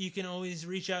us, you can always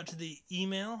reach out to the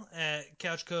email at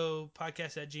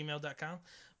couchcopodcast@gmail.com.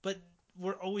 But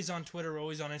we're always on Twitter. We're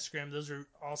always on Instagram. Those are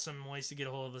awesome ways to get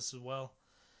a hold of us as well.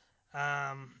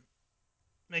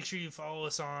 Make sure you follow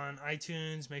us on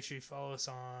iTunes. Make sure you follow us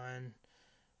on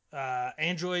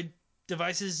Android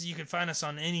devices. You can find us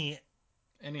on any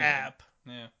app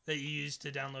that you use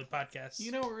to download podcasts.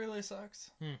 You know what really sucks?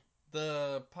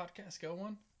 The Podcast Go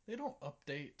one, they don't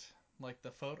update like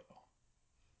the photo.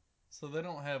 So they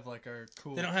don't have like our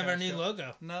cool. They don't have our new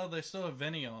logo. No, they still have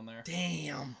Vinny on there.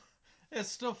 Damn. It's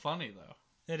still funny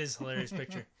though. It is a hilarious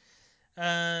picture.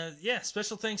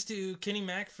 Special thanks to Kenny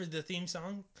Mac for the theme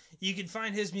song. You can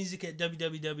find his music at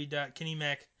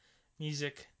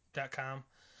www.kennymacmusic.com.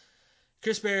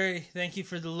 Chris Berry, thank you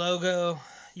for the logo.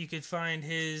 You could find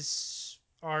his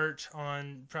art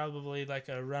on probably like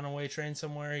a runaway train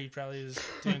somewhere. He probably was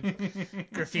doing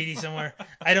graffiti somewhere.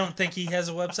 I don't think he has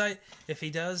a website. If he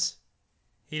does,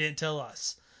 he didn't tell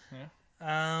us. Yeah.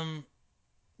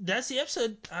 That's the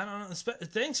episode. I don't know.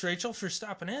 Thanks, Rachel, for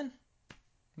stopping in.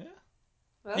 Yeah.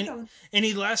 Welcome.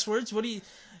 Any last words? What are you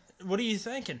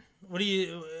thinking? What are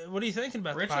you thinking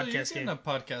about Rachel, the podcast you're getting game? a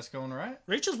podcast going, right?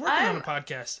 Rachel's working on a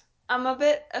podcast. I'm a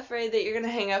bit afraid that you're going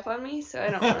to hang up on me, so I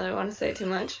don't really want to say too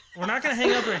much. We're not going to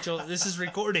hang up, Rachel. This is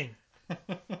recording.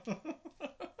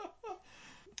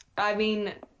 I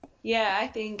mean, yeah, I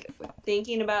think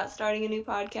thinking about starting a new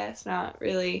podcast, not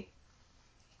really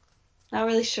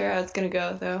sure how it's going to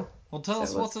go, though. Well, tell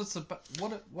us what's it's about.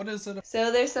 What is it? So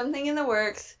there's something in the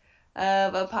works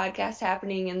of a podcast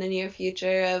happening in the near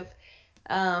future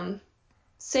of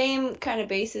same kind of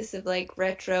basis of like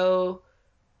retro,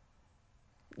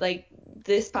 like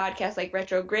this podcast, like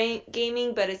retro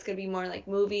gaming, but it's going to be more like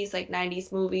movies, like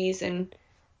 90s movies and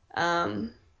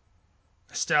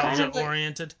nostalgia kind of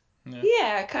oriented.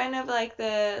 Yeah, kind of like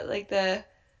the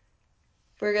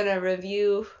we're going to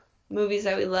review movies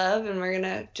that we love and we're going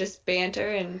to just banter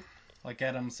and like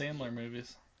Adam Sandler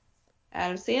movies.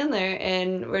 Adam Sandler,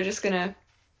 and we're just going to,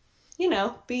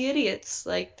 be idiots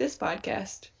like this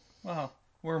podcast. Well,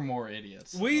 we're more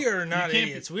idiots. We are not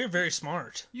idiots. We're very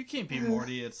smart. You can't be more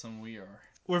idiots than we are.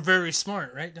 We're very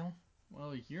smart, right, Dylan?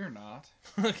 Well, you're not.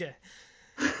 Okay.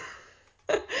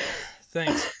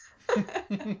 Thanks. All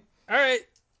right.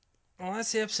 Well,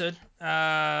 that's the episode.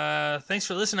 Thanks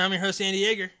for listening. I'm your host, Andy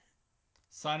Yeager.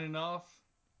 Signing off.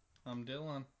 I'm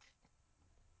Dylan.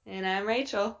 And I'm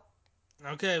Rachel.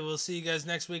 Okay, we'll see you guys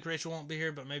next week. Rachel won't be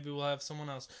here, but maybe we'll have someone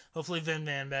else. Hopefully Vin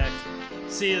Van back.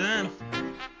 See you then.